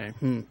room, okay.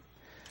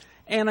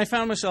 And I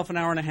found myself an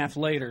hour and a half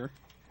later.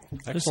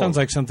 This sounds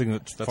like something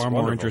that's far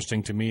more wonderful.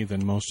 Interesting to me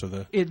than most of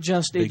the. It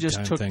just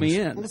took things. me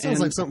in. Well, it sounds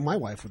like something my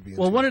wife would be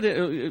into. Well, what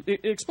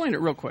explain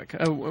it real quick.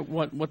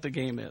 What the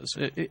game is,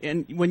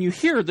 and when you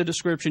hear the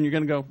description, you're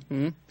going to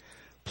go,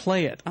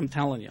 play it. I'm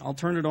telling you. I'll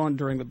turn it on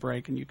during the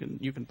break, and you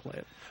can play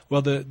it.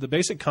 Well, the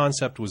basic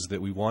concept was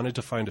that we wanted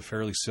to find a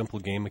fairly simple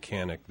game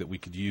mechanic that we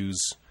could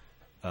use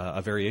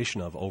a variation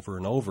of over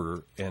and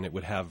over, and it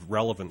would have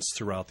relevance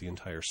throughout the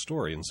entire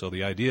story. And so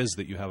the idea is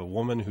that you have a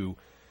woman who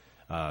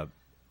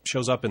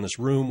shows up in this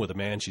room with a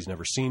man she's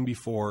never seen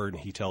before, and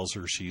he tells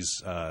her she's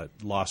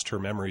lost her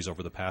memories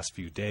over the past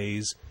few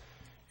days.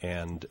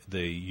 And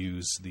they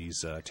use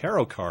these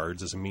tarot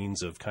cards as a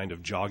means of kind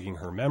of jogging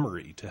her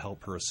memory to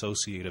help her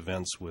associate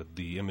events with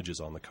the images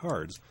on the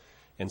cards.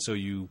 And so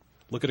you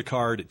look at a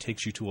card, it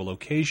takes you to a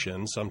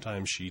location.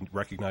 Sometimes she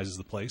recognizes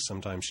the place,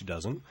 sometimes she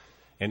doesn't.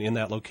 And in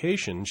that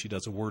location, she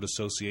does a word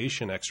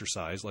association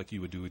exercise like you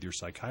would do with your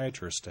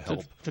psychiatrist to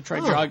help. To try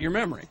to jog your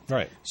memory.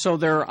 Right. So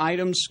there are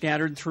items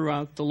scattered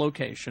throughout the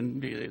location,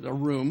 the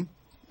room,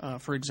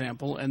 for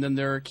example, and then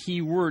there are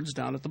key words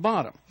down at the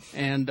bottom.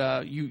 And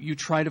you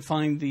try to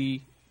find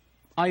the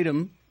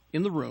item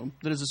in the room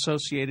that is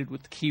associated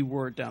with the key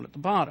word down at the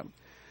bottom.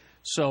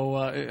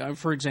 So,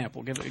 for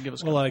example, give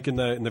us. Well, like in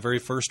the very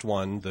first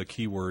one, the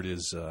key word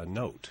is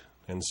note.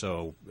 And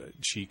so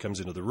she comes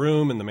into the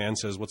room, and the man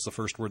says, "What's the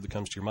first word that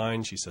comes to your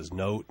mind?" She says,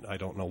 "Note." I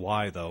don't know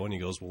why, though. And he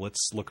goes, "Well,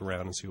 let's look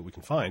around and see what we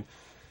can find."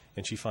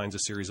 And she finds a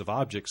series of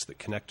objects that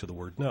connect to the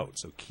word note.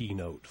 So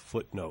keynote,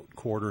 footnote,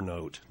 quarter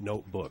note,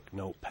 notebook,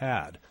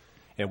 notepad.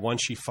 And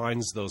once she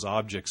finds those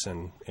objects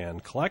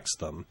and collects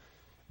them,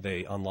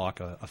 they unlock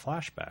a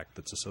flashback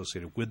that's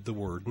associated with the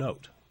word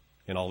note.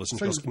 And all of a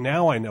sudden she goes,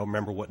 now I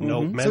remember what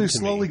note meant to me. So you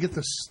slowly get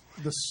the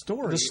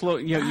story.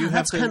 You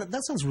have to.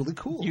 That sounds really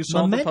cool. You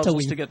solve the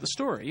puzzles to get the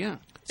story, yeah.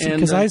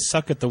 Because I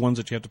suck at the ones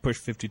that you have to push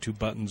 52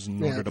 buttons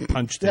in order to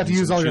punch things. You have to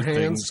use and all your shoot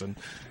hands. things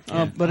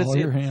and,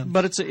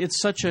 But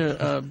it's such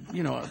a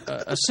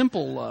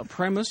simple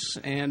premise,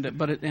 and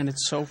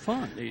it's so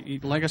fun.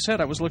 Like I said,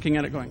 I was looking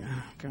at it going,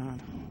 oh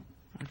God.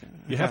 Okay.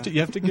 You have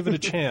to give it a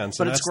chance.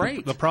 But and it's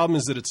great. The problem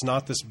is that it's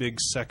not this big,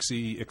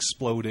 sexy,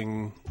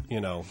 exploding,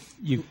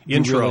 you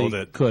intro really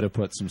that could have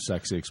put some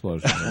sexy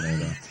explosions in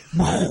there.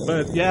 Though.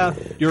 But yeah,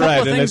 you're a right.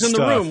 couple of and things it's in the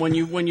tough. room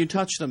when you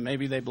touch them,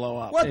 maybe they blow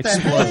up. What the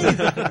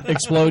heck?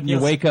 Explode, and you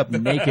wake up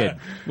naked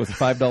with a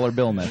 $5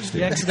 bill next to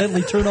You you.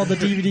 accidentally turn on the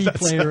DVD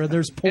player and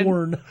there's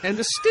porn. And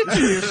a stitch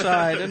in your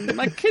side, and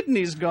my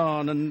kidney's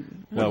gone.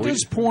 And What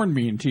does porn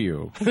mean to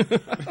you?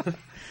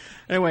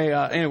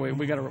 Anyway,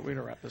 we got to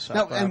wrap this up.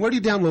 Now, and where do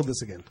you download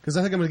this again? Because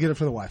I think I'm going to get it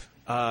for the wife.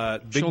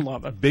 She'll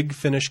love it.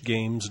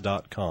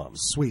 BigFinishGames.com.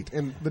 Sweet.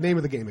 And the name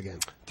of the game again?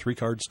 3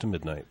 Cards to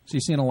Midnight. So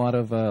you've seen a lot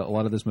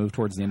of this move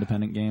towards the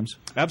independent games?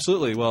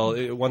 Absolutely. Well,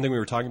 one thing we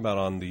were talking about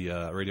on the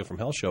Radio from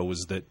Hell show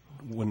was that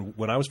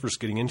when I was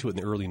first getting into it in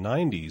the early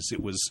 90s,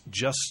 it was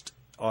just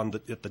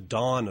at the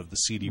dawn of the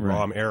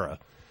CD-ROM era.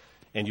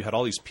 And you had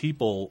all these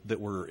people that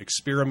were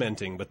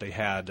experimenting, but they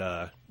had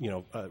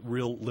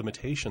real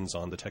limitations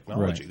on the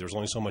technology. Right. There was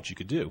only so much you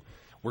could do.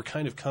 We're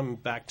kind of come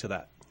back to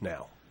that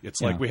now. It's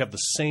like we have the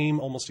same,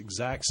 almost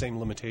exact same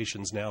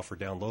limitations now for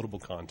downloadable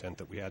content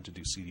that we had to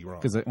do CD-ROM.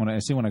 Because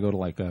when I go to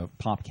like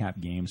PopCap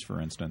Games, for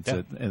instance,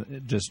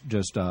 it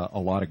just a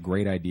lot of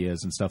great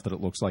ideas and stuff that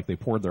it looks like they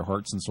poured their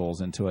hearts and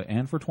souls into it.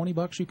 And for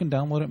 $20, you can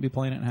download it and be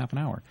playing it in half an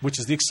hour. Which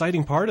is the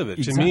exciting part of it.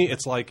 Exactly. To me,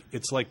 it's like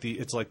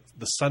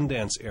the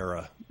Sundance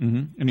era.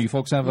 Mm-hmm. And do you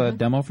folks have a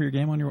demo for your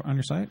game on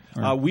your site?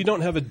 We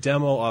don't have a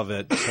demo of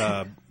it,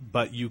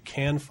 but you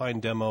can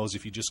find demos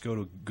if you just go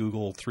to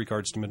Google 3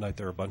 Cards to Midnight.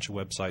 There are a bunch of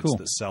websites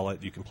that sell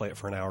it. You can play it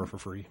for an hour for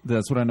free.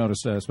 That's what I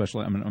noticed,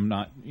 especially. I mean, I'm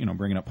not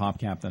bringing up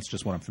PopCap. That's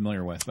just what I'm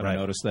familiar with. But I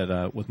noticed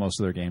that with most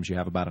of their games, you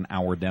have about an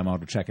hour demo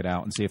to check it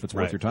out and see if it's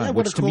worth your time. Yeah,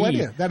 what a cool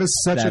idea. That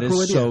is such a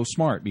cool idea. So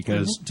smart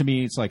because to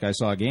me, it's like I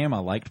saw a game. I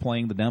liked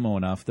playing the demo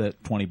enough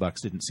that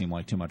 $20 didn't seem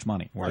like too much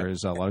money.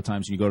 Whereas a lot of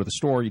times you go to the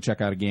store, you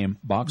check out a game,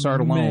 box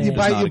art alone. You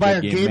buy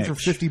a game mix. for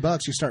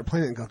 $50, you start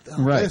playing it and go,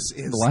 this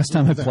is the last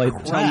time I played.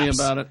 Tell me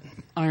about it.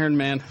 Iron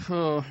Man.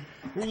 Oh.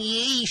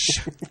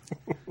 Yeesh.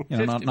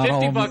 Not $50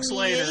 all of them,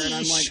 later, and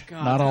I'm like,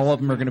 God. Not all of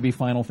them are going to be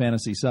Final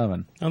Fantasy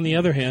VII. On the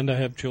other hand, I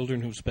have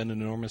children who spend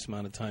an enormous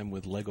amount of time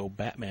with Lego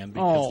Batman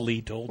because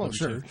Lee told them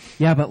to.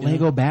 Yeah, but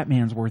Lego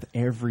Batman's worth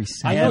every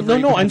cent. I know.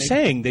 No, I'm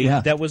saying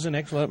that was an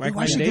excellent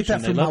recommendation. Get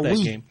that for they love my that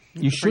Wii. game.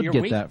 You should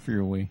get Wii? that for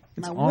your Wii.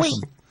 It's My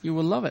awesome. Wii. You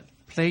will love it.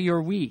 Play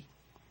your Wii.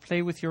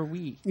 Play with your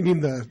Wii. You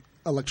mean the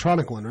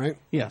electronic one, right?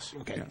 Yes.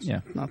 Okay. Yes.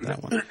 Yeah. Not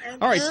that one.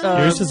 All right.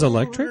 Yours is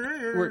electric?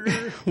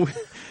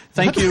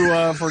 Thank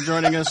you for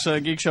joining us,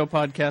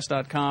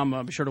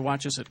 GeekShowPodcast.com. Be sure to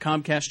watch us at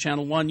Comcast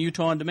Channel 1,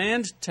 Utah On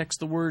Demand. Text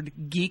the word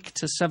GEEK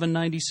to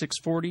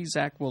 79640.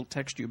 Zach will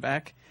text you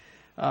back.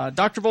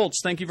 Dr.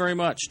 Volts, thank you very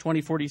much.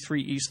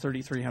 2043 East,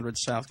 3300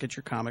 South. Get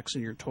your comics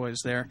and your toys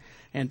there.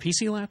 And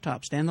PC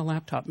Laptops, Dan the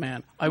Laptop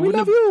Man. I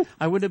wouldn't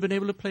have been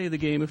able to play the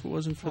game if it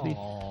wasn't for the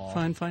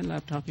fine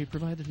laptop he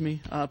provided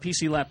me.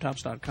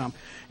 PCLaptops.com.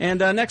 And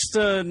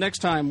next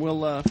time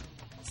we'll...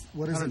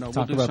 What is it? Talk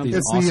we'll about do these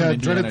It's awesome the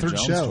Indiana dreaded third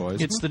Jones show.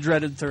 toys. It's the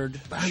dreaded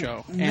third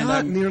show. And Not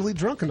I'm nearly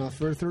drunk enough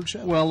for a third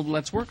show. Well,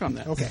 let's work on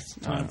that. Okay.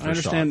 I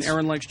understand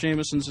Aaron likes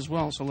Jamesons as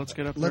well, so let's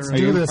get up Let's there.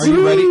 do this. Are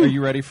you ready? Are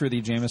you ready for the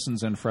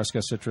Jamesons and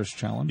Fresca Citrus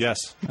Challenge? Yes.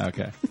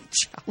 Okay.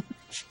 Let's see.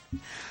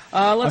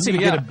 I'm going to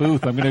get a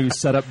booth. I'm going to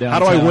set up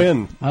downtown. How do I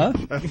win? Huh?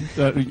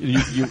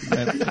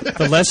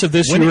 The less of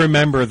this you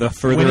remember, the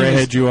further winning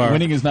ahead is, you are.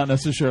 Winning is not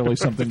necessarily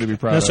something to be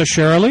proud of.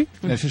 Necessarily?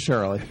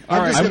 Necessarily. All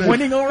right. I'm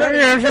winning already.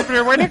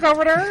 You're winning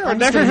over there? I'm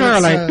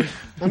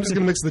just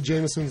gonna mix the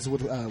Jamesons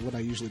with what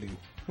I usually do.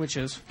 Which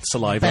is?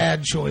 Saliva.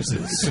 Bad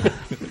choices.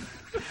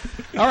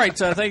 All right.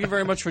 Thank you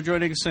very much for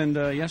joining us. And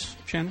yes,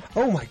 Shannon?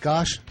 Oh my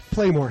gosh.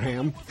 Play more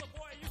ham.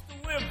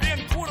 Lived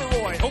in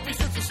corduroy, hope he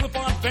suits to slip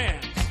on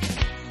Vans.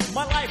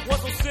 My life was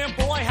so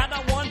simple, I had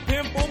not one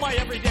pimple. My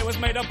everyday was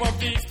made up of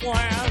these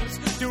plans.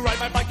 To ride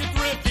my bike to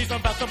thrifties on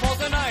basketballs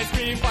and ice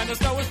cream. Find the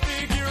snow with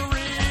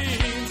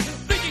figurines.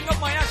 Thinking of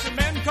my action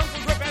men, kung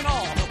fu grip and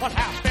all. What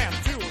happened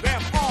to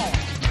them all?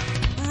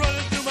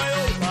 Running through my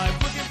old life,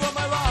 looking for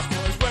my lost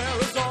boys. Where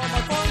is all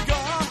my fun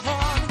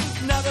gone?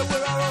 Now that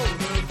we're all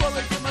older,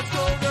 bullet get much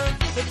colder.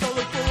 Let's all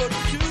look forward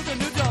to the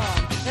new dawn.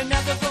 And now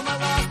that for my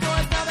lost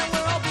boys, now that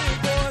we're all big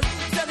boys,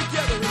 stand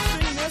together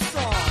and sing this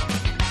song.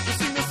 We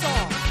sing this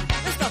song.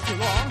 It's not too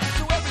long,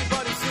 so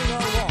everybody sing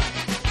along.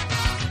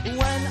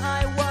 When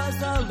I was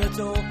a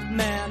little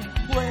man,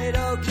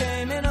 Play-Doh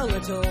came in a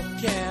little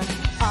can.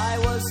 I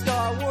was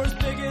Star Wars'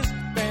 biggest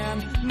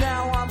fan.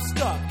 Now I'm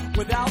stuck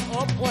without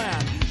a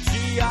plan.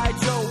 G.I.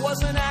 Joe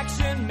was an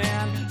action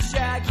man.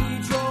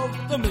 Shaggy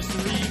drove the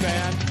mystery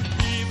van.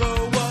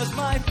 Evo was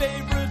my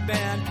favorite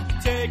band.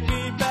 Take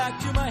me back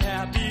to my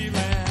happy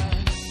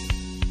land.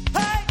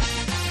 Hey!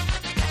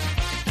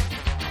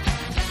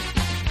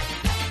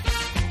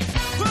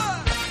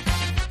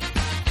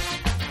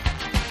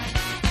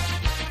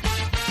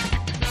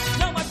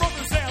 Now my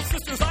brothers and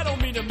sisters, I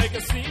don't mean to make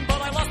a scene,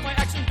 but I lost my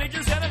action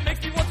figures and it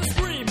makes me want to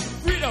scream.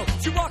 Greedo,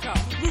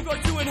 Chewbacca, Luke,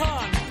 R2 and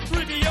Han,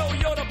 3PO,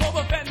 Yoda,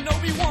 Boba Fett, and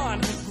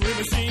Obi-Wan. Green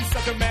Machine,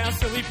 Sucker Man,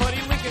 Silly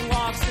Putty, Lincoln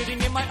Log,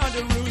 sitting in my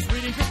underoos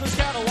reading Christmas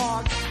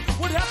catalogs.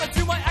 What happened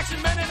to my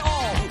action men and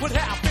all? What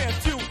happened